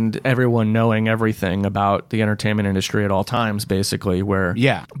and everyone knowing everything about the entertainment industry at all times, basically,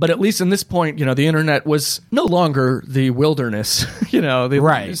 but at least in this point, the internet was no longer the wilderness,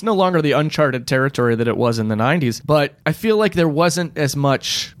 it's no longer the uncharted territory that it was in the 90s. But I feel like there wasn't as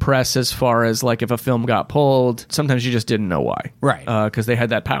much press as far as like if a film got pulled, sometimes you just didn't know why. Right. Because they had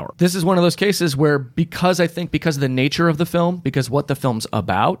that power. This is one of those cases where because of the nature of the film, because what the film's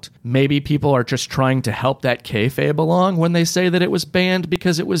about, maybe people are just trying to help that kayfabe along when they say that it was banned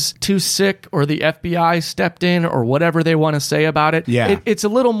because it was too sick or the FBI stepped in or whatever they want to say about it. Yeah. It's a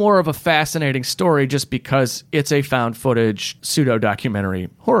little more of a fascinating story just because it's a found footage pseudo-documentary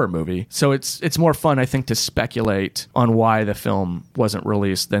horror movie. So it's more fun, I think, to speculate on why the film wasn't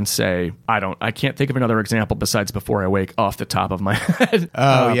released than say, I can't think of another example besides Before I Wake off the top of my head.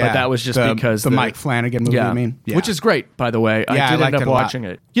 But that was just because the Mike Flanagan movie, you mean? Yeah. Which is great, by the way. I did end up watching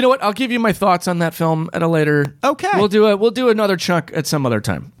it. You know what? I'll give you my thoughts on that film at a later. Okay. We'll do another chunk at some other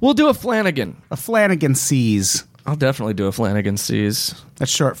time. We'll do a Flanagan. A Flanagan Sees. I'll definitely do a Flanagan Sees.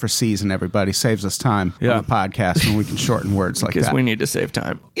 That's short for season, everybody. Saves us time on the podcast when we can shorten words like that. Because we need to save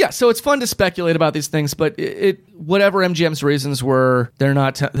time. Yeah, so it's fun to speculate about these things, but whatever MGM's reasons were, they're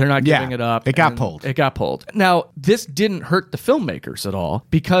not giving it up. It got pulled. It got pulled. Now, this didn't hurt the filmmakers at all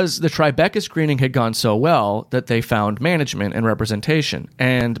because the Tribeca screening had gone so well that they found management and representation.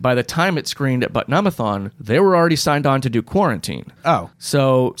 And by the time it screened at Button-Umathon, they were already signed on to do Quarantine. Oh.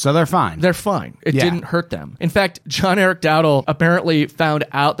 So they're fine. They're fine. It didn't hurt them. In fact, John Eric Dowdle apparently found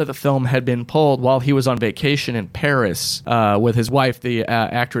out that the film had been pulled while he was on vacation in Paris with his wife, the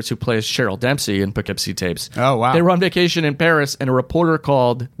actress who plays Cheryl Dempsey in Poughkeepsie Tapes. Oh, wow. They were on vacation in Paris, and a reporter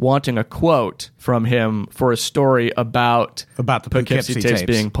called wanting a quote from him for a story about the Poughkeepsie Tapes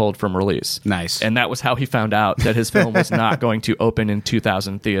being pulled from release. Nice. And that was how he found out that his film was not going to open in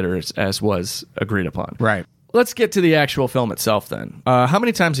 2,000 theaters as was agreed upon. Right. Let's get to the actual film itself then. How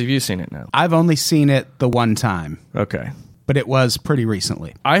many times have you seen it now? I've only seen it the one time. Okay. But it was pretty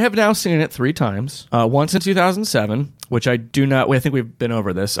recently. I have now seen it 3 times. Once in 2007, which I think we've been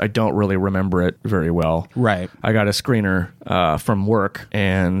over this. I don't really remember it very well. Right. I got a screener from work,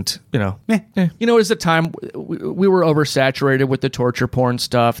 and, it was a time we were oversaturated with the torture porn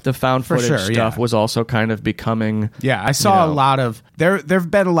stuff. The found footage stuff was also kind of becoming... Yeah, I saw a lot of...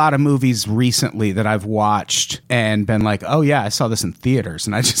 There've been a lot of movies recently that I've watched and been like, oh yeah, I saw this in theaters,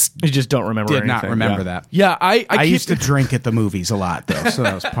 and You just don't remember anything. Did not remember that. Yeah, I used to drink at the movies a lot, though, so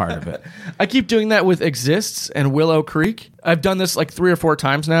that was part of it. I keep doing that with Exists and Willow Creek. I've done this like 3 or 4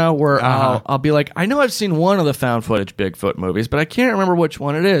 times now where I'll be like, I know I've seen one of the found footage Bigfoot movies, but I can't remember which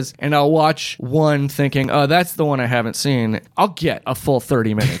one it is. And I'll watch one thinking, oh, that's the one I haven't seen. I'll get a full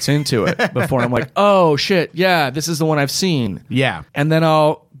 30 minutes into it before I'm like, oh, shit, yeah, this is the one I've seen. Yeah. And then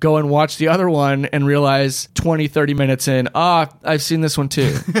I'll go and watch the other one and realize 20, 30 minutes in, I've seen this one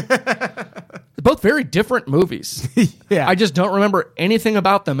too. They're both very different movies. Yeah. I just don't remember anything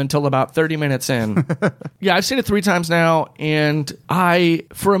about them until about 30 minutes in. Yeah, I've seen it 3 times now, and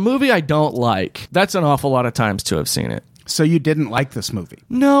for a movie I don't like, that's an awful lot of times to have seen it. So you didn't like this movie?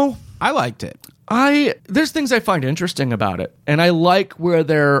 No. I liked it. There's things I find interesting about it, and I like where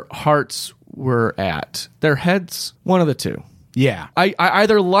their hearts were at. Their heads, one of the two. Yeah. I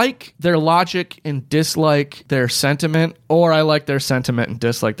either like their logic and dislike their sentiment, or I like their sentiment and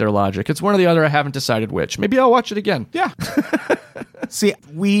dislike their logic. It's one or the other. I haven't decided which. Maybe I'll watch it again. Yeah. See,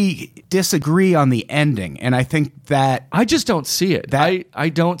 we disagree on the ending, and I think that... I just don't see it. I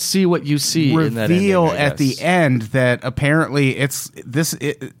don't see what you see in that ending. Reveal at the end that apparently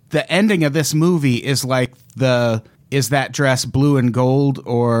the ending of this movie is like is that dress blue and gold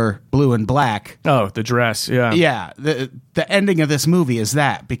or blue and black? Oh, the dress, yeah. Yeah, the ending of this movie is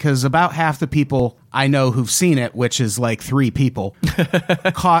that, because about half the people I know who've seen it, which is like 3 people,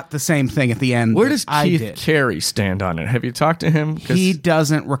 caught the same thing at the end. Where does Keith Carey stand on it? Have you talked to him? He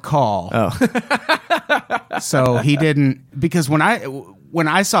doesn't recall. Oh. So he didn't, because when when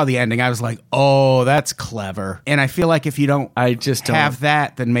I saw the ending, I was like, oh, that's clever. And I feel like if you don't have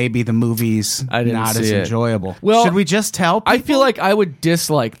that, then maybe the movie's not as enjoyable. Well, should we just tell people? I feel like I would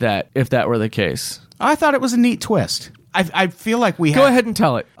dislike that if that were the case. I thought it was a neat twist. I feel like we Go ahead and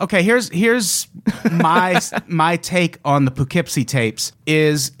tell it. Okay, here's my take on the Poughkeepsie tapes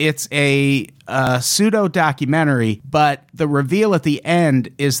is it's a pseudo documentary, but the reveal at the end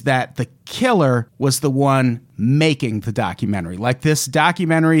is that the killer was the one making the documentary. Like this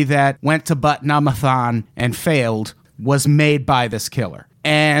documentary that went to Button-a-thon and failed was made by this killer.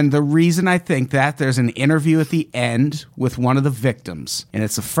 And the reason I think that, there's an interview at the end with one of the victims, and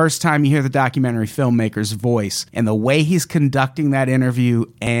it's the first time you hear the documentary filmmaker's voice, and the way he's conducting that interview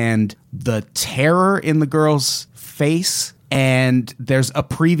and the terror in the girl's face. And there's a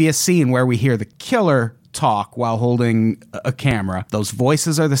previous scene where we hear the killer talk while holding a camera. Those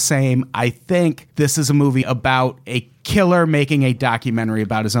voices are the same. I think this is a movie about a killer making a documentary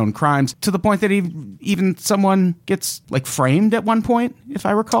about his own crimes, to the point that even someone gets like framed at one point, if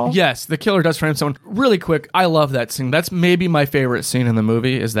I recall. Yes, the killer does frame someone. Really quick, I love that scene. That's maybe my favorite scene in the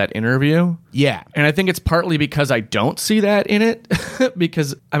movie, is that interview. Yeah. And I think it's partly because I don't see that in it.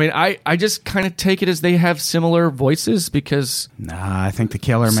 Because, I mean, I just kind of take it as they have similar voices because... Nah, I think the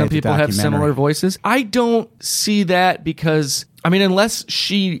killer made the documentary. Some people have similar voices. I don't see that because, I mean, unless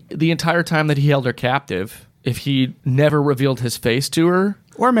the entire time that he held her captive... If he never revealed his face to her.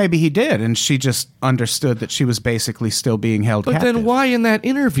 Or maybe he did, and she just understood that she was basically still being held captive. But then why in that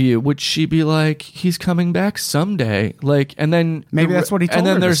interview would she be like, he's coming back someday? Like, and then... Maybe that's what he told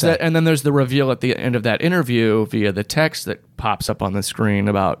her to say. And then there's the reveal at the end of that interview via the text that pops up on the screen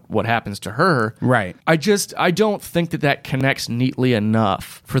about what happens to her. Right. I don't think that connects neatly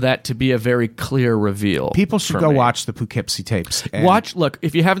enough for that to be a very clear reveal. People should go watch the Poughkeepsie tapes. Look,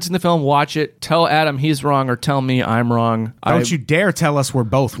 if you haven't seen the film, watch it. Tell Adam he's wrong or tell me I'm wrong. Don't you dare tell us we're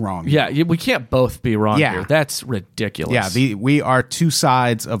both wrong. Yeah, we can't both be wrong here. That's ridiculous. Yeah, we are two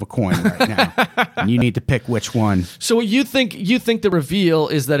sides of a coin right now. And you need to pick which one. So you think the reveal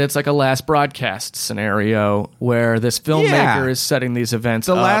is that it's like a Last Broadcast scenario where this filmmaker is setting these events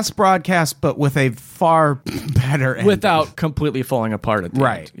up. The Last Broadcast, but with a far better ending. Without completely falling apart at the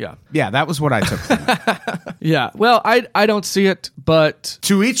end. Yeah. Yeah, that was what I took from it. Yeah. Well, I don't see it, but...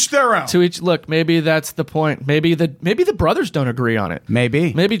 To each their own. Look, maybe that's the point. Maybe the brothers don't agree on it.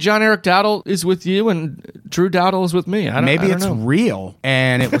 Maybe John Eric Dowdle is with you and Drew Dowdle is with me. Maybe it's real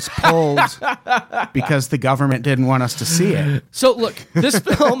and it was pulled because the government didn't want us to see it. So look, this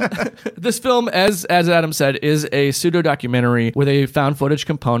film, as Adam said, is a pseudo documentary with a found footage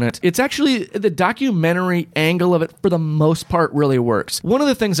component. It's actually the documentary angle of it for the most part really works. One of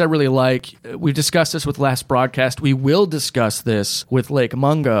the things I really like, we've discussed this with Last Broadcast. We will discuss this with Lake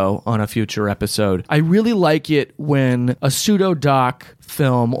Mungo on a future episode. I really like it when a pseudo doc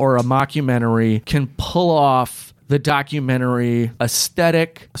film or a mockumentary can pull off the documentary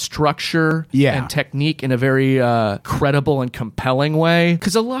aesthetic, structure, and technique in a very credible and compelling way.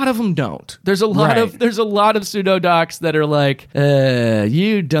 Because a lot of them don't. There's a lot of pseudo docs that are like,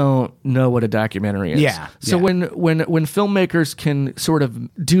 you don't know what a documentary is. Yeah. So when filmmakers can sort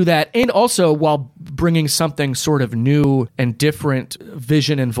of do that, and also while bringing something sort of new and different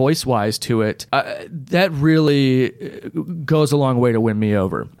vision and voice wise to it, that really goes a long way to win me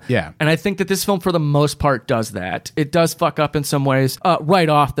over. Yeah. And I think that this film for the most part does that. It does fuck up in some ways right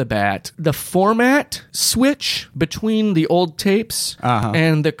off the bat. The format switch between the old tapes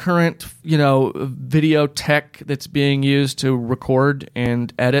and the current, video tech that's being used to record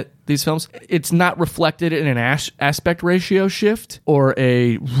and edit these films, it's not reflected in an aspect ratio shift or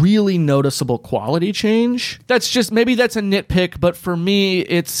a really noticeable quality change. Maybe that's a nitpick, but for me,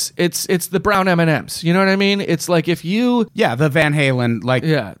 it's the brown M&Ms. You know what I mean? It's like if you... Yeah, the Van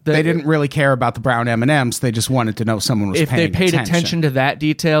Halen, they didn't really care about the brown M&Ms. They just wanted to know someone was paying attention. If they paid attention to that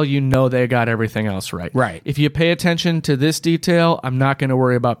detail, they got everything else right. Right. If you pay attention to this detail, I'm not going to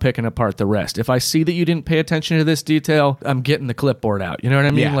worry about picking apart the rest. If I see that you didn't pay attention to this detail, I'm getting the clipboard out. You know what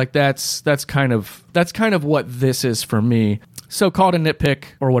I mean? Yeah. Like that's kind of what this is for me. So called a nitpick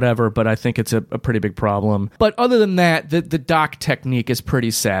or whatever, but I think it's a pretty big problem. But other than that, the doc technique is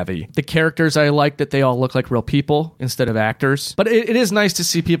pretty savvy. The characters, I like that they all look like real people instead of actors. But it is nice to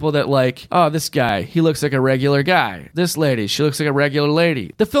see people that like, oh, this guy, he looks like a regular guy. This lady, she looks like a regular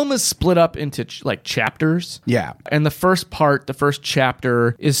lady. The film is split up into chapters. Yeah. And the first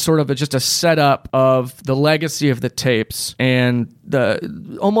chapter is sort of just a setup of the legacy of the tapes and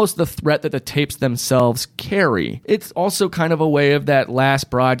almost the threat that the tapes themselves carry. It's also kind of a way of that Last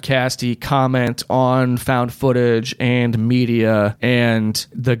Broadcast-y comment on found footage and media and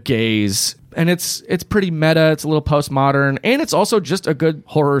the gaze and it's pretty meta. It's a little postmodern, and it's also just a good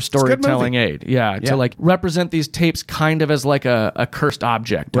horror storytelling aid. Yeah, to like represent these tapes kind of as like a cursed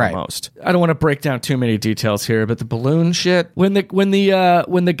object almost. I don't want to break down too many details here, but the balloon shit. When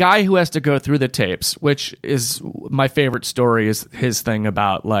the guy who has to go through the tapes, which is my favorite story, is his thing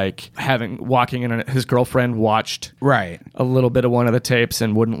about like walking in, and his girlfriend watched a little bit of one of the tapes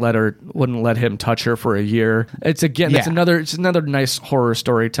and wouldn't let him touch her for a year. It's another nice horror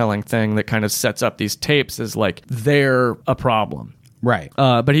storytelling thing that kind of sets up these tapes as like they're a problem. Right.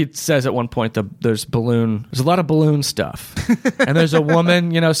 But he says at one point there's a lot of balloon stuff. And there's a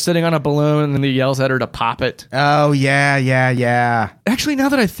woman, sitting on a balloon, and he yells at her to pop it. Oh, yeah. Actually, now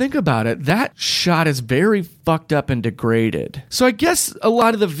that I think about it, that shot is very fucked up and degraded. So I guess a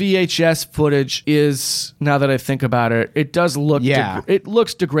lot of the VHS footage is, now that I think about it, it does look, it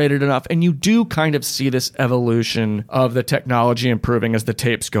looks degraded enough. And you do kind of see this evolution of the technology improving as the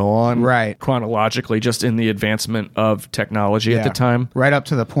tapes go on. Right. Chronologically, just in the advancement of technology at the time. Right up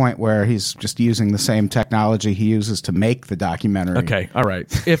to the point where he's just using the same technology he uses to make the documentary. Okay, all right.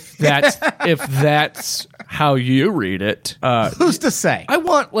 If that's how you read it, who's to say?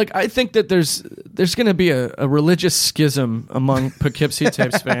 I think that there's going to be a religious schism among Poughkeepsie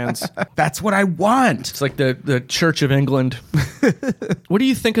Tapes fans. That's what I want. It's like the Church of England. What do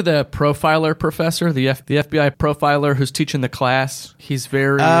you think of the profiler professor, the FBI profiler who's teaching the class? He's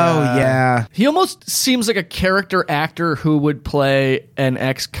very... He almost seems like a character actor who would play an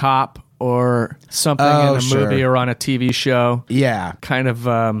ex-cop or something in a movie or on a TV show. Yeah. Kind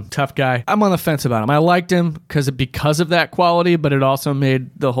of tough guy. I'm on the fence about him. I liked him because of that quality, but it also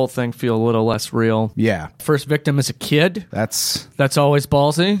made the whole thing feel a little less real. Yeah. First victim is a kid. That's always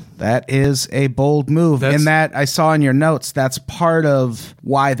ballsy. That is a bold move. In that, I saw in your notes, that's part of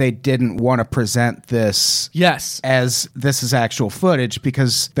why they didn't want to present this as this is actual footage,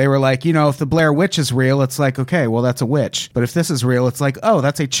 because they were like, if the Blair Witch is real, it's like, okay, well, that's a witch. But if this is real, it's like, oh,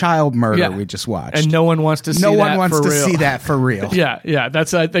 that's a child murder we just watched. And no one wants to see that for real. Yeah.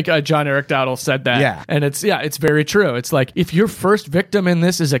 That's, I think John Eric Dowdle said that. Yeah. And it's very true. It's like, if your first victim in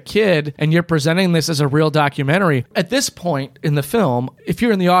this is a kid and you're presenting this as a real documentary, at this point in the film, if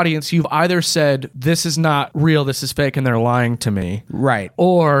you're in the audience, you've either said, this is not real, this is fake, and they're lying to me. Right.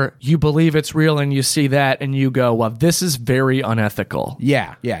 Or you believe it's real and you see that and you go, well, this is very unethical.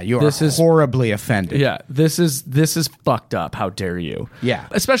 Yeah. You are horribly offended. Yeah. This is fucked up. How dare you? Yeah.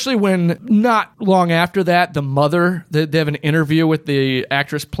 Especially when not long after that, the mother, they have an interview with the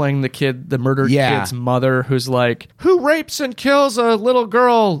actress playing the murdered kid's mother, who's like, who rapes and kills a little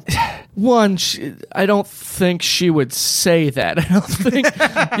girl? I don't think she would say that. I don't think,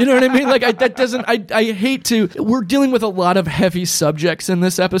 you know what I mean? Like, I hate to, we're dealing with a lot of heavy subjects in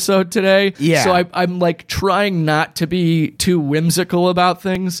this episode today. Yeah. So I'm like trying not to be too whimsical about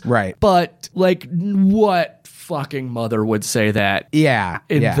things. Right. But like, what fucking mother would say that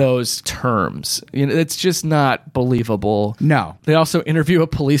in those terms? It's just not believable. No. They also interview a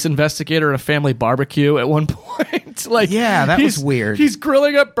police investigator at a family barbecue at one point. Like, that was weird. He's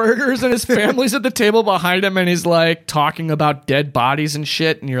grilling up burgers and his family's at the table behind him, and he's like talking about dead bodies and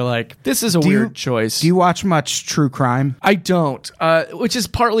shit, and you're like, this is a weird choice. Do you watch much true crime? I don't, which is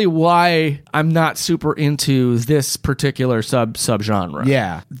partly why I'm not super into this particular subgenre.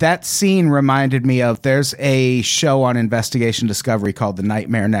 Yeah. That scene reminded me of, there's a show on Investigation Discovery called The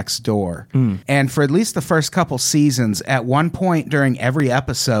Nightmare Next Door. And for at least the first couple seasons, at one point during every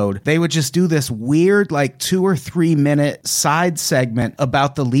episode, they would just do this weird, like 2 or 3 minute side segment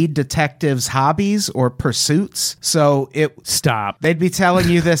about the lead detective's hobbies or pursuits. So they'd be telling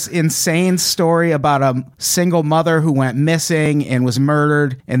you this insane story about a single mother who went missing and was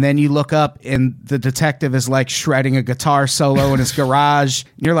murdered, and then you look up and the detective is like shredding a guitar solo in his garage.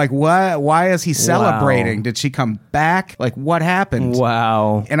 You're like, what? Why is he celebrating? Wow. Did she come back? Like, what happened?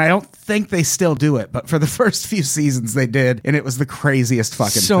 Wow. And I don't think they still do it, but for the first few seasons they did, and it was the craziest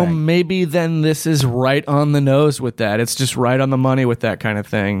fucking thing. So maybe then this is right on the nose with that. It's just right on the money with that kind of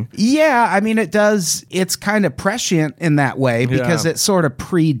thing. Yeah, I mean, it's kind of prescient in that way, because it sort of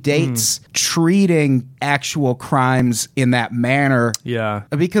predates treating actual crimes in that manner. Yeah.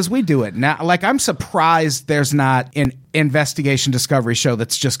 Because we do it now. Like, I'm surprised there's not an Investigation Discovery show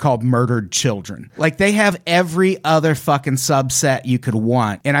that's just called Murdered Children. Like, they have every other fucking subset you could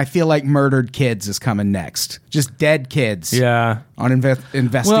want, and I feel like Murdered Kids is coming next. Just dead kids. Yeah. On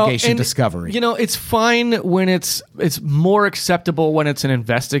Investigation Discovery. It's fine when it's more acceptable when it's an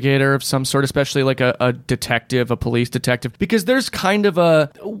investigator of some sort, especially like a detective, a police detective, because there's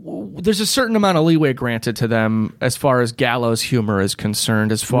a certain amount of leeway granted to them as far as gallows humor is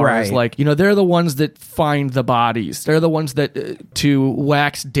concerned, as far as like, they're the ones that find the bodies. They're the ones that, to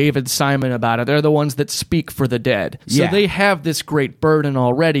wax David Simon about it, they're the ones that speak for the dead. So they have this great burden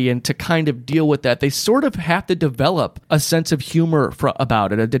already, and to kind of deal with that, they sort of have to develop a sense of humor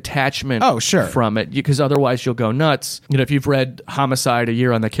about it, a detachment from it, because otherwise you'll go nuts. If you've read Homicide: A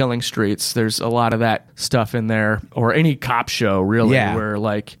Year on the Killing Streets, there's a lot of that stuff in there, or any cop show, really, where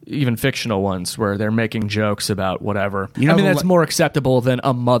like, even fictional ones, where they're making jokes about whatever. That's more acceptable than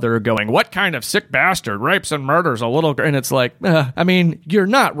a mother going, "What kind of sick bastard rapes and murders a little girl?" And it's like, you're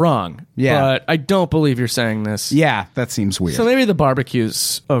not wrong. But I don't believe you're saying this. Yeah, that seems weird. So maybe the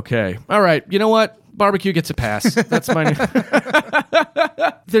barbecue's okay. All right, you know what? Barbecue gets a pass. That's my...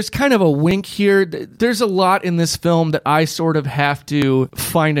 There's kind of a wink here. There's a lot in this film that I sort of have to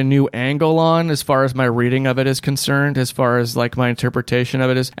find a new angle on as far as my reading of it is concerned, as far as like my interpretation of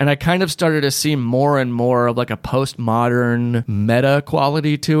it is. And I kind of started to see more and more of like a postmodern meta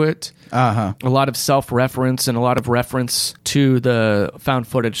quality to it. A lot of self-reference and a lot of reference to the found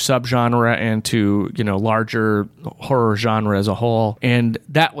footage subgenre and to, larger horror genre as a whole. And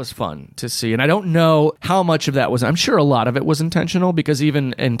that was fun to see. And I don't know how much of that was, I'm sure a lot of it was intentional, because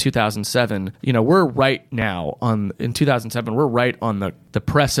even in 2007, we're right in 2007, we're right on the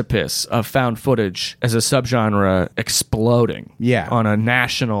precipice of found footage as a subgenre exploding on a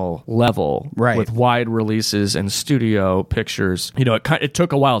national level with wide releases and studio pictures. It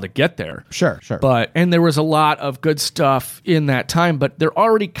took a while to get there. Sure. And there was a lot of good stuff in that time, but there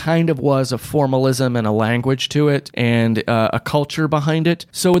already kind of was a formalism and a language to it and a culture behind it.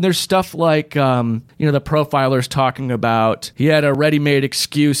 So when there's stuff like, the profilers talking about he had a ready-made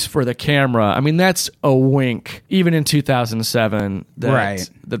excuse for the camera, that's a wink, even in 2007, that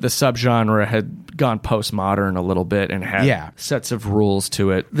the subgenre had gone postmodern a little bit and had sets of rules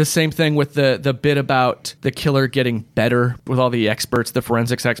to it. The same thing with the bit about the killer getting better, with all the experts, the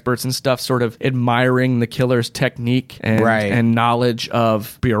forensics experts and stuff, sort of admiring the killer's technique and knowledge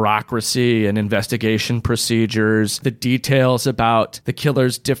of bureaucracy and investigation procedures, the details about the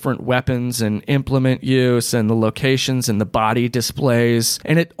killer's different weapons and implement use and the locations and the body displays.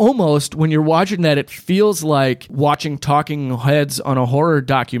 And it almost, when you're watching that, it feels like watching talking heads on a horror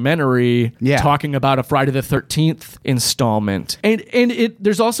documentary talking about a Friday the 13th installment. And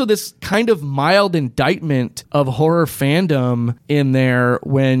there's also this kind of mild indictment of horror fandom in there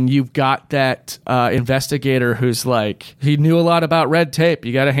when you've got that investigator who's like, he knew a lot about red tape.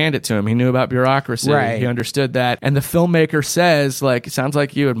 You got to hand it to him. He knew about bureaucracy. He understood that. And the filmmaker says, like, it sounds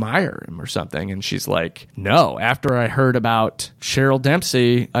like you admire him or something. And she's like, no, after I heard about Cheryl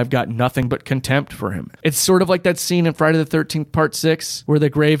Dempsey, I've got nothing but contempt for him. It's sort of like that scene in Friday the 13th Part 6 where the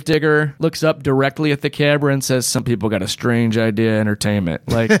gravedigger looks up directly at the camera and says, some people got a strange idea entertainment.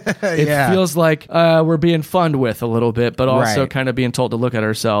 Like, it feels like we're being funned with a little bit, but also kind of being told to look at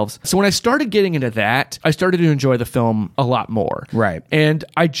ourselves. So when I started getting into that, I started to enjoy the film a lot more. And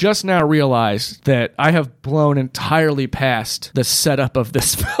I just now realized that I have blown entirely past the setup of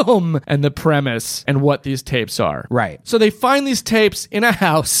this film and the premise and what these tapes are. So they find these tapes in a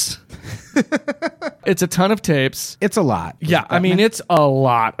house. It's a ton of tapes. It's a lot. Yeah, it's a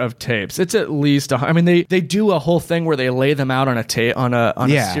lot of tapes. It's at least they do a whole thing where they lay them out on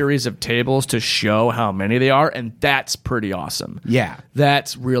a series of tables to show how many they are, and that's pretty awesome.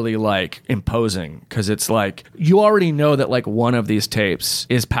 That's really like imposing, because it's like you already know that like one of these tapes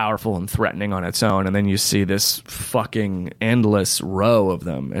is powerful and threatening on its own, and then you see this fucking endless row of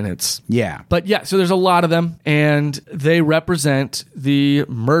them, and it's so there's a lot of them, and they represent the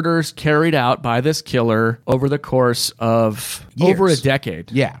murders carried out by this killer over the course of over a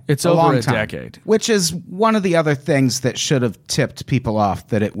decade. It's over a decade. Which is one of the other things that should have tipped people off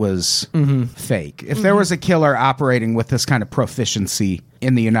that it was fake. If there was a killer operating with this kind of proficiency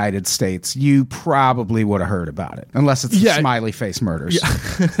in the United States, you probably would have heard about it. Unless it's smiley face murders.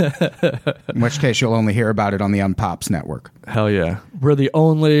 In which case you'll only hear about it on the Unpops network. Hell yeah. We're the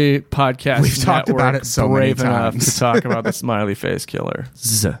only podcast we've talked about it so many times enough to talk about the smiley face killer.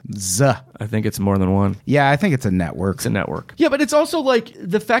 I think it's more than one. Yeah, I think it's a network. It's a network. Yeah, but it's also like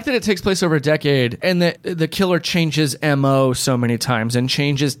the fact that it takes place over a decade and that the killer changes MO so many times and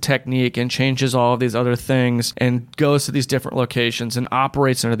changes technique and changes all of these other things and goes to these different locations and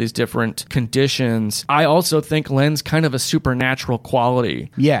operates under these different conditions, I also think lends kind of a supernatural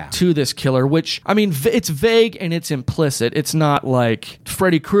quality to this killer, which, it's vague and it's implicit. It's not like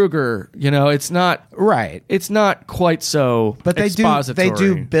Freddy Krueger, it's not Right. It's not quite so but expository. They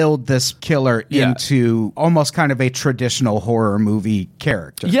do build this killer into almost kind of a traditional horror movie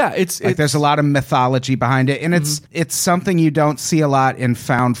character. Yeah, it's there's a lot of mythology behind it, and it's something you don't see a lot in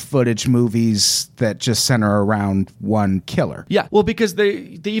found footage movies that just center around one killer. Yeah, well, because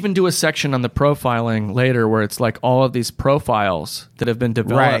they even do a section on the profiling later where it's like all of these profiles that have been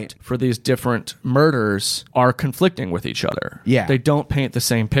developed for these different murders are conflicting with each other. Yeah. They don't paint the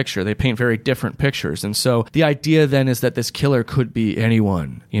same picture. They paint very different pictures. And so the idea then is that this killer could be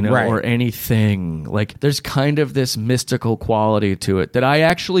anyone, or anything. Like there's kind of this mystical quality to it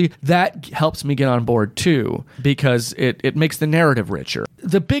that helps me get on board too, because it makes the narrative richer.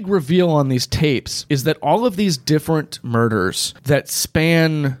 The big reveal on these tapes is that all of these different murders that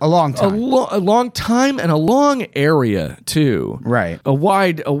span a long time, a long time and a long area too. Right. A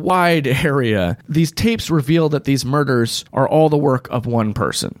wide area. These tapes reveal that these murders are all the work of one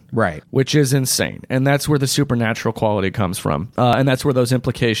person. Right. Which is insane. And that's where the supernatural quality comes from. And that's where those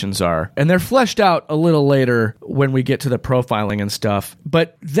implications are. And they're fleshed out a little later when we get to the profiling and stuff.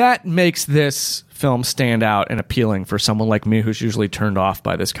 But that makes this film stand out and appealing for someone like me who's usually turned off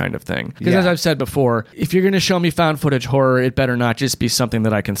by this kind of thing. Because as I've said before, if you're going to show me found footage horror, it better not just be something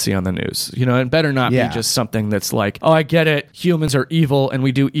that I can see on the news. It better not be just something that's like, oh, I get it. Humans are evil and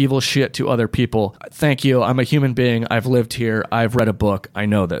we do evil shit to other people. Thank you. I'm a human being. I've lived here. I've read a book. I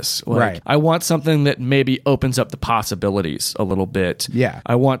know this. Right. I want something that maybe opens up the possibilities a little bit. Yeah.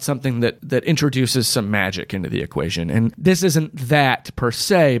 I want something that introduces some magic into the equation. And this isn't that per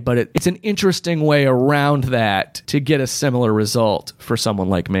se, but it's an interesting way around that to get a similar result for someone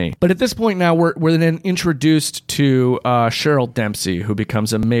like me. But at this point now, we're then introduced to Cheryl Dempsey, who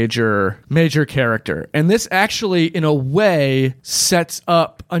becomes a major character. And this actually, in a way, sets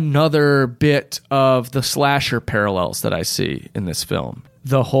up another bit of the slasher parallels that I see in this film.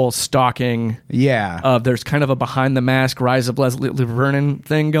 The whole stalking. Yeah. There's kind of a behind the mask Rise of Leslie Vernon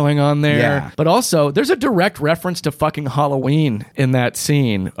thing going on there. Yeah. But also, there's a direct reference to fucking Halloween in that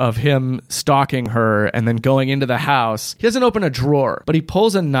scene of him stalking her and then going into the house. He doesn't open a drawer, but he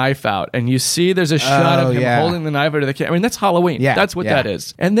pulls a knife out, and you see there's a shot of him holding the knife out of the camera. I mean, that's Halloween. Yeah. That's what that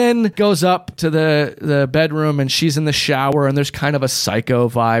is. And then goes up to the bedroom, and she's in the shower, and there's kind of a psycho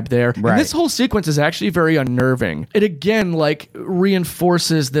vibe there. Right. And this whole sequence is actually very unnerving. It again, reinforces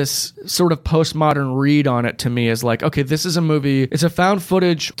this sort of postmodern read on it to me as like, okay, this is a movie, it's a found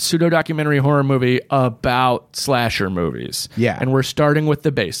footage pseudo-documentary horror movie about slasher movies. Yeah. And we're starting with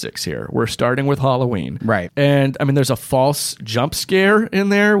the basics here. We're starting with Halloween. Right. And I mean, there's a false jump scare in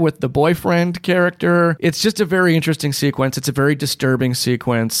there with the boyfriend character. It's just a very interesting sequence. It's a very disturbing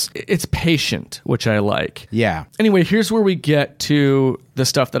sequence. It's patient, which I like. Yeah. Anyway, here's where we get to the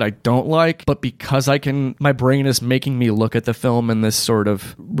stuff that I don't like, but because my brain is making me look at the film in this sort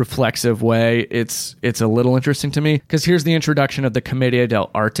of reflexive way, it's a little interesting to me, because here's the introduction of the commedia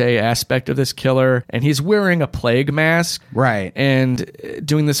dell'arte aspect of this killer, and he's wearing a plague mask, right, and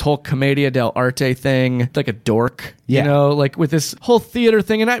doing this whole commedia dell'arte thing like a dork, yeah, with this whole theater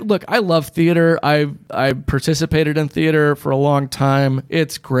thing. And I love theater. I participated in theater for a long time.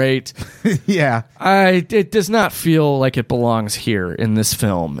 It's great. Yeah. It does not feel like it belongs here in this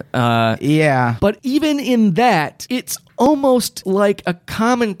film. Yeah. But even in that, it's almost like a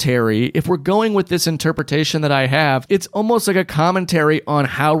commentary. If we're going with this interpretation that I have, it's almost like a commentary on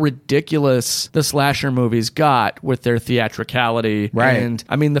how ridiculous the slasher movies got with their theatricality. Right. And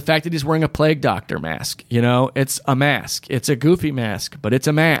I mean, the fact that he's wearing a plague doctor mask, it's a mask. It's a goofy mask, but it's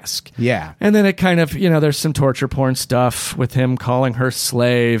a mask. Yeah. And then it kind of, there's some torture porn stuff with him calling her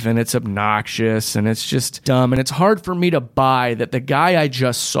slave, and it's obnoxious, and it's just dumb. And it's hard for me to buy that the guy I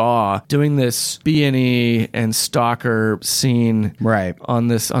just saw doing this B&E and stalker scene on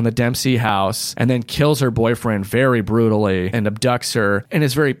the Dempsey house, and then kills her boyfriend very brutally and abducts her and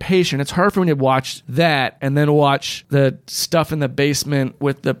is very patient. It's hard for me to watch that and then watch the stuff in the basement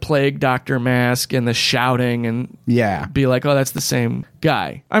with the plague doctor mask and the shouting and be like, oh, that's the same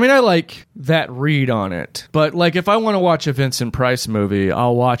guy. I mean, I like that read on it, but if I want to watch a Vincent Price movie,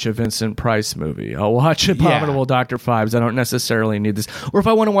 I'll watch a Vincent Price movie. I'll watch Abominable Dr. Phibes. I don't necessarily need this. Or if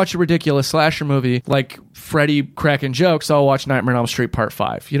I want to watch a ridiculous slasher movie like Freddy cracking jokes, I'll watch Nightmare on Elm Street Part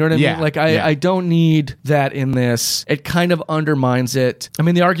 5. You know what I mean? I don't need that in this. It kind of undermines it. I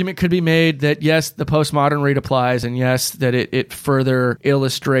mean, the argument could be made that yes, the postmodern read applies, and yes, that it further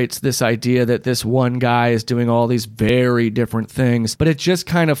illustrates this idea that this one guy is doing all these very different things, but it just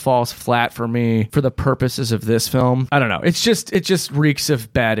kind of falls flat for me for the purposes of this film. I don't know. It just reeks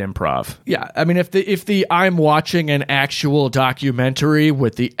of bad improv. Yeah, I mean, if the I'm watching an actual documentary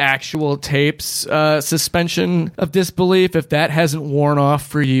with the actual tapes suspension of disbelief, if that hasn't worn off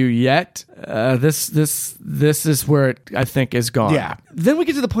for you yet, this is where it, I think, is gone. Yeah. Then we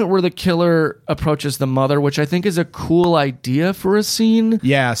get to the point where the killer approaches the mother, which I think is a cool idea for a scene.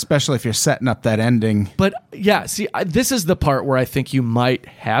 Yeah, especially if you're setting up that ending. But yeah, see, this is the part where I think you might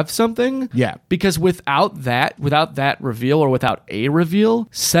have something. Yeah. Because without that reveal or without a reveal,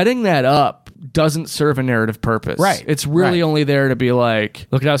 setting that up doesn't serve a narrative purpose. Right. It's really only there to be like,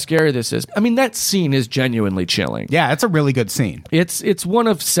 look at how scary this is. I mean, that scene is genuinely chilling. Yeah, it's a really good scene. It's one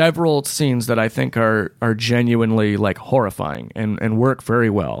of several scenes that I think are genuinely like horrifying and work very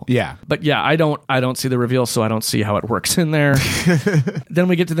well. Yeah. But yeah, I don't see the reveal, so I don't see how it works in there. Then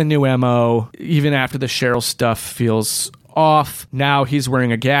we get to the new MO. Even after the Cheryl stuff feels off, now he's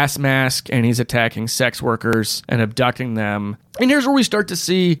wearing a gas mask and he's attacking sex workers and abducting them. And here's where we start to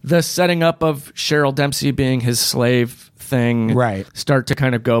see the setting up of Cheryl Dempsey being his slave thing start to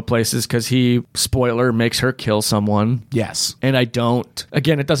kind of go places, because he, spoiler, makes her kill someone. Yes. And it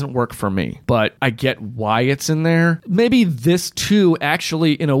doesn't work for me, but I get why it's in there. Maybe this too,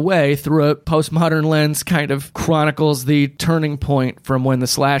 actually, in a way, through a postmodern lens, kind of chronicles the turning point from when the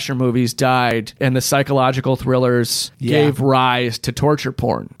slasher movies died and the psychological thrillers gave rise to torture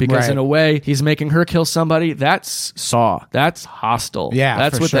porn. Because in a way, he's making her kill somebody. That's Saw. That's Hostel. Yeah,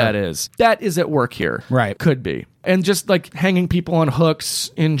 that's what sure. that is. That is at work here. Right. Could be. And just like hanging people on hooks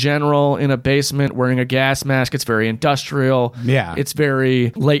in general in a basement wearing a gas mask. It's very industrial. Yeah. It's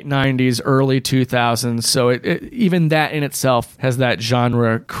very late 90s, early 2000s. So it even that in itself has that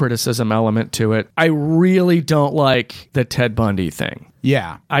genre criticism element to it. I really don't like the Ted Bundy thing.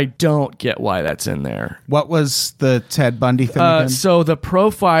 Yeah. I don't get why that's in there. What was the Ted Bundy thing again? So the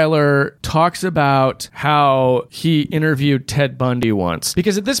profiler talks about how he interviewed Ted Bundy once.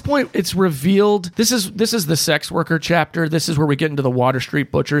 Because at this point, it's revealed, this is the sex worker chapter. This is where we get into the Water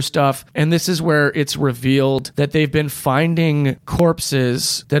Street Butcher stuff. And this is where it's revealed that they've been finding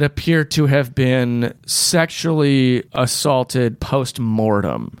corpses that appear to have been sexually assaulted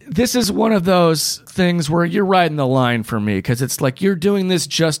post-mortem. This is one of those things where you're riding the line for me, because it's like you're doing this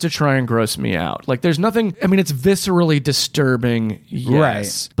just to try and gross me out. Like there's nothing, I mean, it's viscerally disturbing,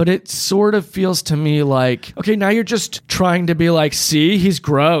 yes, but it sort of feels to me like, okay, now you're just trying to be like, see, he's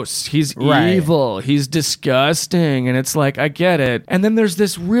gross, he's evil, he's disgusting, and it's like, I get it. And then there's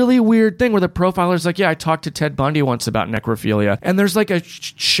this really weird thing where the profiler's like, yeah, I talked to Ted Bundy once about necrophilia, and there's like a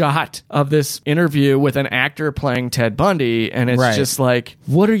shot of this interview with an actor playing Ted Bundy, and it's just like,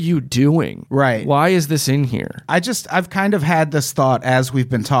 what are you doing? Right. Why is this in here? I've kind of had this thought as we've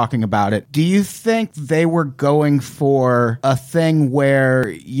been talking about it. Do you think they were going for a thing where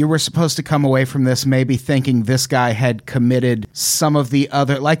you were supposed to come away from this maybe thinking this guy had committed some of the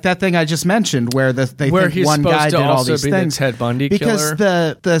other, like that thing I just mentioned, where they think one guy did all these things? The Ted Bundy because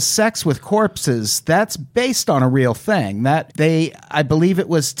killer? the sex with corpses, that's based on a real thing. I believe it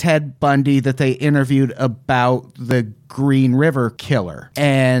was Ted Bundy that they interviewed about the Green River killer,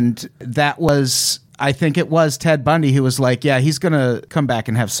 and that was, I think it was Ted Bundy who was like, yeah, he's going to come back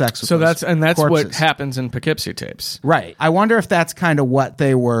and have sex with that's corpses. What happens in Poughkeepsie Tapes. Right. I wonder if that's kind of what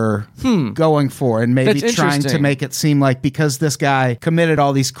they were going for, and maybe trying to make it seem like because this guy committed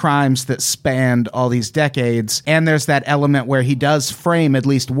all these crimes that spanned all these decades, and there's that element where he does frame at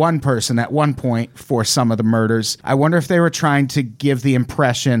least one person at one point for some of the murders. I wonder if they were trying to give the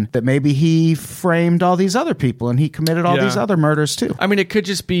impression that maybe he framed all these other people and he committed all these other murders too. I mean, it could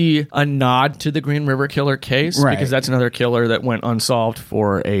just be a nod to the Green River Killer case, because that's another killer that went unsolved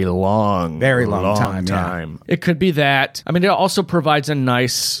for a very long time. Yeah. It could be that. I mean, it also provides a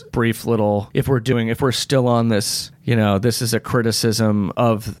nice brief little, if we're still on this, this is a criticism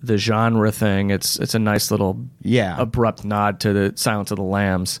of the genre thing. It's a nice little abrupt nod to the Silence of the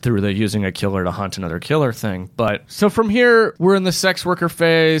Lambs through the using a killer to hunt another killer thing. But so from here, we're in the sex worker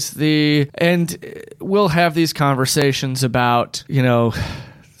phase, and we'll have these conversations about,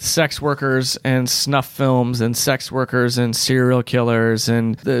 sex workers and snuff films and sex workers and serial killers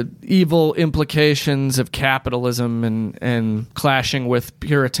and the evil implications of capitalism and clashing with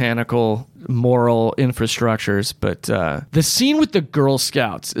puritanical moral infrastructures. But the scene with the Girl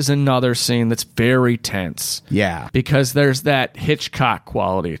Scouts is another scene that's very tense. Yeah. Because there's that Hitchcock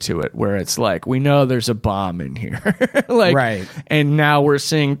quality to it where it's like, we know there's a bomb in here. Right. And now we're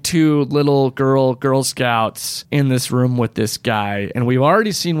seeing two little Girl Scouts in this room with this guy, and we've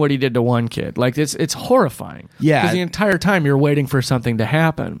already seen what he did to one kid. Like, it's horrifying. Yeah. Because the entire time you're waiting for something to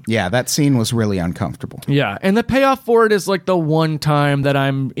happen. Yeah, that scene was really uncomfortable. Yeah. And the payoff for it is like the one time that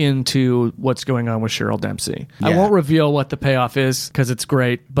I'm into what's going on with Cheryl Dempsey. Yeah. I won't reveal what the payoff is because it's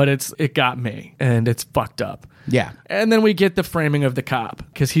great, but it got me, and it's fucked up. Yeah. And then we get the framing of the cop,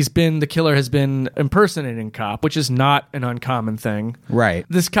 because the killer has been impersonating cop, which is not an uncommon thing. Right.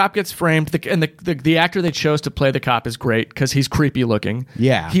 This cop gets framed, and the actor they chose to play the cop is great, because he's creepy looking.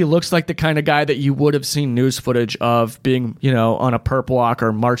 Yeah. He looks like the kind of guy that you would have seen news footage of being, on a perp walk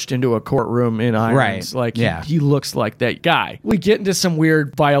or marched into a courtroom in irons. Right. He looks like that guy. We get into some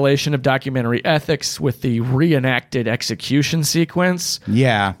weird violation of documentary ethics with the reenacted execution sequence.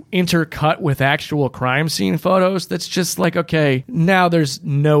 Yeah. Intercut with actual crime scene photos. That's just like, okay, now there's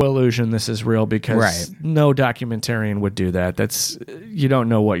no illusion this is real, because no documentarian would do that. You don't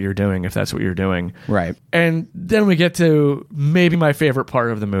know what you're doing if that's what you're doing. Right. And then we get to maybe my favorite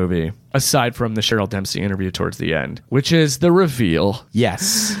part of the movie, aside from the Cheryl Dempsey interview towards the end, which is the reveal.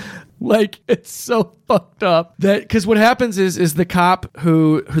 Yes. It's so fucked up because what happens is the cop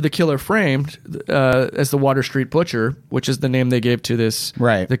who the killer framed as the Water Street Butcher, which is the name they gave to this,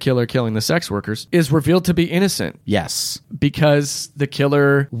 the killer killing the sex workers, is revealed to be innocent. Yes. Because the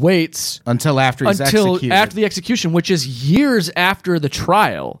killer waits until after the execution, which is years after the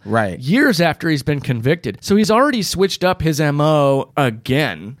trial. Right. Years after he's been convicted. So he's already switched up his MO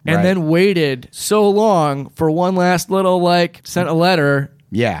again, and then waited so long for one last little, sent a letter.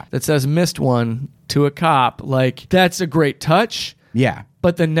 Yeah. That says missed one to a cop. That's a great touch. Yeah.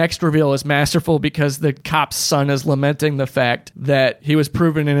 But the next reveal is masterful, because the cop's son is lamenting the fact that he was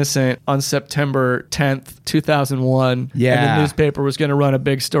proven innocent on September 10th, 2001. Yeah. And the newspaper was going to run a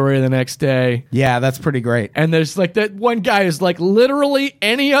big story the next day. Yeah, that's pretty great. And there's that one guy is literally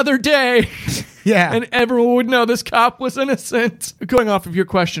any other day. Yeah. And everyone would know this cop was innocent. Going off of your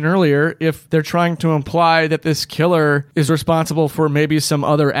question earlier, if they're trying to imply that this killer is responsible for maybe some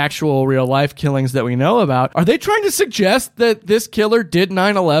other actual real life killings that we know about, are they trying to suggest that this killer did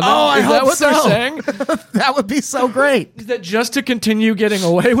 9/11? Oh, I hope that what so. they're saying? That would be so great. Is that just to continue getting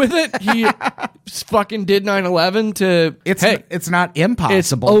away with it? He fucking did 9/11 to... It's not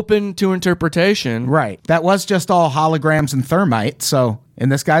impossible. It's open to interpretation. Right. That was just all holograms and thermite, so...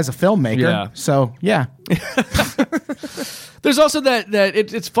 And this guy's a filmmaker, yeah. So yeah. There's also that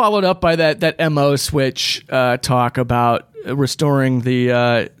it's followed up by that MO switch talk about restoring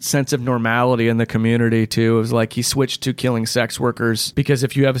the sense of normality in the community too. It was he switched to killing sex workers, because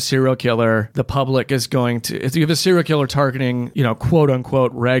if you have a serial killer, the public is going to, if you have a serial killer targeting, quote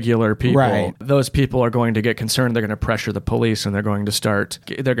unquote regular people, those people are going to get concerned. They're going to pressure the police, and they're going to start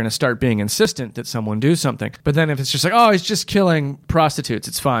being insistent that someone do something. But then if it's just he's just killing prostitutes,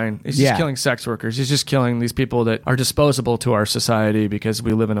 it's fine. He's just killing sex workers. He's just killing these people that are disposable to our society because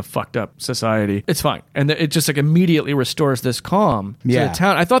we live in a fucked up society. It's fine. And it just immediately restores this calm to the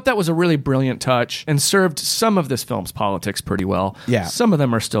town. I thought that was a really brilliant touch and served some of this film's politics pretty well. Yeah. Some of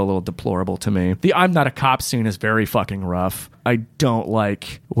them are still a little deplorable to me. The I'm not a cop scene is very fucking rough. I don't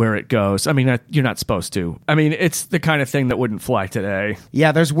like where it goes. I mean, you're not supposed to. I mean, it's the kind of thing that wouldn't fly today.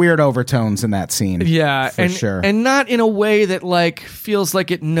 Yeah, there's weird overtones in that scene. Yeah, for sure. And not in a way that feels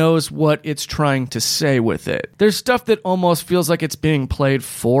like it knows what it's trying to say with it. There's stuff that almost feels like it's being played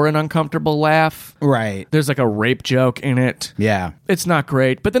for an uncomfortable laugh. Right. There's a rape joke in it. Yeah. It's not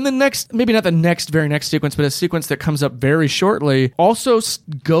great. But then the next, maybe not the very next sequence, but a sequence that comes up very shortly also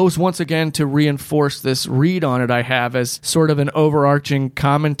goes once again to reinforce this read on it I have as sort of an overarching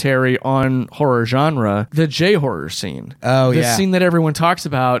commentary on horror genre, the J-horror scene. Oh, the scene that everyone talks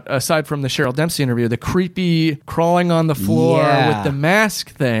about, aside from the Cheryl Dempsey interview, the creepy crawling on the floor with the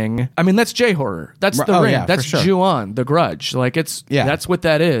mask thing. I mean, that's J-horror. That's the Ring. Yeah, that's Ju-on, The Grudge. That's what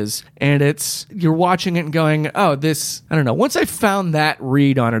that is. And you're watching it and going, oh, this, I don't know. Once I found that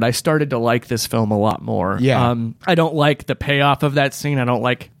read on it, I started to like this film a lot more. Yeah. I don't like the payoff of that scene. I don't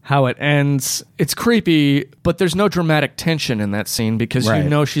like how it ends. It's creepy, but there's no dramatic tension in that scene because you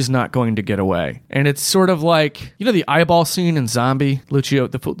know she's not going to get away. And it's sort of like, the eyeball scene in Zombie, the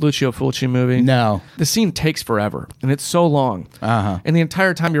Lucio Fulci movie? No. The scene takes forever, and it's so long. Uh-huh. And the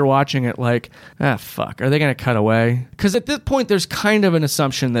entire time you're watching it fuck, are they going to cut away? Because at this point, there's kind of an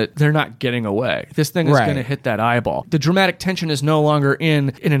assumption that they're not getting away. This thing is going to hit that eyeball. The dramatic tension is no longer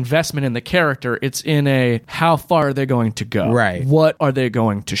in an investment in the character. It's in how far are they going to go? Right. What are they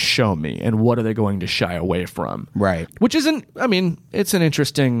going to show me, and what are they going to shy away from? Right. Which isn't, it's an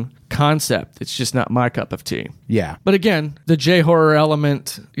interesting concept. It's just not my cup of tea. Yeah. But again, the J-horror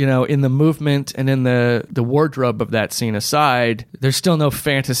element, in the movement and in the wardrobe of that scene aside, there's still no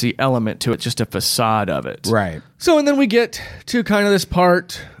fantasy element to it, just a facade of it. Right. So, and then we get to kind of this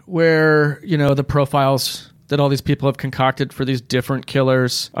part where, the profiles that all these people have concocted for these different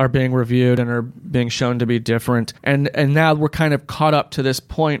killers are being reviewed and are being shown to be different. And now we're kind of caught up to this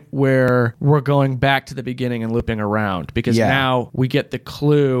point where we're going back to the beginning and looping around, because now we get the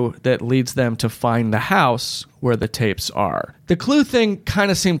clue that leads them to find the house where the tapes are. The clue thing kind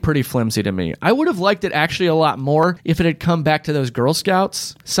of seemed pretty flimsy to me. I would have liked it actually a lot more if it had come back to those Girl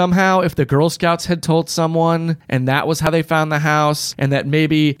Scouts. Somehow, if the Girl Scouts had told someone and that was how they found the house, and that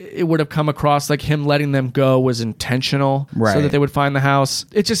maybe it would have come across like him letting them go was intentional so that they would find the house.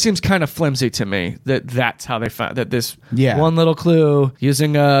 It just seems kind of flimsy to me that that's how they found that this one little clue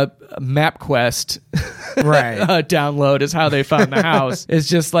using a MapQuest download is how they found the house. It's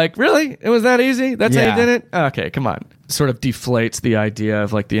just like, really? It was that easy? That's how you did it? Okay, come on. Sort of deflates the idea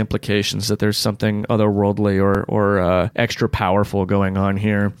of like the implications that there's something otherworldly or extra powerful going on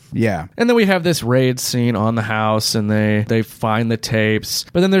here. Yeah. And then we have this raid scene on the house, and they find the tapes.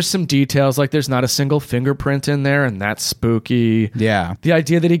 But then there's some details, like there's not a single fingerprint in there, and that's spooky. Yeah. The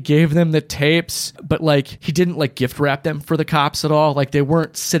idea that he gave them the tapes, but like he didn't like gift wrap them for the cops at all. Like they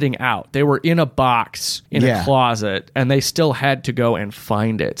weren't sitting out. They were in a box in a closet, and they still had to go and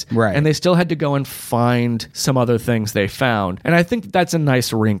find it. Right. And they still had to go and find some other things they found. And I think that's a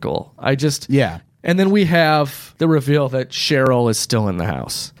nice wrinkle. And then we have the reveal that Cheryl is still in the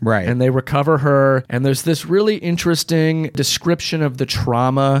house. Right. And they recover her. And there's this really interesting description of the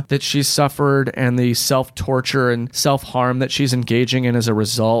trauma that she's suffered and the self-torture and self-harm that she's engaging in as a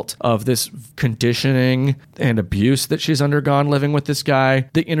result of this conditioning and abuse that she's undergone living with this guy.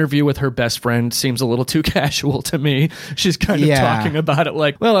 The interview with her best friend seems a little too casual to me. She's kind of talking about it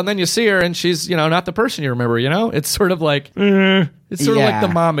like, well, and then you see her and she's, not the person you remember, It's sort of like... It's sort of like the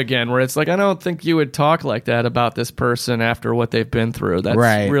mom again, where it's like, I don't think you would talk like that about this person after what they've been through. That's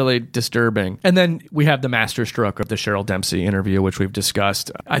really disturbing. And then we have the masterstroke of the Cheryl Dempsey interview, which we've discussed.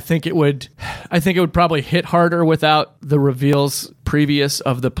 I think it would probably hit harder without the reveals previous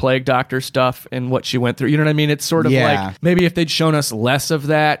of the plague doctor stuff and what she went through. You know what I mean? It's sort of like maybe if they'd shown us less of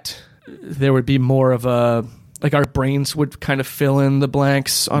that, there would be more of a... Like our brains would kind of fill in the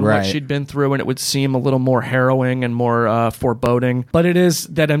blanks on what she'd been through, and it would seem a little more harrowing and more foreboding. But it is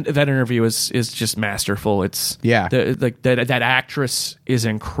that interview is just masterful. It's that actress is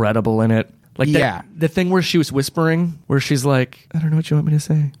incredible in it. Like the thing where she was whispering, where she's like, I don't know what you want me to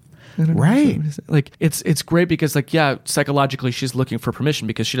say. Like it's great because psychologically she's looking for permission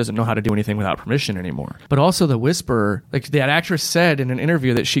because she doesn't know how to do anything without permission anymore. But also the whisper, like that actress said in an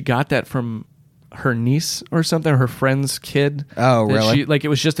interview that she got that from her niece or something, or her friend's kid. Oh, really? It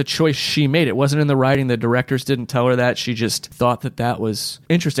was just a choice she made. It wasn't in the writing. The directors didn't tell her that. She just thought that was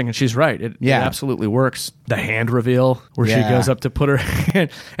interesting, and she's right. It absolutely works. The hand reveal where she goes up to put her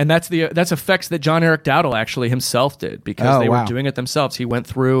hand, and that's effects that John Eric Dowdle actually himself did because they were doing it themselves. He went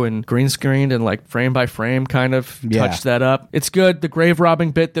through and green screened and like frame by frame kind of touched that up. It's good. The grave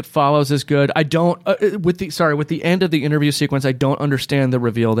robbing bit that follows is good. I don't with the end of the interview sequence, I don't understand the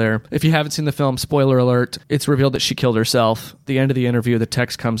reveal there. If you haven't seen the film, spoiler alert, it's revealed that she killed herself. The end of the interview, the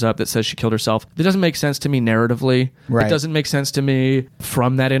text comes up that says she killed herself. It doesn't make sense to me narratively. It doesn't make sense to me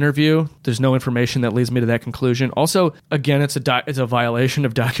from that interview. There's no information that leads me to that conclusion. Also, again, it's a violation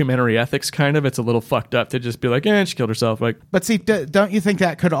of documentary ethics, kind of. It's a little fucked up to just be like, she killed herself. But see, don't you think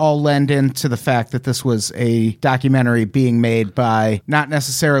that could all lend into the fact that this was a documentary being made by not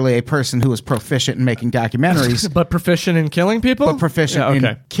necessarily a person who was proficient in making documentaries, but proficient in killing people? But proficient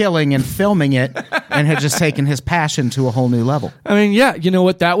in killing and filming it and had just taken his passion to a whole new level. I mean, you know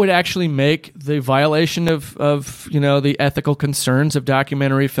what? That would actually make the violation of the ethical concerns of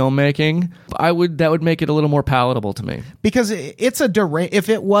documentary filmmaking. That would make it a little more palatable to me. Because it's if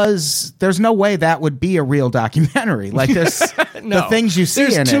it was, there's no way that would be a real documentary. Like there's the things you see in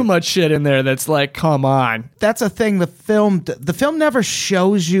it. There's too much shit in there that's like, come on. That's a thing. The film never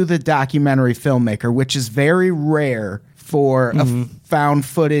shows you the documentary filmmaker, which is very rare for a found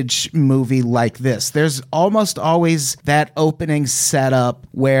footage movie like this. There's almost always that opening setup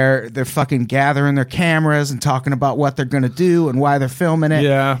where they're fucking gathering their cameras and talking about what they're going to do and why they're filming it.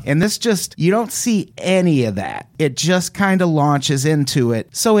 Yeah. And this you don't see any of that. It just kind of launches into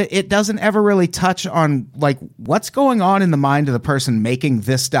it. So it doesn't ever really touch on like what's going on in the mind of the person making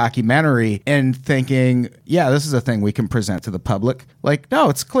this documentary and thinking, this is a thing we can present to the public. Like, no,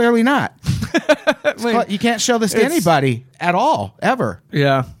 it's clearly not. You can't show this to anybody at all, ever.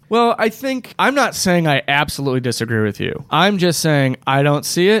 Yeah. Well, I'm not saying I absolutely disagree with you. I'm just saying I don't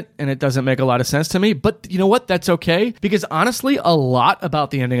see it and it doesn't make a lot of sense to me. But you know what? That's okay. Because honestly, a lot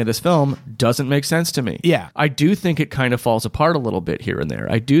about the ending of this film doesn't make sense to me. Yeah. I do think it kind of falls apart a little bit here and there.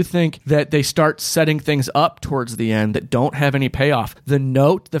 I do think that they start setting things up towards the end that don't have any payoff.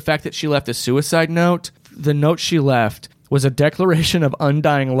 The fact that she left a suicide note, the note she left was a declaration of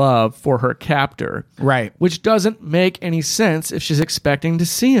undying love for her captor. Right. Which doesn't make any sense if she's expecting to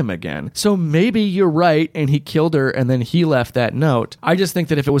see him again. So maybe you're right and he killed her and then he left that note. I just think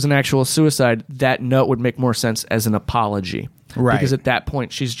that if it was an actual suicide, that note would make more sense as an apology. Right. Because at that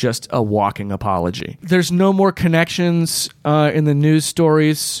point, she's just a walking apology. There's no more connections in the news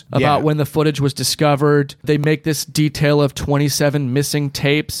stories about when the footage was discovered. They make this detail of 27 missing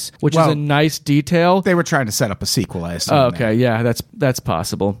tapes, which is a nice detail. They were trying to set up a sequel, I assume. Oh, okay, yeah, that's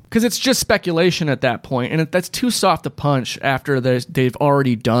possible. Because it's just speculation at that point, and that's too soft a punch after they've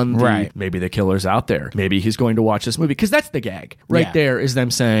already done maybe the killer's out there. Maybe he's going to watch this movie. Because that's the gag. There is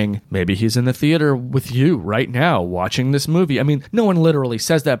them saying, maybe he's in the theater with you right now watching this movie. I mean, no one literally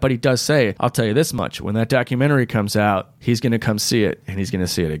says that, but he does say, I'll tell you this much, when that documentary comes out, he's going to come see it, and he's going to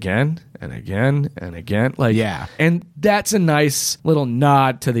see it again and again and again. And that's a nice little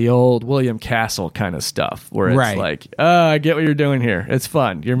nod to the old William Castle kind of stuff, where it's like, oh, I get what you're doing here. It's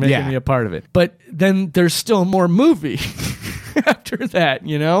fun. You're making me a part of it. But then there's still more movie after that,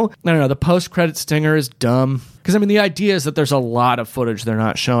 you know? I don't know. The post-credit stinger is dumb. Because, I mean, the idea is that there's a lot of footage they're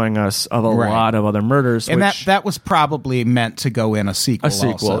not showing us of a lot of other murders. And that was probably meant to go in a sequel. A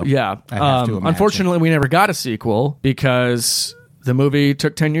sequel, also, yeah. Unfortunately, we never got a sequel because the movie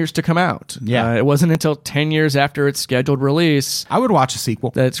took 10 years to come out. Yeah. It wasn't until 10 years after its scheduled release. I would watch a sequel.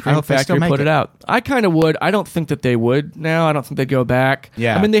 That Scream Factory put it out. I kind of would. I don't think that they would now. I don't think they'd go back.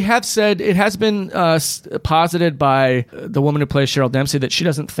 Yeah. I mean, they have said, it has been posited by the woman who plays Cheryl Dempsey that she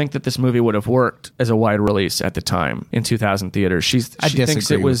doesn't think that this movie would have worked as a wide release at the time in 2000 theaters. She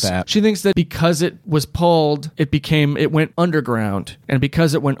thinks it was, she thinks that because it was pulled, it went underground. And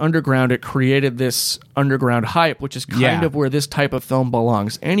because it went underground, it created this underground hype, which is kind of where this type of film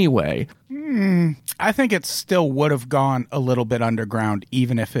belongs anyway. I think it still would have gone a little bit underground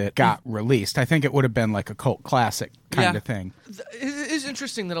even if it got released. I think it would have been like a cult classic kind of thing. It is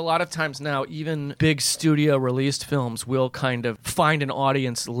interesting that a lot of times now, even big studio released films will kind of find an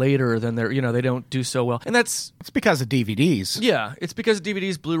audience later than they don't do so well. And it's because of DVDs. Yeah, it's because of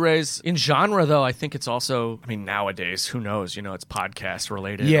DVDs, Blu-rays. In genre, though, I think it's also, I mean, nowadays, who knows? It's podcast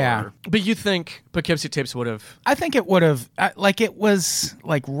related. Yeah. But you think Poughkeepsie Tapes would have? I think it would have. It was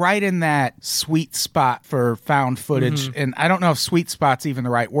like right in that sweet spot for found footage. Mm-hmm. And I don't know if sweet spot's even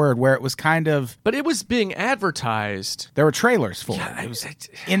the right word, where it was kind of. But it was being advertised. There were trailers for it. It was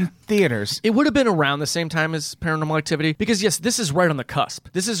in theaters. It would have been around the same time as Paranormal Activity because, yes, this is right on the cusp.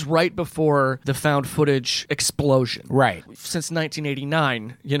 This is right before the found footage explosion. Right. Since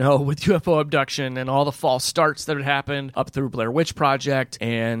 1989, with UFO abduction and all the false starts that had happened up through Blair Witch Project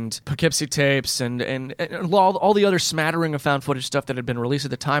and Poughkeepsie Tapes and all the other smattering of found footage stuff that had been released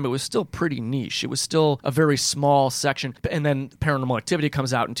at the time, it was still pretty niche. It was still a very small section. And then Paranormal Activity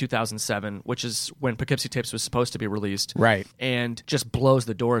comes out in 2007, which is when Poughkeepsie Tapes was supposed to be released. Right. And just blows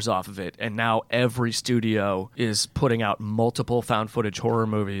the doors off of it. And now every studio is putting out multiple found footage horror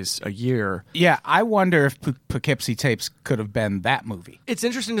movies a year. Yeah, I wonder if Poughkeepsie Tapes could have been that movie. It's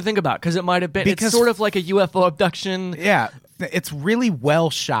interesting to think about because it might have been. It's sort of like a UFO abduction. Yeah, it's really well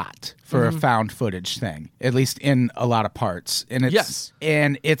shot for a found footage thing, at least in a lot of parts. And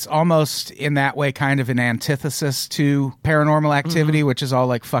it's almost in that way kind of an antithesis to Paranormal Activity, which is all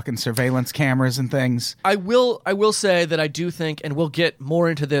like fucking surveillance cameras and things. I will say that I do think, and we'll get more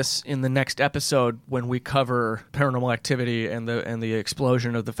into this in the next episode when we cover Paranormal Activity and the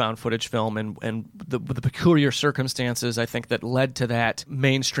explosion of the found footage film and the peculiar circumstances I think that led to that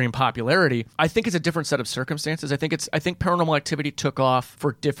mainstream popularity. I think it's a different set of circumstances. I think Paranormal Activity took off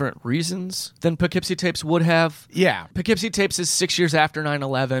for different reasons than Poughkeepsie Tapes would have. Yeah. Poughkeepsie Tapes is 6 years after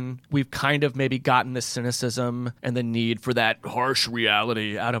 9/11. We've kind of maybe gotten the cynicism and the need for that harsh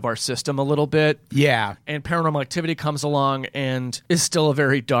reality out of our system a little bit. Yeah. And Paranormal Activity comes along and is still a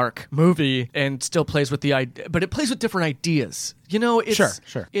very dark movie and still plays with the idea, but it plays with different ideas.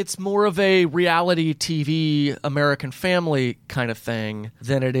 Sure. It's more of a reality TV American Family kind of thing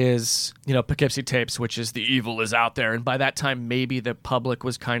than it is, Poughkeepsie Tapes, which is the evil is out there. And by that time, maybe the public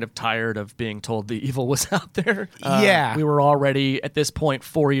was kind of tired of being told the evil was out there. Yeah. We were already, at this point,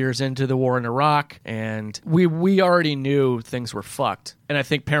 4 years into the war in Iraq, and we already knew things were fucked. And I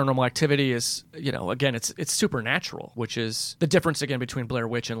think Paranormal Activity is, again, it's supernatural, which is the difference, again, between Blair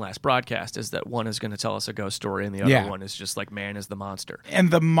Witch and Last Broadcast is that one is going to tell us a ghost story and the other one is just like man as the monster.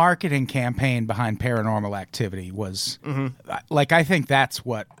 And the marketing campaign behind Paranormal Activity was, like, I think that's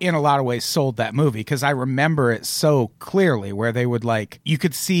what, in a lot of ways, sold that movie, because I remember it so clearly, where they would, like, you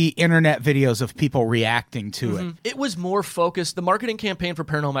could see internet videos of people reacting to it. It was more focused. The marketing campaign for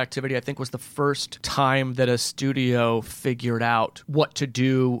Paranormal Activity, I think, was the first time that a studio figured out what to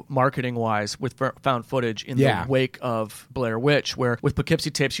do marketing-wise with found footage in the wake of Blair Witch, where with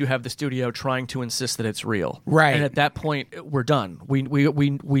Poughkeepsie Tapes, you have the studio trying to insist that it's real. Right. And at that point, we're done. We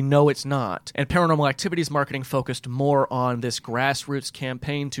know it's not. And Paranormal Activity's marketing focused more on this grassroots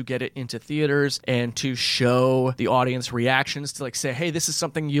campaign to get it into theaters and to show the audience reactions, to like say, hey, this is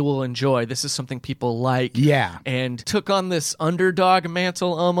something you will enjoy. This is something people like. Yeah. And took on this underdog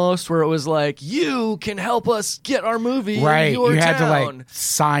mantle almost, where it was like, you can help us get our movie in your had town. to like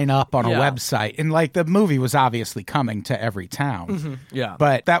sign up on a website, and like the movie was obviously coming to every town. Yeah.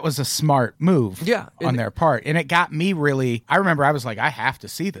 But that was a smart move on And their part. And it got me really, I remember I was like, I have to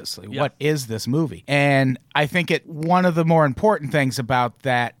see this. Like, what is this movie? And I think one of the more important things about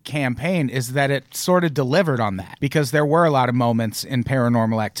that campaign is that it sort of delivered on that, because there were a lot of moments in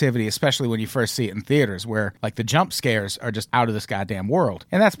Paranormal Activity, especially when you first see it in theaters, where like the jump scares are just out of this goddamn world.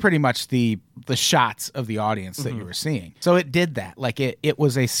 And that's pretty much the shots of the audience that you were seeing. So it did that. Like it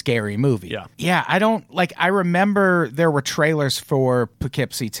was a scary movie. Yeah. Yeah, I remember there were trailers for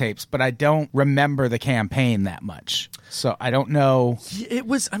Poughkeepsie Tapes, but I don't remember the campaign that much. So I don't know. It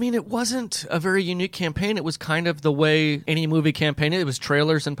wasn't a very unique campaign. It was kind of the way any movie campaign, it was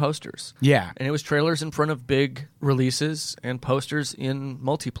trailers and posters. Yeah. And it was trailers in front of big releases and posters in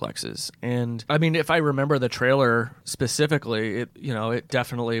multiplexes. And I mean, if I remember the trailer specifically, it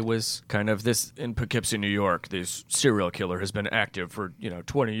definitely was kind of this, in Poughkeepsie, New York, this serial killer has been active for,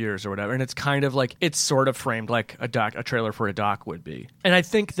 20 years or whatever. And it's kind of like, it's sort of framed like a trailer for a doc would be. And I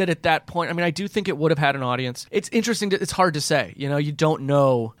think that at that point, I do think it would have had an audience. It's interesting it's hard to say. You don't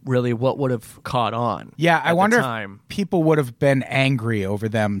know really what would have caught on. Yeah, I wonder if people would have been angry over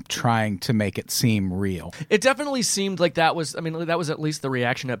them trying to make it seem real. It definitely seemed like that was at least the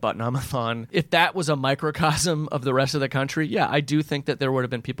reaction at Button-A-Thon. If that was a microcosm of the rest of the country, yeah, I do think that there would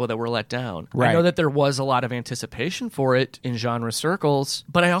have been people that were let down. Right. I know that there was a lot of anticipation for it in genre circles,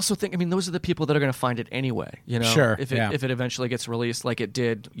 but I also think, those are the people that are going to find it anyway. Sure. If it eventually gets released like it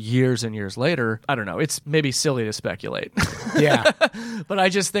did years and years later, I don't know. It's maybe silly to speculate. Yeah. But I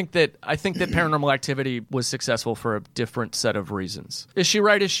think that Paranormal Activity was successful for a different set of reasons. Is she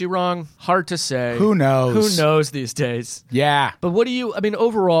right? Is she wrong? Hard to say. Who knows? Who knows these days? Yeah. But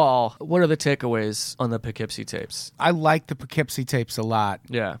overall, what are the takeaways on the Poughkeepsie Tapes? I like the Poughkeepsie Tapes a lot.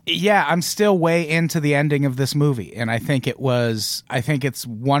 Yeah. Yeah, I'm still way into the ending of this movie, and I think it's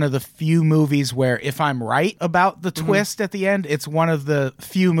one of the few movies where, if I'm right about the twist at the end, it's one of the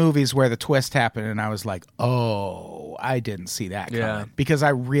few movies where the twist happened and I was like, oh, I didn't see that coming. Because I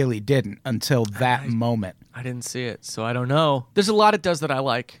really didn't until that moment. I didn't see it, so I don't know. There's a lot it does that I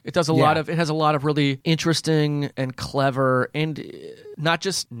like. It has a lot of really interesting and clever and not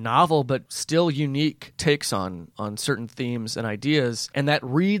just novel, but still unique takes on certain themes and ideas. And that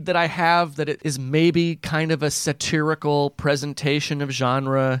read that I have, that it is maybe kind of a satirical presentation of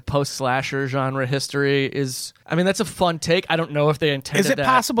genre, post-slasher genre history, that's a fun take. I don't know if they intended that. Is it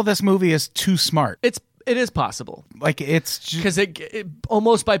possible this movie is too smart? It is possible. Like, it's just... Because it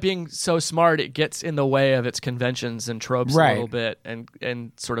almost by being so smart, it gets in the way of its conventions and tropes a little bit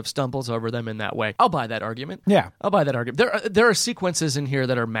and sort of stumbles over them in that way. I'll buy that argument. Yeah. I'll buy that argument. There are sequences in here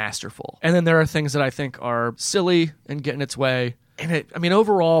that are masterful. And then there are things that I think are silly and get in its way. And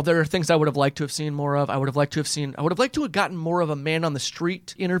overall, there are things I would have liked to have seen more of. I would have liked to have gotten more of a man on the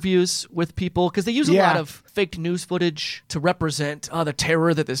street interviews with people, because they use a lot of faked news footage to represent the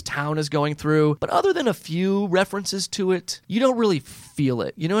terror that this town is going through. But other than a few references to it, you don't really feel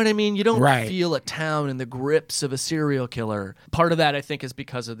it. You know what I mean? You don't feel a town in the grips of a serial killer. Part of that, I think, is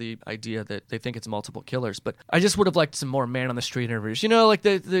because of the idea that they think it's multiple killers. But I just would have liked some more man on the street interviews. Like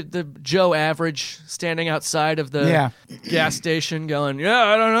the Joe Average standing outside of the gas station going,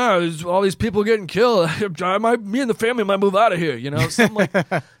 I don't know, there's all these people getting killed. Me and the family might move out of here,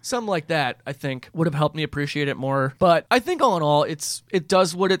 something like that. I think would have helped me appreciate it more. But I think all in all, it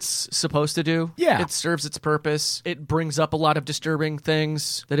does what it's supposed to do. Yeah, it serves its purpose. It brings up a lot of disturbing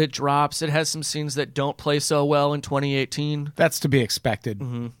things that it drops. It has some scenes that don't play so well in 2018. That's to be expected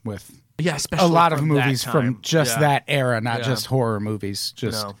with. Yeah, especially a lot of movies that from just that era, not just horror movies,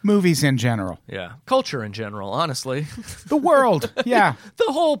 just movies in general. Yeah. Culture in general, honestly. The world, yeah.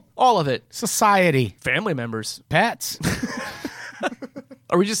 All of it. Society. Family members. Pets.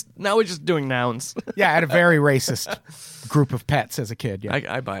 Are we just doing nouns? Yeah, I had a very racist group of pets as a kid. Yeah.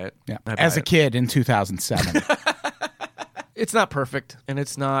 I buy it. Yeah. As a kid in 2007. it's not perfect, and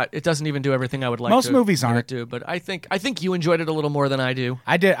it doesn't even do everything I would like. Most movies aren't. Do, but I think you enjoyed it a little more than I do.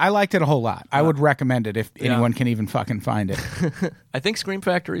 I did. I liked it a whole lot. I would recommend it if anyone can even fucking find it. I think Scream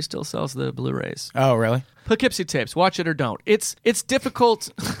Factory still sells the Blu-rays. Oh, really? Poughkeepsie Tapes, watch it or don't. It's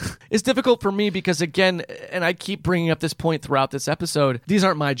difficult. It's difficult for me because, again, and I keep bringing up this point throughout this episode, these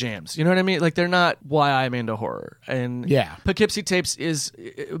aren't my jams. You know what I mean? Like, they're not why I'm into horror. And Poughkeepsie Tapes is,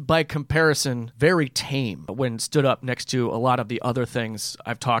 by comparison, very tame when stood up next to a lot of the other things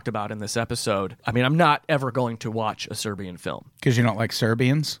I've talked about in this episode. I mean, I'm not ever going to watch a Serbian film. Because you don't like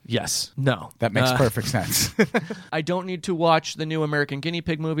Serbians? Yes. No. That makes perfect sense. I don't need to watch the new American Guinea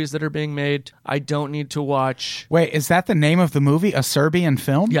Pig movies that are being made. I don't need to watch... Wait, is that the name of the movie? A Serbian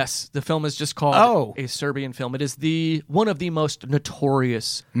film? Yes. The film is just called a Serbian film. It is one of the most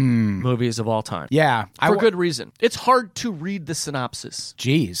notorious movies of all time. Yeah. For good reason. It's hard to read the synopsis.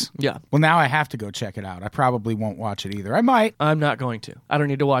 Jeez. Yeah. Well, now I have to go check it out. I probably won't watch it either. I might. I'm not going to. I don't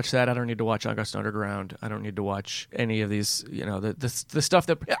need to watch that. I don't need to watch August Underground. I don't need to watch any of these, the stuff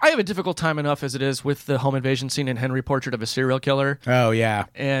that... I have a difficult time enough as it is with the home invasion scene in Henry Portrait of a Serial Killer. Oh, yeah.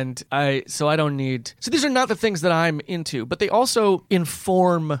 And I don't need... So these are not the things that I'm into, but they also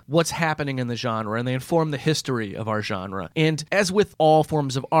inform what's happening in the genre, and they inform the history of our genre. And as with all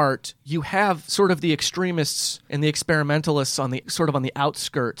forms of art, you have sort of the extremists and the experimentalists on the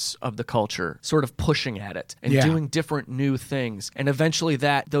outskirts of the culture, sort of pushing at it and doing different new things. And eventually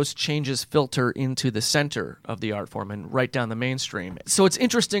those changes filter into the center of the art form and right down the mainstream. So it's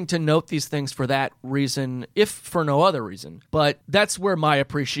interesting to note these things for that reason, if for no other reason. But that's where my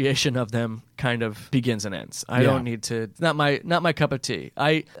appreciation of them kind of begins and ends. I don't need to... It's not my cup of tea.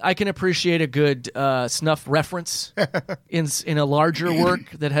 I can appreciate a good snuff reference in a larger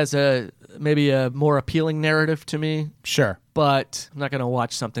work that has maybe a more appealing narrative to me. Sure. But I'm not going to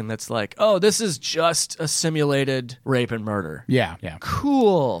watch something that's like, oh, this is just a simulated rape and murder. Yeah.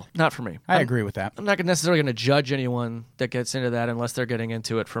 Cool. Not for me. I agree with that. I'm not necessarily going to judge anyone that gets into that unless they're getting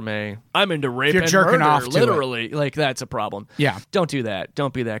into it from I'm into rape and murder, off literally. Like, that's a problem. Yeah. Don't do that.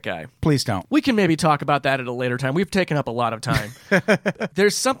 Don't be that guy. Please don't. We can maybe talk about that at a later time. We've taken up a lot of time.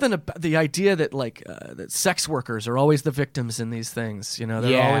 There's something about the idea that, that sex workers are always the victims in these things.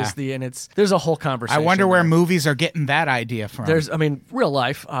 They're always there's a whole conversation. I wonder where movies are getting that idea from. There's, real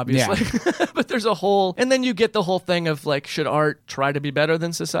life, obviously. Yeah. But there's a whole... And then you get the whole thing of, should art try to be better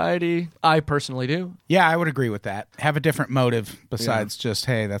than society? I personally do. Yeah, I would agree with that. Have a different motive besides just,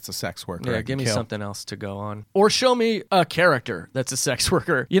 hey, that's a sex worker. Yeah, give me something else to go on. Or show me a character that's a sex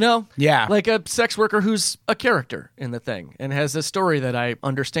worker, Yeah. Like a sex worker who's a character in the thing and has a story that I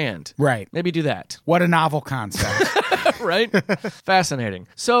understand. Right. Maybe do that. What a novel concept. Right? Fascinating.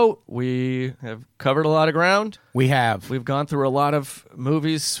 So we have covered a lot of ground. We have. We've gone through a lot of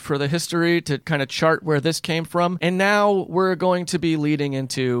movies for the history to kind of chart where this came from. And now we're going to be leading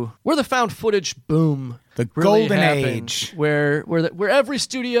into where the found footage boom the really golden happened, age. Where every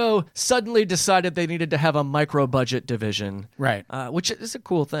studio suddenly decided they needed to have a micro-budget division. Right. Which is a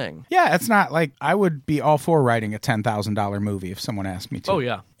cool thing. Yeah, it's not like... I would be all for writing a $10,000 movie if someone asked me to. Oh,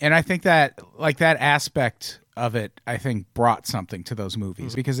 yeah. And I think that, that aspect of it, I think, brought something to those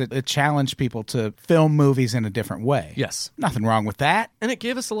movies because it challenged people to film movies in a different way. Yes. Nothing wrong with that. And it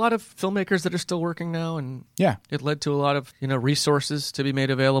gave us a lot of filmmakers that are still working now, and it led to a lot of, resources to be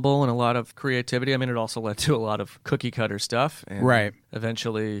made available and a lot of creativity. It also led to a lot of cookie cutter stuff and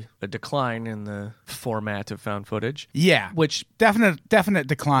eventually a decline in the format of found footage. Yeah. Which definite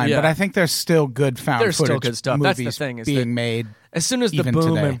decline, but I think there's still good found footage. There's still good stuff. Movies That's the thing, is being made. As soon as the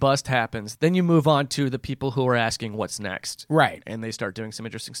boom and bust happens, then you move on to the people who are asking what's next. Right. And they start doing some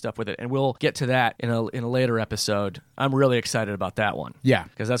interesting stuff with it. And we'll get to that in a later episode. I'm really excited about that one. Yeah.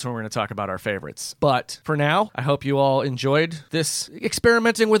 Because that's when we're going to talk about our favorites. But for now, I hope you all enjoyed this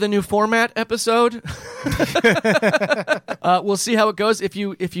experimenting with a new format episode. We'll see how it goes. If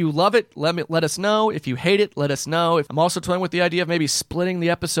you love it, let us know. If you hate it, let us know. I'm also toying with the idea of maybe splitting the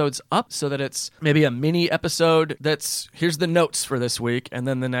episodes up so that it's maybe a mini episode that's, here's the notes for this week, and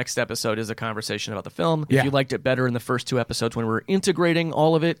then the next episode is a conversation about the film. If you liked it better in the first two episodes when we were integrating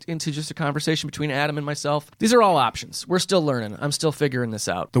all of it into just a conversation between Adam and myself, these are all options. We're still learning. I'm still figuring this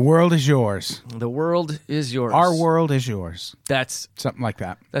out. The world is yours. The world is yours. Our world is yours. That's something like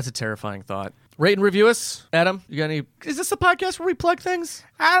that. That's a terrifying thought. Rate and review us. Adam, you got any... Is this a podcast where we plug things?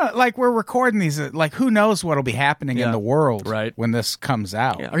 I don't... we're recording these... who knows what'll be happening in the world when this comes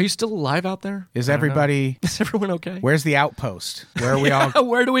out. Yeah. Are you still alive out there? Is everybody... Is everyone okay? Where's the outpost? Where are we all...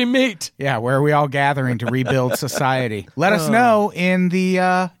 Where do we meet? Yeah, where are we all gathering to rebuild society? Let us know in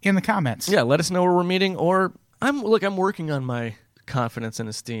the comments. Yeah, let us know where we're meeting, or... I'm working on my confidence and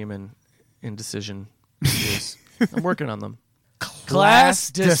esteem and indecision. I'm working on them.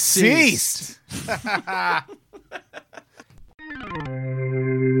 Class deceased.